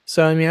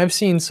 So, I mean, I've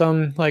seen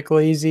some like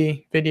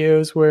lazy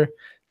videos where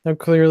they'll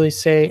clearly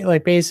say,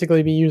 like,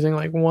 basically be using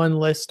like one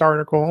list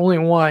article, only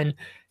one,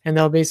 and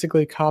they'll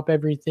basically cop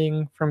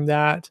everything from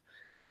that,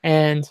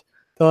 and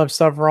they'll have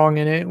stuff wrong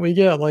in it. We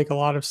get like a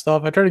lot of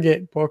stuff. I try to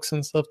get books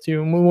and stuff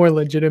too, more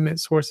legitimate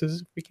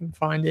sources if we can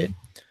find it.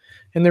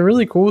 And the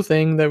really cool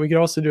thing that we could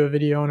also do a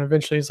video on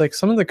eventually is like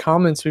some of the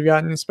comments we've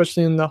gotten,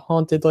 especially in the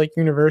haunted like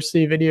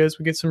university videos,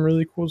 we get some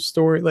really cool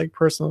story, like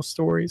personal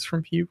stories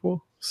from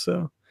people.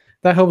 So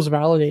that helps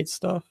validate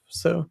stuff.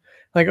 So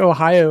like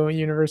Ohio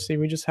University,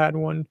 we just had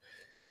one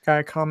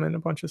guy comment a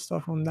bunch of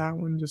stuff on that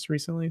one just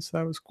recently. So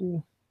that was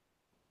cool.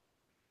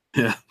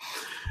 Yeah.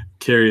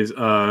 Carrie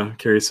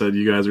said,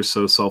 you guys are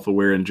so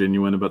self-aware and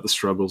genuine about the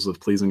struggles of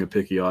pleasing a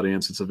picky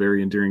audience. It's a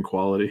very endearing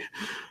quality.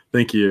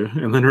 Thank you.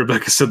 And then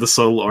Rebecca said, the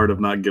subtle art of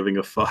not giving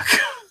a fuck.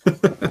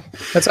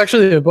 That's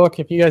actually a book.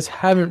 If you guys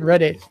haven't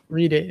read it,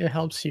 read it. It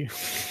helps you.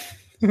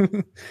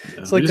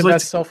 It's like the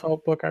best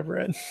self-help book I've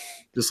read.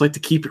 Just like to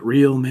keep it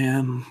real,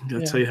 man.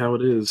 Gotta tell you how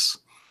it is.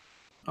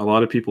 A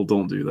lot of people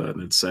don't do that,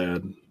 and it's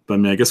sad. But I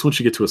mean, I guess once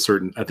you get to a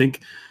certain, I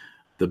think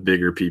the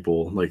bigger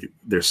people, like,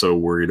 they're so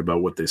worried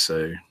about what they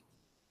say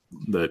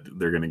that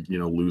they're gonna,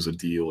 lose a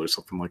deal or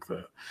something like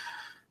that.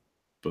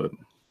 But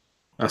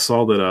I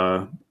saw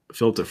that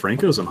Philip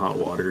DeFranco's in hot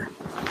water.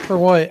 For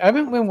what? I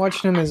haven't been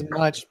watching him as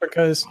much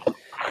because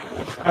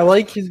I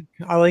like his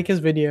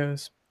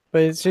videos,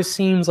 but it just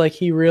seems like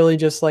he really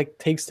just like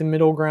takes the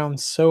middle ground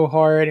so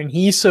hard, and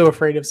he's so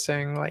afraid of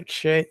saying like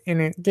shit,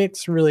 and it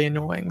gets really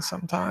annoying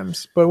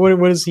sometimes. But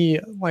what is he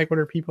like? What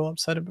are people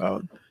upset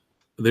about?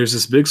 There's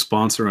this big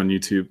sponsor on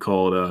YouTube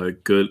called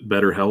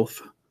Better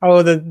Health.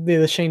 Oh,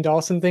 the Shane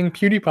Dawson thing.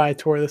 PewDiePie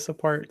tore this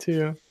apart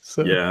too.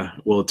 So yeah,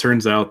 well, it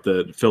turns out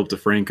that Philip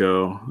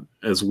DeFranco,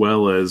 as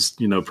well as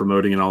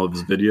promoting in all of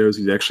his videos,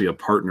 he's actually a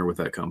partner with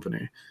that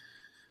company.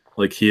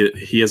 Like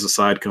he has a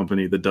side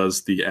company that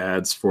does the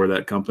ads for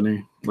that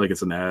company. Like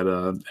it's an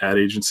ad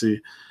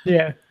agency.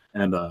 Yeah.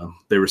 And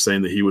they were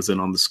saying that he was in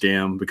on the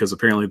scam because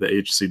apparently the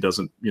agency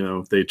doesn't,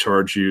 they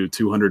charge you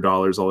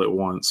 $200 all at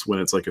once when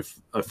it's like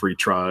a free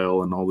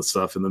trial and all this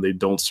stuff, and then they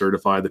don't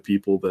certify the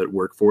people that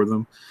work for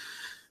them.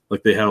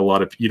 Like they have a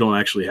lot of, you don't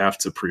actually have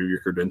to prove your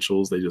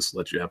credentials. They just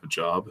let you have a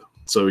job.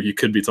 So you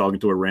could be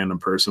talking to a random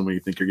person when you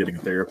think you're getting a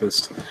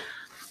therapist.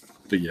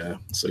 But yeah,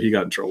 so he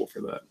got in trouble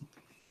for that.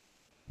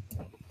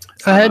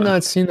 I had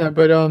not seen that,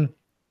 but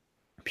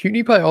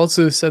PewDiePie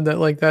also said that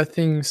like that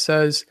thing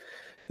says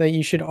that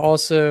you should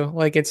also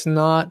like it's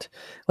not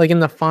like in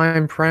the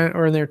fine print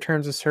or in their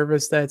terms of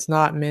service that it's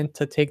not meant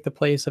to take the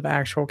place of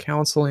actual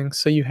counseling.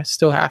 So you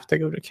still have to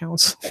go to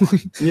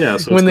counseling. Yeah,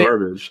 so it's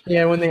garbage.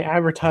 Yeah, when they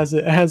advertise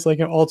it as like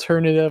an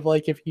alternative,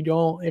 like if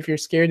you're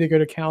scared to go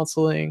to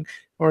counseling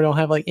or don't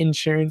have like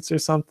insurance or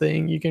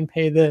something, you can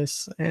pay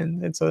this,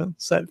 and it's a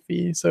set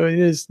fee. So it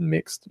is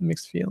mixed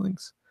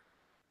feelings.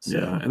 So.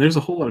 Yeah, and there's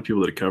a whole lot of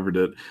people that covered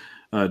it.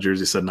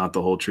 Jersey said not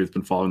the whole truth,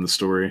 been following the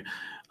story.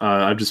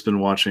 I've just been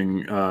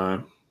watching.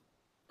 I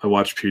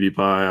watched PewDiePie.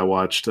 I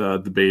watched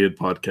Debated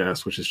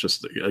podcast, which is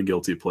just a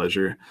guilty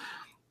pleasure,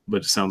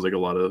 but it sounds like a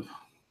lot of.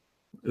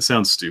 It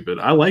sounds stupid.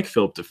 I like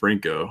Philip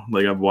DeFranco.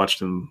 Like I've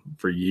watched him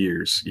for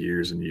years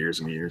and years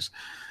and years.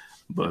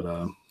 But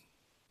I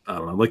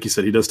don't know. Like you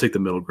said, he does take the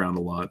middle ground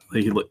a lot.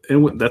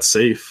 And that's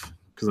safe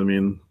because I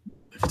mean,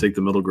 if you take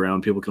the middle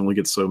ground, people can only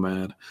get so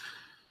mad.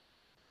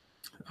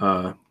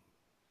 Bad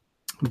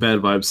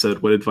Vibe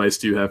said, "What advice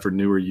do you have for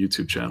newer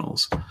YouTube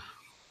channels?"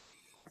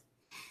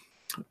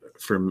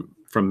 From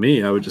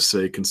me, I would just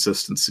say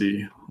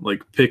consistency.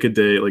 Like pick a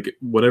day, like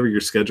whatever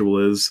your schedule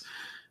is.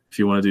 If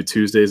you want to do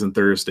Tuesdays and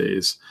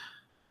Thursdays,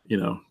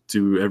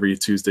 do every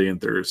Tuesday and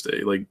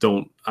Thursday. Like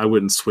I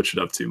wouldn't switch it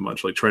up too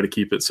much. Like try to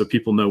keep it so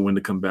people know when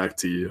to come back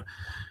to you.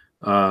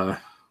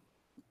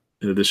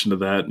 In addition to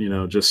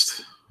that,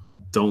 just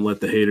don't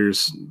let the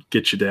haters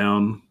get you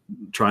down.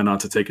 Try not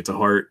to take it to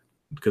heart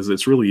because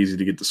it's really easy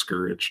to get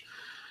discouraged.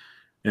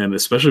 And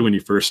especially when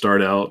you first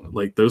start out,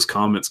 like those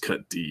comments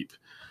cut deep.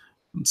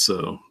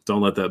 So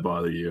don't let that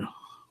bother you.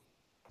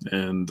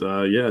 And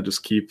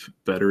just keep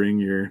bettering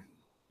your,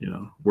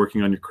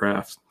 working on your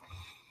craft.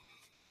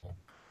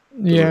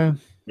 Yeah.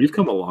 We've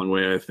come a long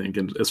way, I think,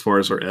 and as far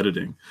as our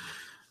editing,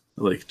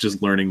 like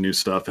just learning new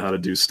stuff, how to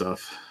do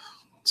stuff.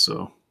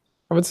 So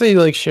I would say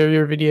like share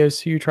your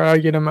videos so you try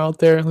to get them out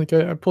there. Like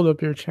I pulled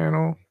up your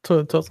channel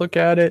to look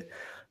at it.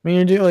 I mean,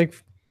 you do like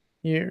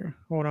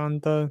hold on,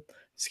 the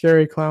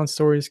Scary Clown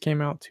Stories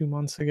came out 2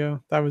 months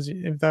ago. That was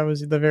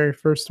the very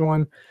first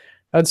one.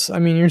 I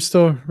mean, you're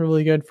still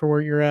really good for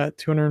where you're at,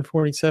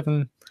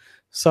 247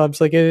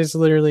 subs. Like it is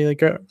literally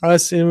like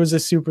us, it was a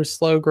super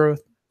slow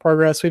growth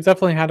progress. We've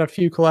definitely had a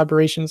few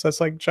collaborations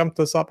that's like jumped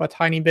us up a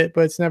tiny bit,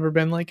 but it's never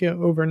been like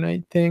an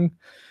overnight thing.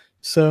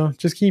 So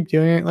just keep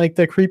doing it. Like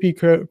the creepy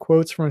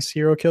quotes from a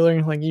serial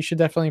killer, like you should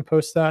definitely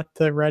post that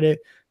to Reddit,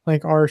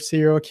 like our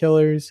serial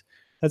killers.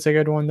 That's a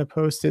good one to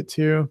post it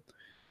to.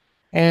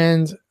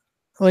 And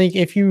like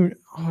if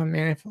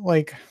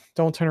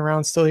don't turn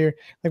around still here.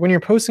 Like when you're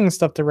posting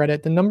stuff to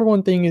Reddit, the number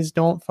one thing is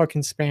don't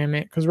fucking spam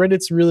it because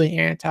Reddit's really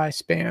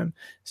anti-spam.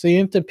 So you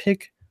have to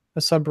pick a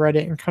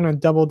subreddit and kind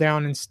of double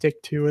down and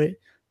stick to it.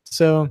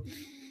 So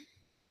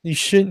you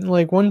shouldn't,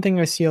 like, one thing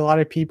I see a lot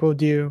of people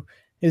do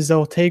is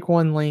they'll take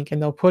one link and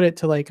they'll put it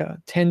to like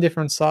 10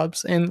 different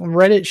subs, and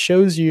Reddit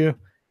shows you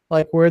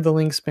like where the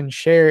link's been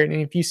shared.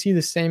 And if you see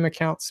the same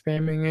account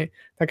spamming it,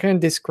 that kind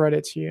of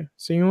discredits you.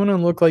 So you want to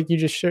look like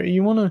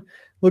you want to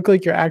look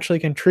like you're actually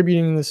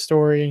contributing to the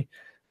story.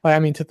 I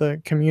mean, to the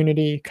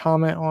community,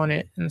 comment on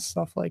it and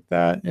stuff like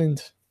that.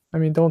 And I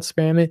mean, don't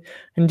spam it,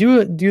 and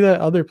do that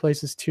other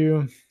places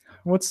too.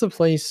 What's the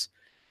place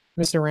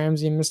Mr.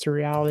 Ramsey and Mr.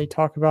 Reality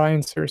talk about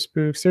Answer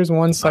Spooks? There's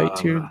one site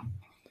too.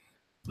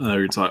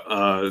 You're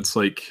talking. It's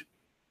like,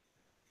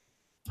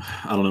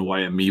 I don't know why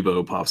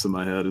Amiibo pops in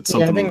my head. It's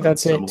something. Yeah, I think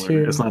that's similar. it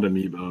too. It's not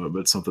Amiibo,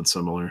 but something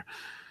similar.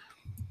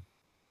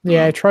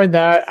 Yeah, I tried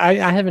that. I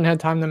haven't had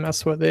time to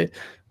mess with it.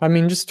 I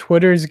mean, just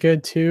Twitter is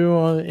good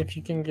too, if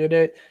you can get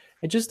it.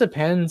 It just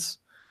depends.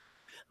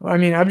 I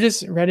mean, I've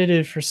just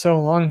Reddited for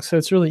so long, so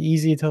it's really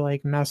easy to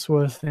like mess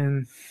with.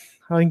 And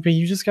I think, but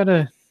you just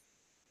gotta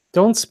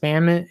don't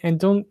spam it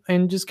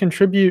and just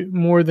contribute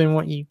more than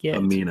what you get.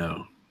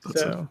 Amino.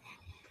 That's it.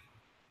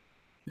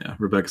 Yeah,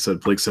 Rebecca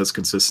said Blake says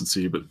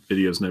consistency, but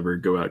videos never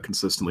go out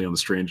consistently on the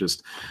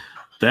strangest.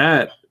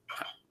 That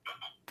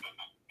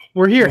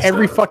we're here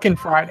every fucking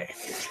Friday.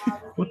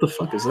 What the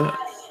fuck is that?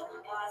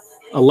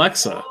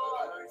 Alexa.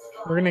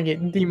 We're gonna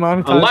get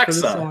demonetized Alexa.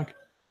 for this song.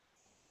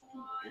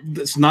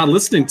 It's not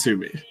listening to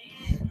me.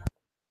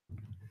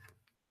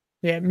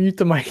 Yeah, mute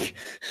the mic.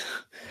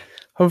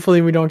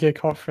 Hopefully we don't get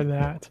caught for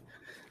that.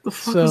 The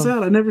fuck was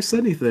that? I never said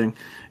anything.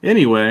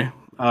 Anyway,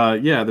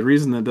 the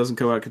reason that doesn't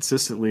go out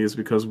consistently is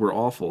because we're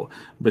awful.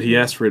 But he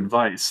asked for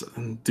advice.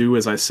 Do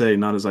as I say,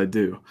 not as I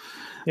do.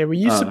 Yeah, we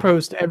used to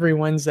post every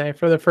Wednesday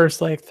for the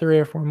first like 3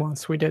 or 4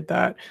 months. We did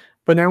that.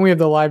 But now we have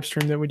the live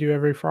stream that we do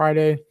every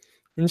Friday.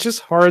 And it's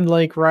just hard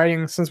like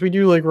writing, since we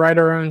do like write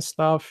our own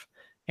stuff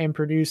and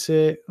produce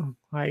it,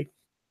 like,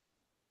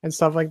 and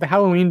stuff. Like the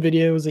Halloween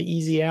video was an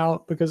easy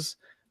out because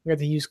we got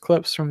to use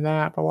clips from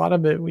that. But a lot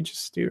of it we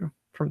just do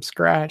from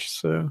scratch.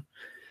 So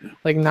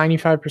like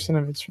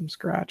 95% of it's from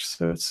scratch.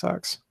 So it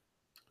sucks.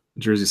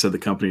 Jersey said the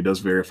company does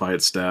verify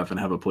its staff and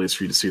have a place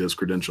for you to see those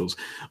credentials.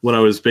 What I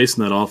was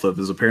basing that off of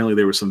is apparently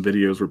there were some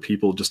videos where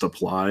people just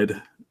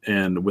applied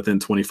and within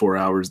 24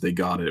 hours they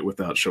got it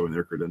without showing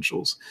their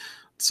credentials.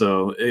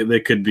 So they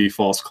could be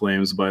false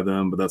claims by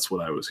them, but that's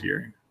what I was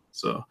hearing.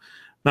 So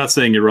not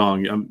saying you're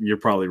wrong. You're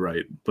probably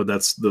right, but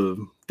that's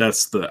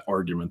the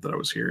argument that I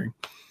was hearing.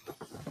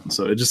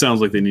 So it just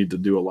sounds like they need to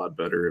do a lot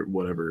better at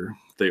whatever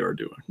they are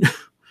doing.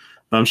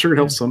 I'm sure it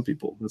helps some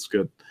people. That's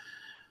good.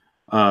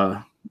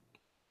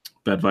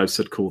 Bad Vibes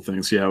said cool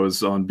things. Yeah, I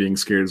was on Being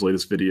Scared's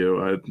latest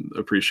video. I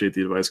appreciate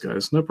the advice,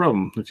 guys. No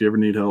problem. If you ever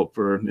need help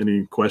or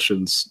any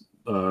questions,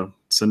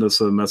 send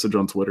us a message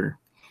on Twitter.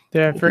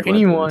 Yeah, for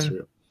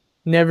anyone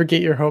never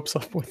get your hopes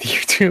up with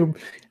YouTube.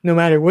 No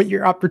matter what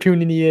your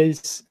opportunity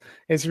is,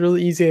 it's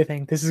really easy to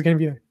think this is going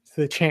to be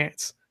the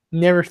chance.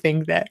 Never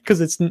think that,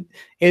 because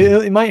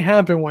it might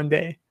happen one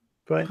day,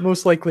 but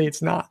most likely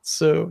it's not.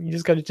 So you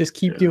just got to just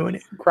keep doing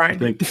it, I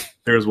grinding. think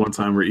there was one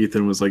time where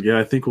Ethan was like, "Yeah,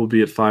 I think we'll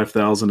be at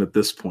 5,000 at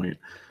this point."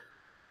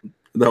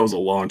 That was a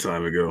long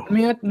time ago. I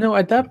mean, no,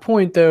 at that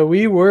point though,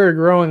 we were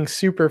growing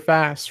super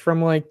fast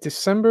from like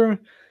December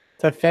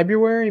to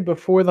February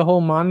before the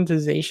whole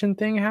monetization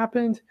thing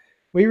happened.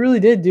 We really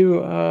did do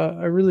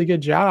a really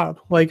good job,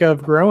 like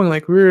of growing.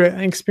 Like we were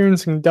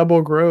experiencing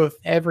double growth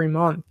every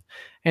month.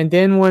 And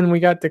then when we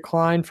got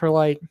declined for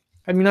like,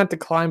 I mean, not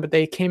declined, but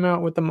they came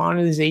out with the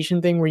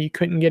monetization thing where you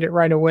couldn't get it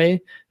right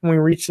away. And we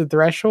reached the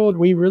threshold,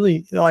 we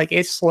really like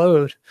it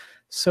slowed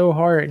so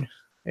hard.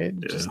 It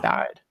just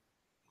died.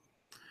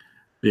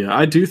 Yeah,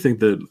 I do think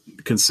that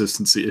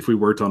consistency, if we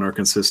worked on our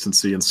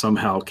consistency and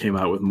somehow came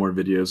out with more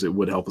videos, it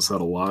would help us out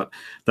a lot.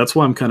 That's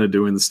why I'm kind of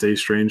doing the Stay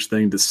Strange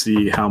thing, to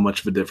see how much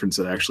of a difference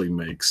it actually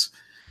makes.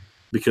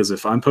 Because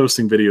if I'm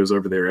posting videos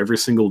over there every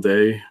single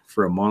day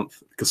for a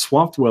month, because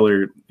Swamp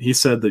Dweller, he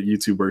said that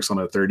YouTube works on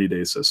a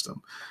 30-day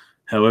system.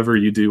 However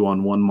you do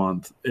on 1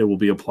 month, it will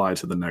be applied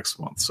to the next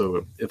month.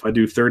 So if I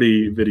do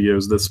 30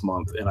 videos this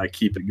month and I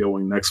keep it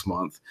going next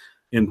month,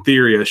 in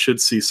theory, I should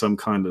see some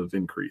kind of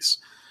increase.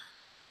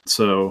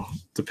 So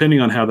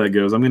depending on how that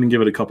goes, I'm going to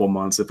give it a couple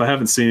months. If I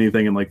haven't seen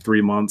anything in like 3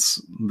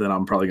 months, then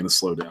I'm probably going to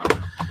slow down.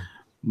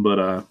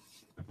 But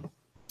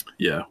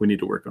yeah, we need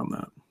to work on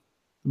that.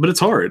 But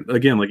it's hard.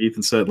 Again, like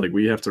Ethan said, like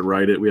we have to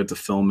write it, we have to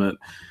film it.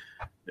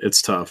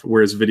 It's tough.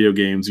 Whereas video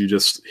games, you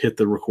just hit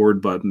the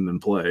record button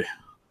and play.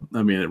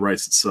 I mean, it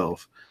writes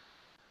itself.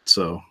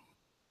 So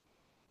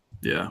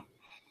yeah.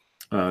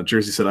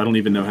 Jersey said, I don't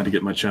even know how to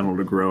get my channel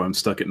to grow. I'm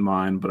stuck at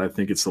mine, but I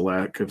think it's the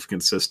lack of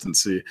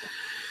consistency.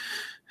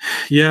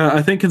 Yeah,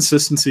 I think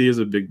consistency is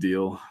a big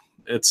deal.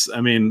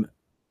 I mean,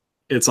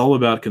 it's all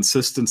about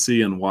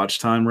consistency and watch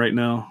time right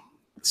now.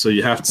 So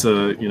you have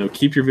to,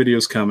 keep your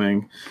videos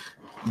coming,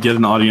 get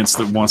an audience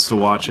that wants to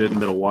watch it and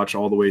that'll watch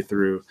all the way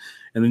through.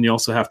 And then you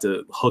also have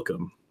to hook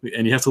them.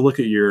 And you have to look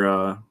at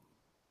your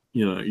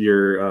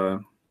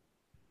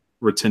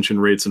retention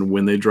rates and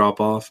when they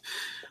drop off.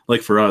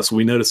 Like for us,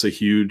 we notice a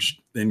huge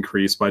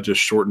increase by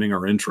just shortening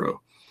our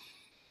intro.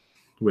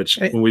 Which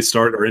when we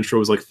started, our intro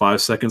was like 5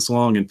 seconds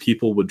long and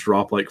people would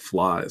drop like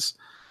flies.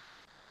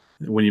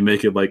 When you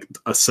make it like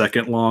a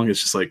second long,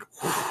 it's just like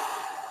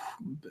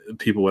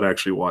people would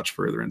actually watch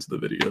further into the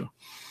video.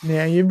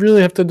 Yeah, you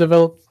really have to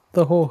develop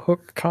the whole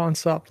hook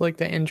concept, like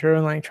the intro,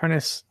 and like trying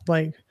to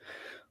like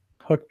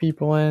hook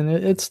people in.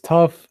 It's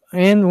tough.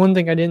 And one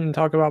thing I didn't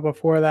talk about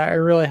before that it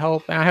really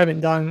helped, and I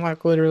haven't done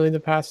like literally the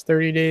past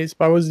 30 days,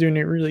 but I was doing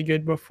it really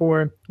good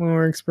before when we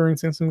were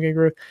experiencing some good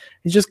growth,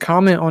 is just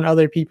comment on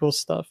other people's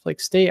stuff. Like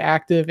stay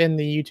active in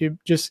the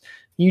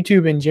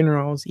YouTube in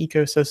general's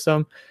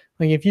ecosystem.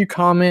 Like if you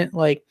comment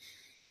like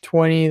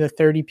 20 to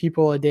 30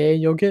 people a day,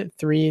 you'll get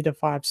 3 to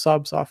 5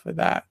 subs off of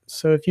that.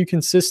 So if you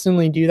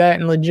consistently do that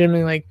and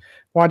legitimately like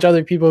watch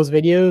other people's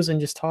videos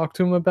and just talk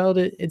to them about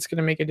it, it's going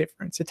to make a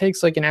difference. It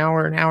takes like an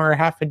hour and a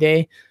half a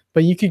day,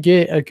 but you could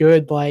get a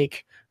good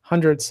like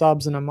 100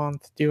 subs in a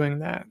month doing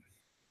that.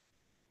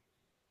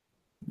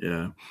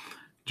 Yeah.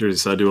 Jersey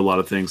said I do a lot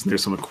of things.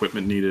 There's some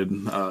equipment needed.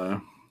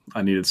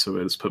 I needed, so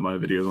I just put my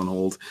videos on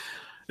hold.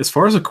 As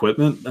far as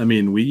equipment, I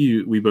mean,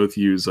 we both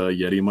use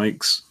Yeti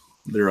mics.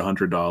 They're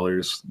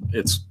 $100.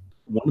 It's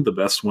one of the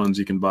best ones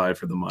you can buy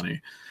for the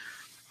money.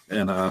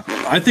 And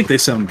I think they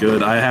sound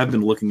good. I have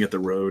been looking at the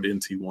Rode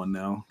NT1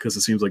 now because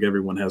it seems like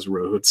everyone has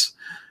Rodes,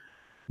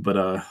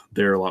 but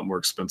they're a lot more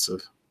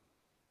expensive.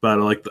 But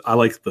I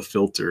like the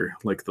filter,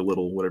 like the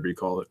little whatever you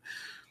call it.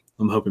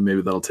 I'm hoping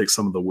maybe that'll take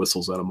some of the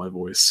whistles out of my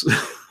voice.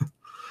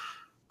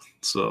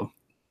 So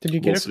did you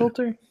get a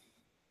filter?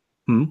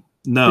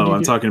 No,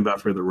 I'm talking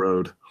about for the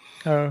Rode.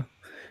 Oh,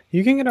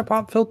 you can get a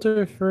pop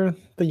filter for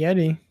the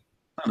Yeti.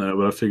 I know,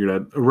 but I figured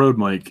a Rode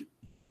mic.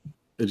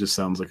 It just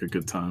sounds like a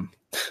good time.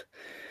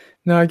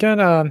 No, I got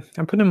I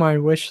put in my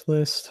wish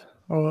list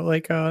or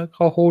like a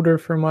holder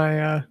for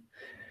my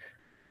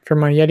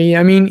Yeti.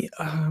 I mean,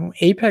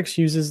 Apex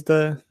uses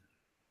the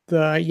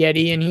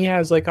Yeti, and he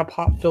has like a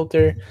pop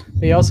filter.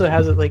 But he also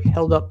has it like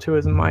held up to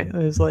his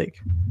like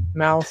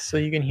mouth so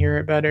you can hear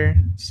it better.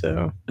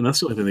 So, and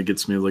that's the only thing that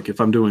gets me. Like if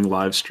I'm doing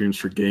live streams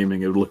for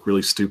gaming, it would look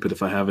really stupid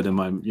if I have it in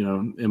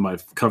my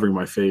covering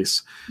my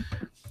face.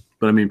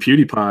 But I mean,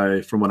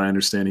 PewDiePie, from what I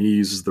understand, he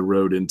uses the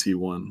Rode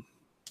NT1.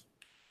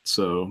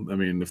 So, I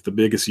mean, if the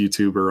biggest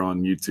YouTuber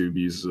on YouTube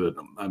uses it,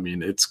 I mean,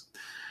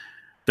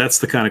 that's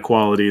the kind of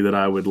quality that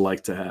I would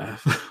like to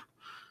have.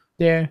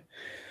 Yeah.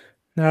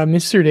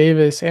 Mr.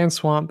 Davis and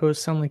Swamp both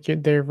sound like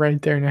they're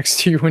right there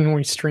next to you when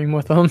we stream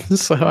with them.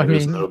 So, I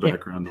There's mean, no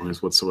background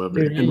noise whatsoever.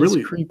 Dude, and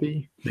really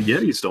creepy. The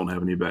Yetis don't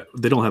have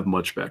they don't have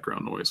much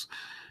background noise,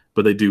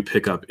 but they do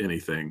pick up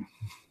anything.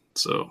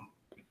 So,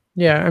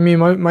 yeah, I mean,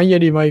 my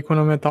Yeti mic when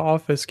I'm at the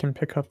office can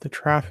pick up the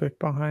traffic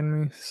behind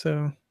me.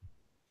 So,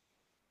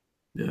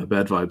 yeah,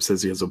 Bad Vibe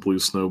says he has a blue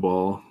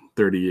snowball,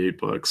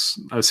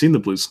 $38. I've seen the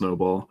blue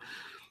snowball.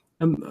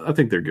 and I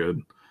think they're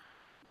good.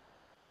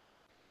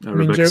 I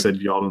mean, Rebecca said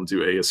y'all don't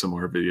do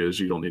ASMR videos.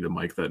 You don't need a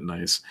mic that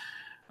nice.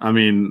 I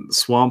mean,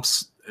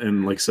 Swamps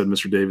and like I said,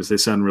 Mr. Davis, they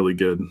sound really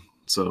good.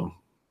 So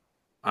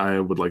I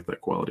would like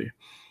that quality.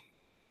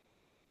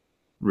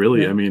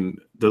 Really? yeah. I mean,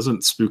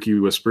 doesn't Spooky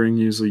Whispering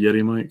use a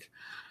Yeti mic?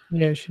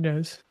 Yeah, she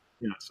does.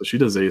 Yeah, so she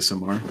does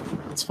ASMR.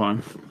 That's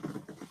fine.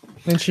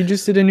 And she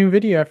just did a new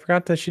video. I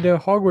forgot that she did a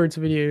Hogwarts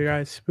video,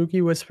 guys.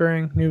 Spooky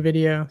Whispering, new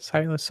video.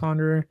 Sightless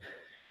Saunderer.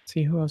 Let's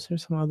see who else.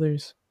 There's some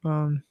others.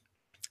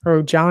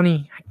 Oh,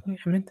 Johnny.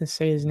 I meant to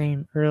say his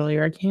name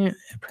earlier. I can't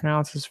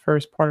pronounce his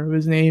first part of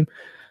his name.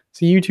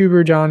 It's a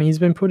YouTuber, Johnny. He's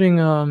been putting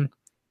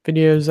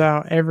videos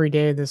out every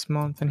day this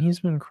month, and he's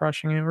been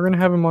crushing it. We're gonna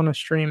have him on a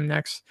stream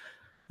next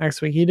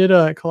week. He did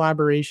a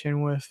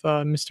collaboration with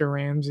Mr.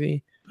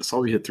 Ramsey. I saw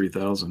we hit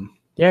 3,000.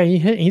 Yeah,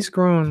 he's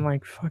growing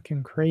like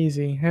fucking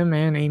crazy. Him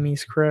and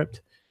Amy's Crypt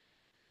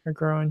are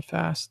growing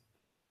fast.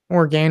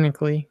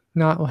 Organically,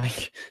 not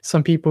like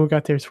some people who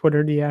got their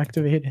Twitter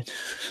deactivated.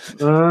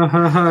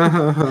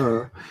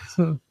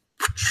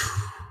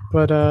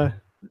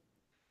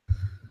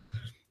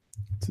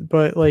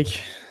 But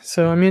like,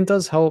 so I mean, it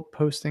does help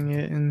posting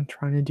it and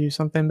trying to do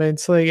something, but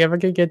it's like if I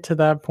could get to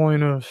that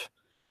point of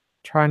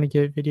trying to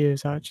get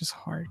videos out, it's just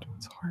hard.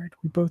 It's hard.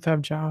 We both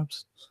have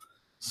jobs,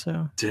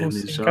 so damn, we'll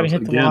these gotta jobs.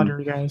 hit the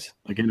lottery, guys.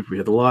 Again, if we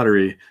hit the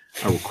lottery,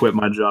 I will quit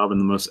my job in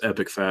the most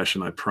epic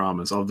fashion. I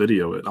promise. I'll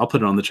video it. I'll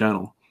put it on the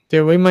channel.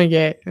 Dude, we might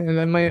get, and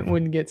I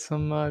would get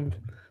some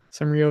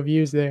real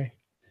views there.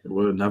 It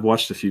would. And I've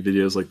watched a few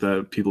videos like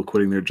that. People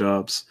quitting their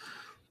jobs.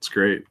 It's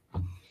great.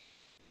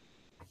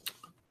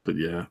 But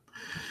yeah.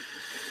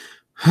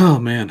 Oh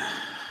man.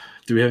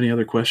 Do we have any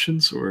other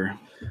questions or?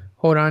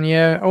 Hold on,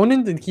 yeah. I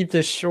wanted to keep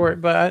this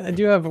short, but I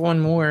do have one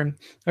more.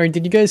 All right,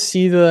 did you guys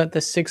see the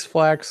Six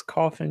Flags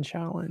coffin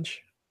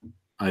challenge?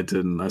 I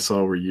didn't. I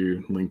saw where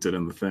you linked it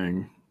in the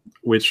thing.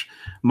 Which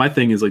my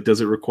thing is like,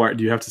 does it require?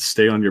 Do you have to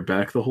stay on your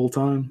back the whole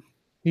time?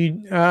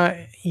 You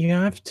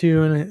have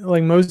to, and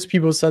like most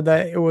people said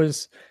that it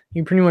was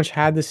you pretty much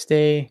had to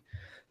stay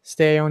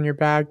on your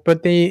back,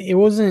 but it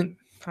wasn't.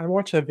 I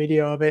watched a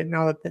video of it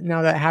now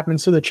that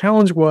happened. So the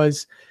challenge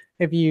was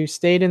if you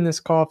stayed in this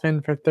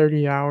coffin for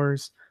 30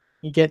 hours,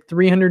 you get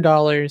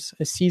 $300,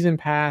 a season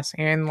pass,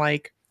 and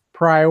like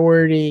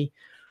priority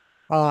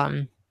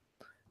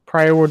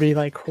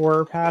like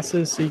horror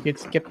passes, so you could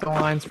skip the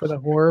lines for the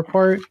horror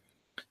part.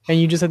 And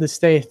you just had to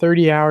stay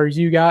 30 hours.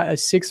 You got a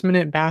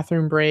 6-minute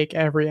bathroom break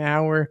every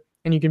hour,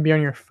 and you can be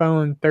on your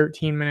phone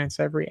 13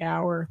 minutes every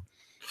hour.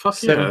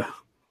 Fuck yeah.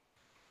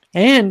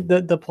 And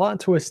the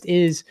plot twist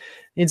is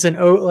it's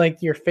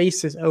like your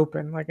face is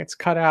open, like it's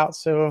cut out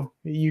so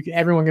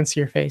everyone can see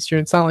your face.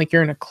 It's not like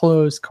you're in a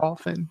closed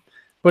coffin,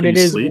 but it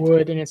is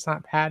wood and it's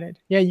not padded.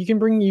 Yeah, you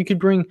could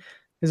bring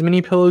as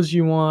many pillows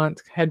you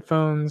want,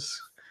 headphones,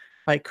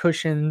 like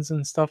cushions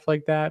and stuff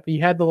like that. But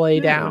you had to lay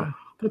down.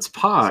 That's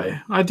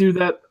pie. I do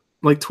that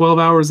like 12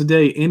 hours a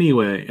day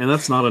anyway, and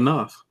that's not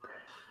enough.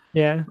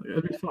 Yeah.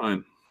 That'd be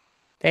fine.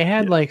 They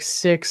had like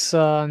 6,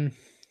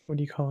 what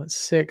do you call it?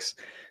 6.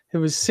 It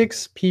was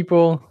 6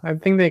 people. I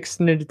think they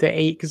extended it to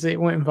 8 because it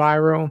went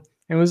viral.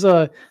 It was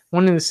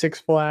one of the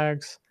Six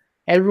Flags.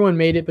 Everyone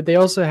made it, but they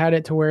also had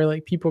it to where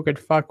like people could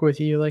fuck with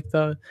you, like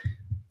the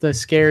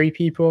scary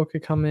people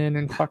could come in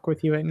and fuck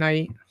with you at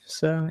night.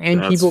 So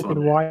and people could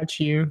watch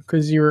you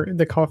because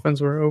the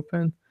coffins were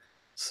open.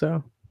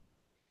 So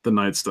the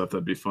night stuff,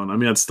 that'd be fun. I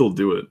mean, I'd still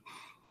do it.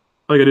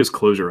 All you gotta do is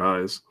close your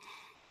eyes.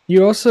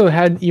 You also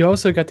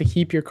got to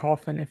keep your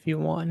coffin if you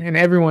won, and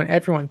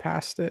everyone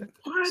passed it.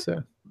 What?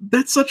 So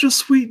that's such a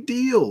sweet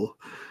deal,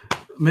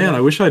 man. Yeah.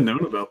 I wish I'd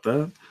known about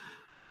that.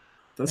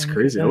 That's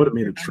crazy. I would have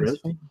made a trip.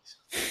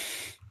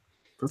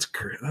 That's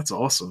great. That's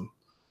awesome.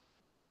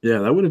 Yeah,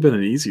 that would have been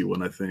an easy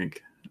one, I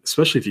think.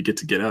 Especially if you get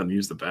to get out and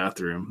use the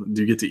bathroom.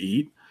 Do you get to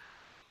eat?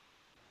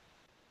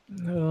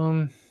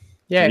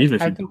 Yeah,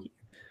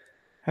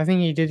 I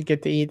think you did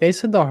get to eat. They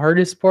said the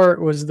hardest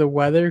part was the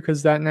weather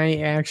because that night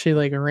it actually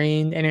like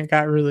rained and it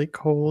got really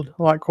cold,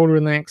 a lot colder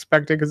than I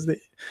expected because it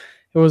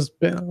was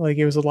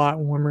a lot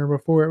warmer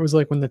before. It was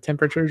like when the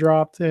temperature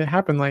dropped. It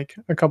happened like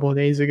a couple of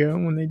days ago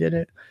when they did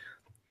it.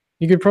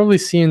 You could probably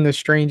see in the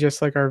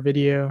strangest like our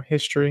video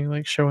history,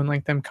 like showing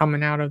like them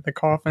coming out of the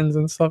coffins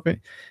and stuff.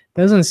 It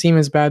doesn't seem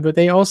as bad, but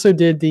they also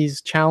did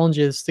these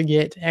challenges to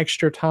get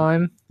extra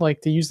time, like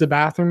to use the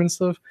bathroom and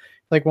stuff.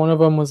 Like one of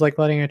them was like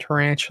letting a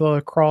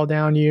tarantula crawl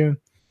down you.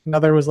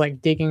 Another was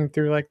like digging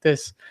through like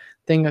this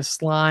thing of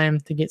slime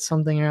to get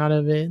something out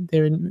of it.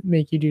 They would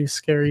make you do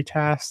scary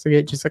tasks to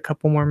get just a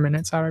couple more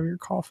minutes out of your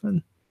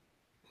coffin.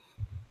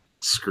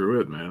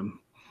 Screw it, man.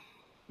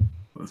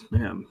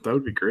 Man, that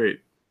would be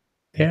great.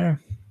 Yeah.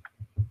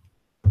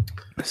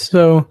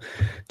 So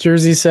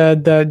Jersey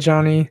said that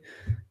Johnny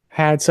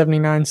had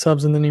 79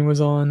 subs and then he was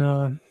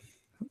on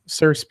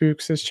Sir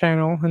Spooks'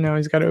 channel and now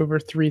he's got over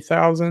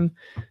 3,000.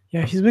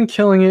 Yeah, he's been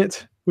killing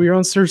it. We are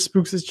on Sir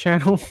Spooks'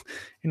 channel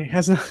and it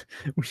has not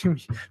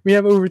we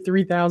have over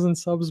 3,000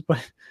 subs,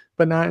 but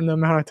not in the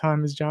amount of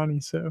time as Johnny.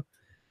 So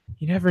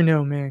you never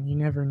know, man. You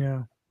never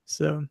know.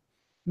 So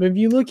But if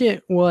you look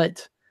at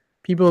what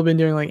people have been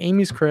doing, like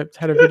Amy's Crypt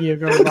had a video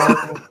go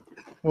viral.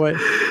 What?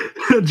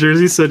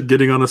 Jersey said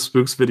getting on a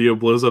Spooks video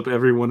blows up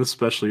everyone,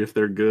 especially if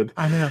they're good.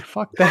 I know.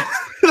 Fuck that.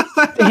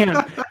 Damn,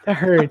 that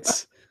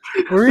hurts.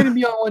 We're gonna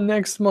be on one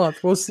next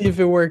month. We'll see if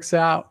it works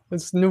out.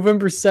 It's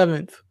November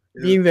 7th.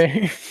 Be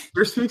there.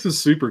 First Spooks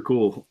is super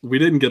cool. We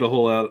didn't get a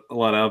lot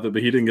out of it,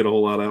 but he didn't get a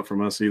whole lot out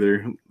from us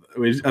either.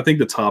 I think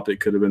the topic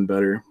could have been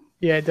better.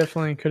 Yeah, it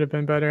definitely could have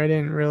been better.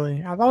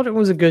 I thought it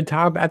was a good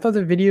topic. I thought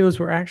the videos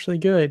were actually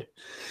good.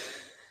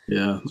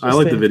 Yeah, I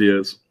like the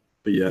videos.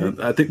 But yeah,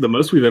 I think the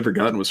most we've ever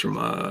gotten was from,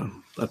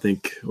 I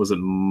think, was it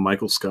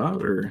Michael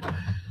Scott or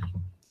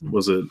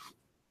was it,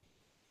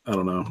 I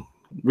don't know.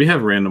 We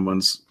have random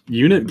ones.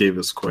 Unit gave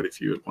us quite a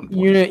few at one point.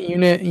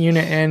 Unit,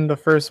 and the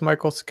first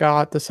Michael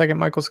Scott, the second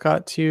Michael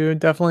Scott too.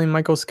 Definitely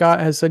Michael Scott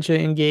has such an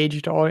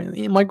engaged audience.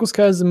 Michael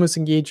Scott is the most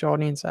engaged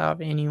audience out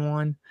of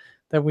anyone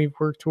that we've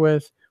worked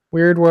with.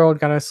 Weird World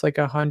got us like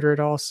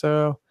 100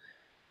 also.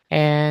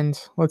 And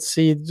let's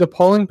see, the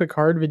Pauling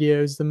Picard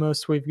video is the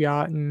most we've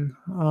gotten.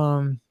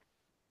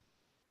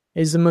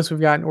 Is the most we've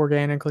gotten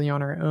organically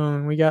on our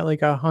own. We got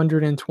like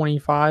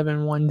 125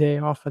 in one day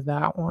off of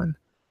that one.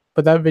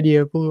 But that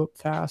video blew up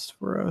fast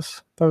for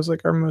us. That was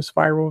like our most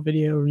viral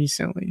video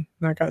recently.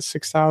 And that got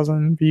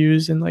 6,000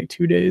 views in like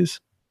 2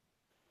 days.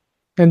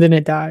 And then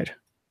it died.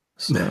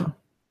 So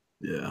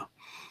yeah.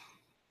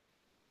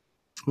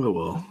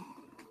 Well,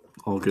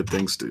 all good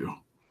things do.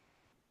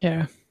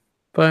 Yeah.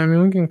 But I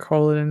mean, we can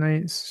call it a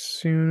night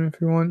soon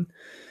if you want.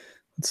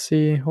 Let's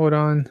see. Hold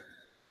on.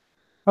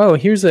 Oh,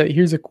 here's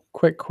a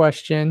quick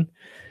question.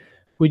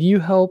 Would you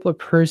help the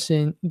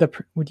person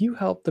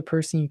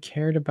you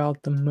cared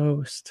about the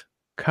most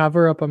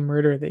cover up a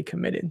murder they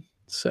committed?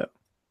 So,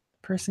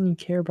 person you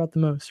care about the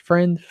most,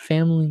 friend,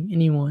 family,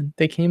 anyone,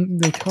 they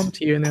come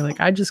to you and they're like,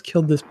 I just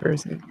killed this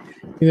person,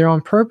 either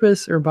on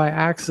purpose or by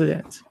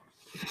accident.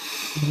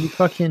 Would you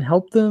fucking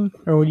help them,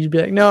 or would you be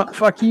like, no,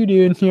 fuck you,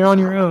 dude, you're on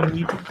your own,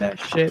 you did that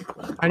shit,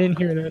 I didn't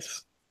hear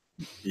this?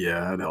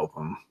 Yeah, I'd help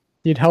them.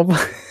 You'd help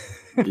them?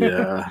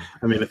 Yeah,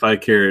 I mean, if I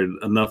cared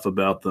enough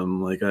about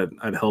them, like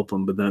I'd help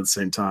them, but then at the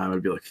same time,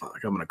 I'd be like, "Fuck,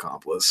 I'm an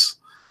accomplice."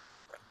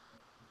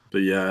 But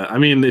yeah, I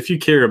mean, if you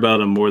care about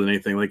them more than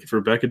anything, like if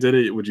Rebecca did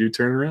it, would you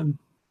turn her in?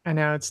 I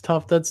know it's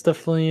tough. That's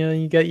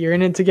definitely you're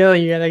in it together.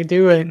 You gotta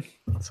do it.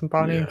 Some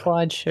Bonnie and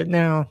Clyde shit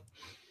now.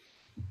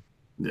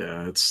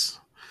 Yeah,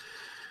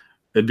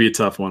 it'd be a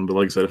tough one, but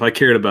like I said, if I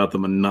cared about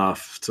them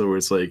enough to where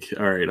it's like,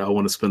 all right, I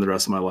want to spend the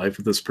rest of my life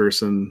with this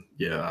person,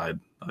 yeah,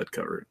 I'd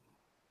cover it.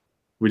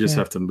 We just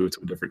have to move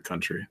to a different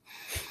country.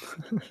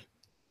 All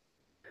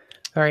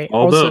right.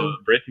 Although also,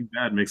 Breaking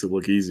Bad makes it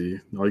look easy.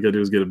 All you gotta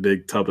do is get a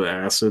big tub of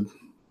acid,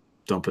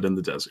 dump it in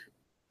the desert.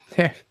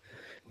 Yeah.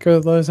 Go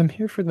to Lowe's. I'm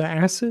here for the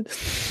acid.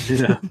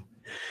 Yeah.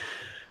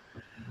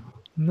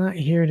 I'm not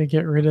here to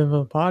get rid of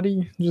a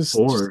body. Just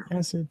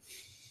acid.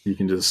 You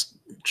can just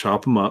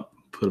chop them up,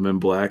 put them in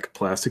black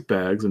plastic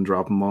bags, and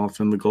drop them off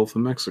in the Gulf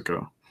of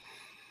Mexico.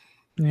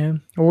 Yeah.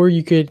 Or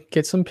you could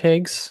get some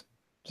pigs.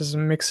 Just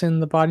mix in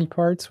the body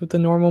parts with the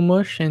normal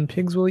mush, and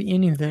pigs will eat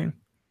anything.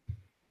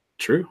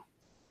 True.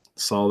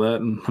 Saw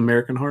that in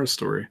American Horror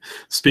Story.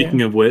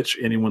 Speaking of which,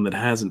 anyone that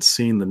hasn't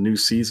seen the new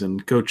season,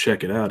 go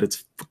check it out.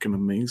 It's fucking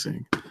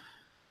amazing.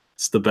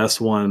 It's the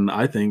best one,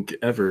 I think,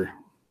 ever.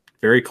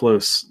 Very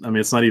close. I mean,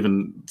 it's not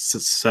even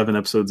 7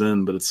 episodes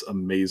in, but it's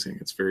amazing.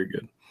 It's very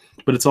good.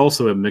 But it's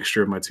also a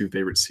mixture of my 2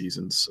 favorite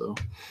seasons, so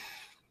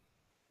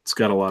it's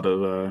got a lot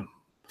of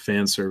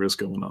fan service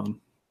going on.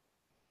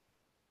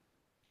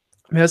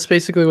 I mean, that's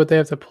basically what they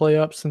have to play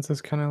up since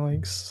it's kind of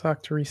like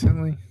sucked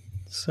recently.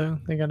 So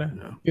they got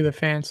to do the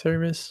fan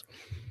service.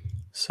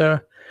 So, all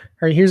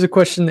right, here's a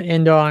question to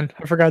end on.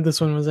 I forgot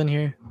this one was in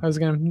here. I was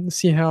going to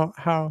see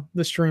how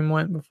the stream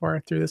went before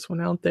I threw this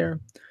one out there.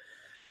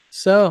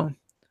 So, all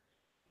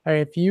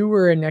right, if you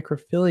were a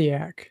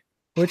necrophiliac,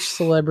 which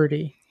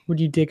celebrity would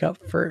you dig up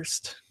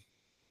first?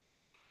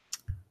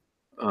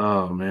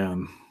 Oh,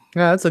 man.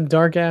 Yeah, that's a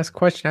dark-ass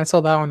question. I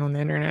saw that one on the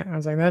internet. I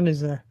was like,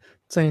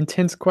 it's an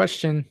intense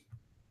question.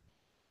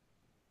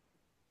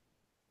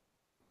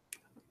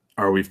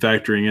 Are we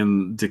factoring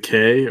in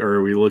decay, or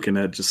are we looking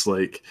at just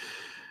like...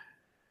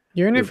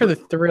 You're in it for the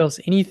thrills.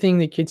 Anything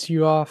that gets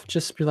you off,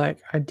 just be like,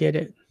 I did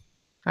it.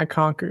 I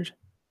conquered.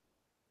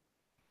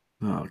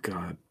 Oh,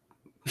 God.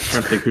 I'm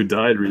trying to think who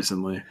died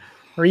recently.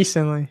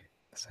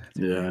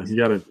 Yeah, you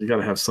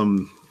gotta have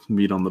some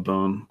meat on the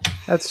bone.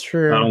 That's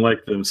true. I don't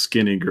like them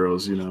skinny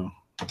girls, you know.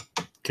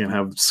 Can't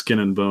have skin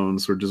and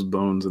bones, or just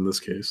bones in this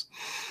case.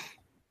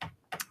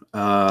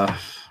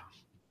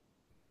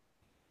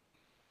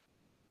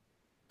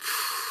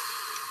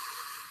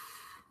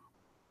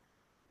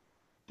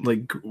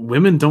 Like,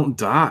 women don't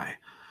die.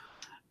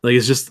 Like,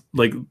 it's just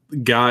like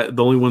the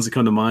only ones that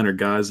come to mind are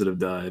guys that have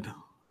died.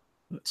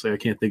 So I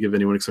can't think of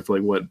anyone except for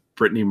like what,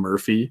 Brittany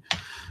Murphy.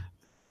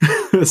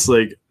 It's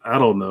like, I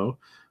don't know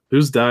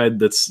who's died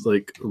that's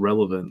like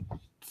relevant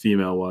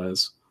female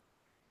wise.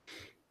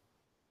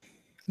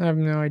 I have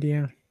no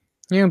idea.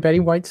 You know, Betty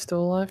White's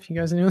still alive. You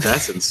guys know that?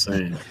 That's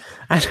insane.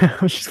 I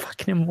know, she's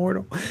fucking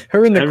immortal.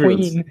 Her and the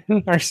Everyone's-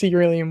 Queen are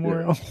secretly Yeah.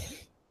 immortal.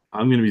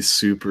 I'm gonna be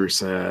super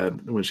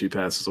sad when she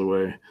passes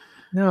away.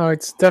 No,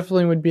 it's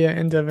definitely would be an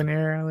end of an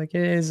era. Like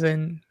it is,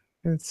 and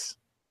it's.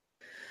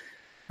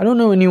 I don't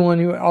know anyone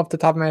who, off the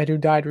top of my head, who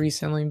died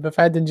recently. But if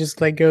I had to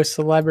just like go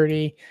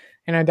celebrity,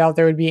 and I doubt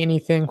there would be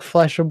anything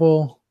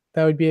fleshable,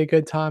 that would be a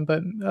good time.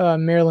 But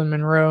Marilyn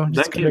Monroe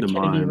just That go came the to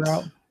Kennedy mind.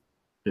 route.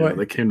 Yeah, What?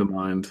 that came to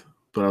mind.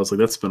 But I was like,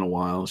 that's been a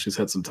while. She's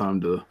had some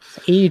time to.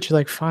 Age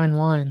like fine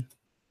wine.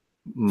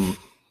 Mm,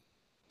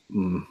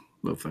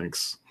 no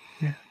thanks.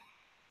 Yeah.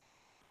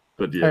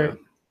 But yeah.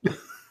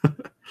 All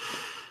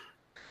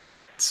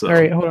So All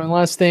right, hold on.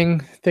 Last thing,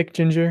 Thick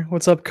Ginger.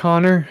 What's up,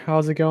 Connor?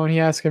 How's it going? He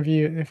asked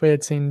if we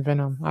had seen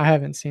Venom. I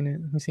haven't seen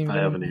it. You seen I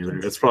Venom? haven't either.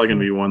 It's probably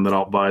gonna be one that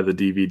I'll buy the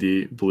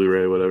DVD,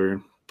 Blu-ray,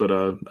 whatever. But I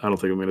don't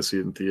think I'm gonna see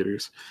it in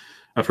theaters.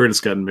 I've heard it's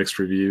gotten mixed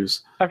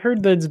reviews. I've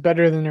heard that it's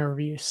better than the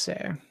reviews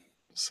say.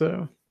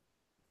 So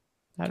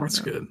I don't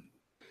That's know. good.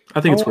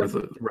 I think it's I'll- worth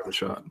a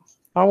shot.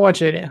 I'll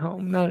watch it at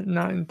home, not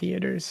in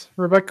theaters.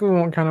 Rebecca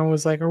kind of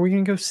was like, "Are we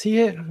gonna go see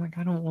it?" I'm like,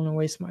 "I don't want to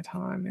waste my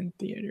time in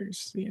theaters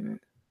seeing it."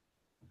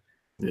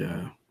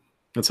 Yeah.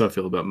 That's how I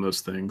feel about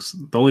most things.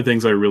 The only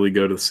things I really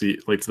go to see,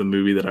 like to the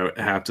movie that I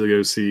have to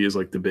go see, is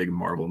like the big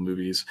Marvel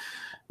movies,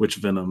 which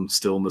Venom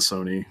still in the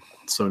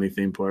Sony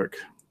theme park,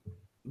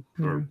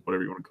 or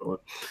whatever you want to call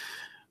it.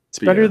 It's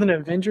better than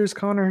Avengers,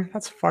 Connor.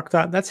 That's fucked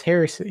up. That's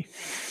heresy.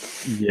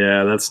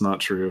 Yeah, that's not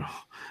true.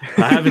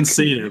 I haven't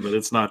seen it, but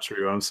it's not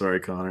true. I'm sorry,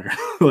 Connor.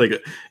 Like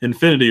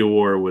Infinity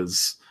War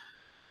was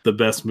the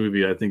best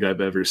movie I think I've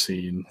ever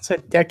seen. It's a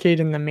decade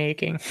in the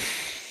making.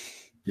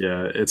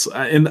 Yeah,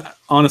 and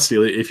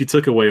honestly, if you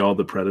took away all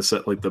the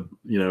predecessor, like the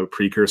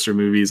precursor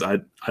movies, I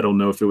don't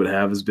know if it would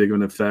have as big of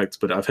an effect.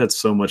 But I've had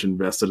so much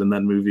invested in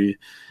that movie,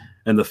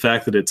 and the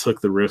fact that it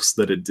took the risks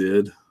that it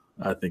did,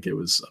 I think it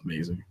was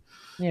amazing.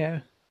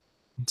 Yeah.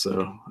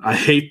 So I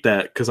hate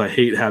that because I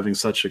hate having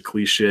such a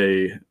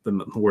cliche.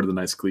 The word of the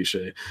night's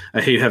cliche.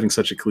 I hate having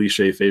such a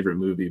cliche favorite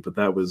movie, but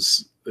it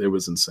was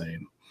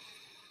insane.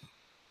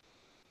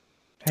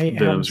 I hate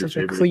having such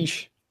a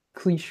cliche.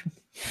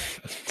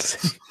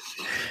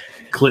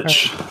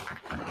 Glitch.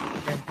 All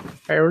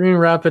right, we're gonna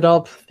wrap it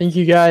up. Thank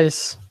you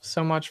guys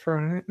so much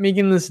for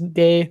making this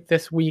day,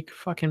 this week,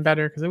 fucking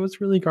better because it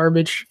was really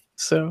garbage.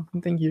 So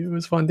thank you. It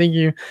was fun. Thank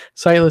you,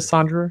 Sightless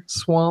Sandra,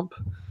 Swamp.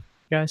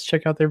 You guys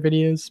check out their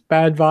videos.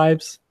 Bad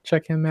Vibes.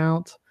 Check him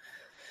out.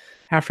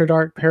 After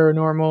Dark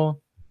Paranormal.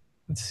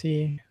 Let's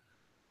see.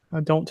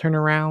 Don't Turn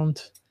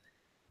Around.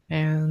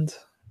 And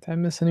did I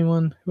miss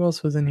anyone? Who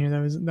else was in here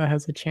that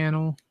has a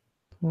channel?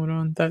 Hold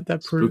on.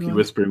 That Spooky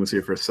Whispering was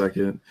here for a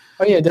second.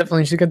 Oh yeah,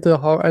 definitely. She got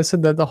I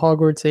said that the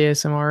Hogwarts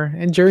ASMR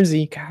and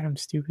Jersey. God, I'm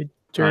stupid.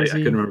 Jersey. I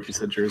couldn't remember if you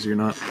said Jersey or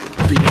not.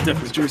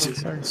 Definitely Jersey.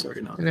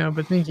 Sorry, not. No,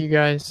 but thank you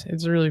guys.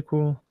 It's really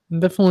cool. And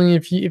definitely,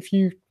 if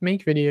you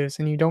make videos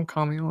and you don't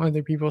comment on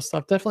other people's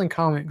stuff, definitely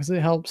comment because it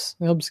helps.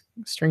 It helps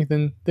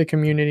strengthen the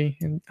community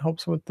and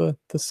helps with the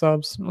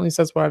subs. At least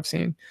that's what I've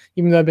seen.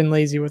 Even though I've been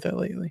lazy with it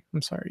lately.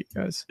 I'm sorry,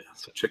 you guys. Yeah,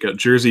 so check out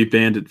Jersey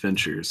Band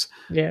Adventures.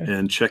 Yeah.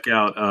 And check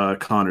out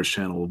Connor's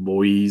channel,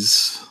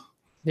 boys.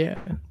 Yeah.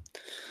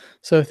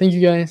 So thank you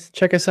guys.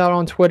 Check us out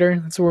on Twitter.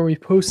 That's where we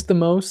post the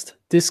most.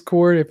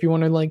 Discord, if you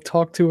want to like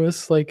talk to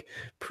us like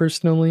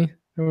personally,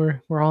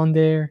 we're on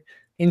there.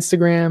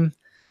 Instagram,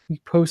 we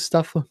post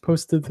stuff.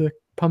 Posted the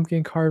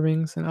pumpkin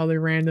carvings and other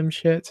random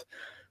shit.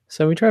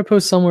 So we try to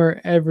post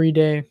somewhere every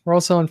day. We're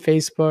also on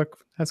Facebook.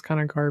 That's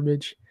kind of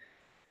garbage.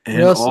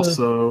 And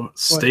also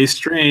Stay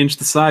Strange,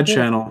 the side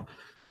channel.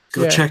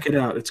 Go check it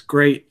out. It's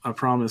great. I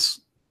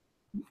promise.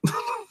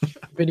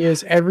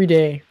 Videos every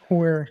day.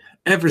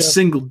 Every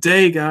single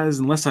day, guys,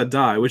 unless I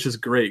die, which is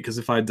great because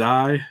if I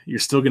die, you're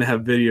still going to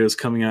have videos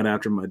coming out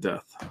after my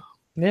death.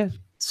 Yeah.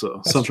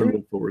 So something to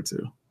look forward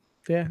to.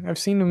 Yeah, I've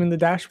seen them in the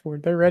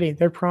dashboard. They're ready.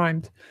 They're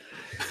primed.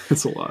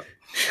 It's a lot.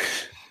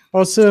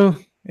 Also,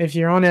 if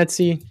you're on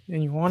Etsy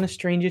and you want a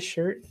Strangest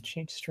shirt,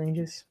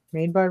 Strangest,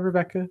 made by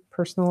Rebecca,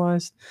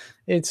 personalized.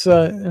 It's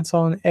on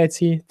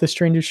Etsy, the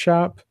Strangest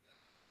shop.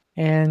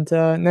 And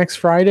next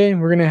Friday,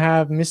 we're gonna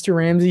have Mr.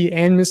 Ramsey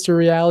and Mr.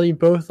 Reality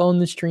both on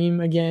the stream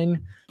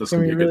again. That's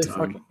gonna be a really good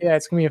time.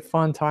 It's gonna be a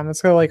fun time.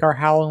 It's kind of like our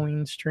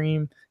Halloween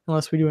stream,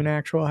 unless we do an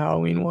actual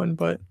Halloween one,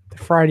 but the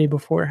Friday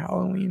before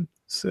Halloween.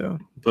 So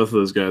both of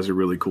those guys are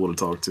really cool to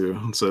talk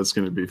to, so it's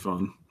gonna be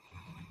fun.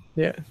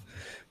 Yeah.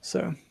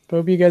 So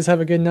hope you guys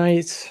have a good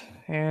night,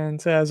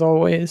 and as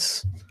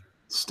always,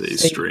 stay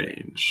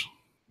strange.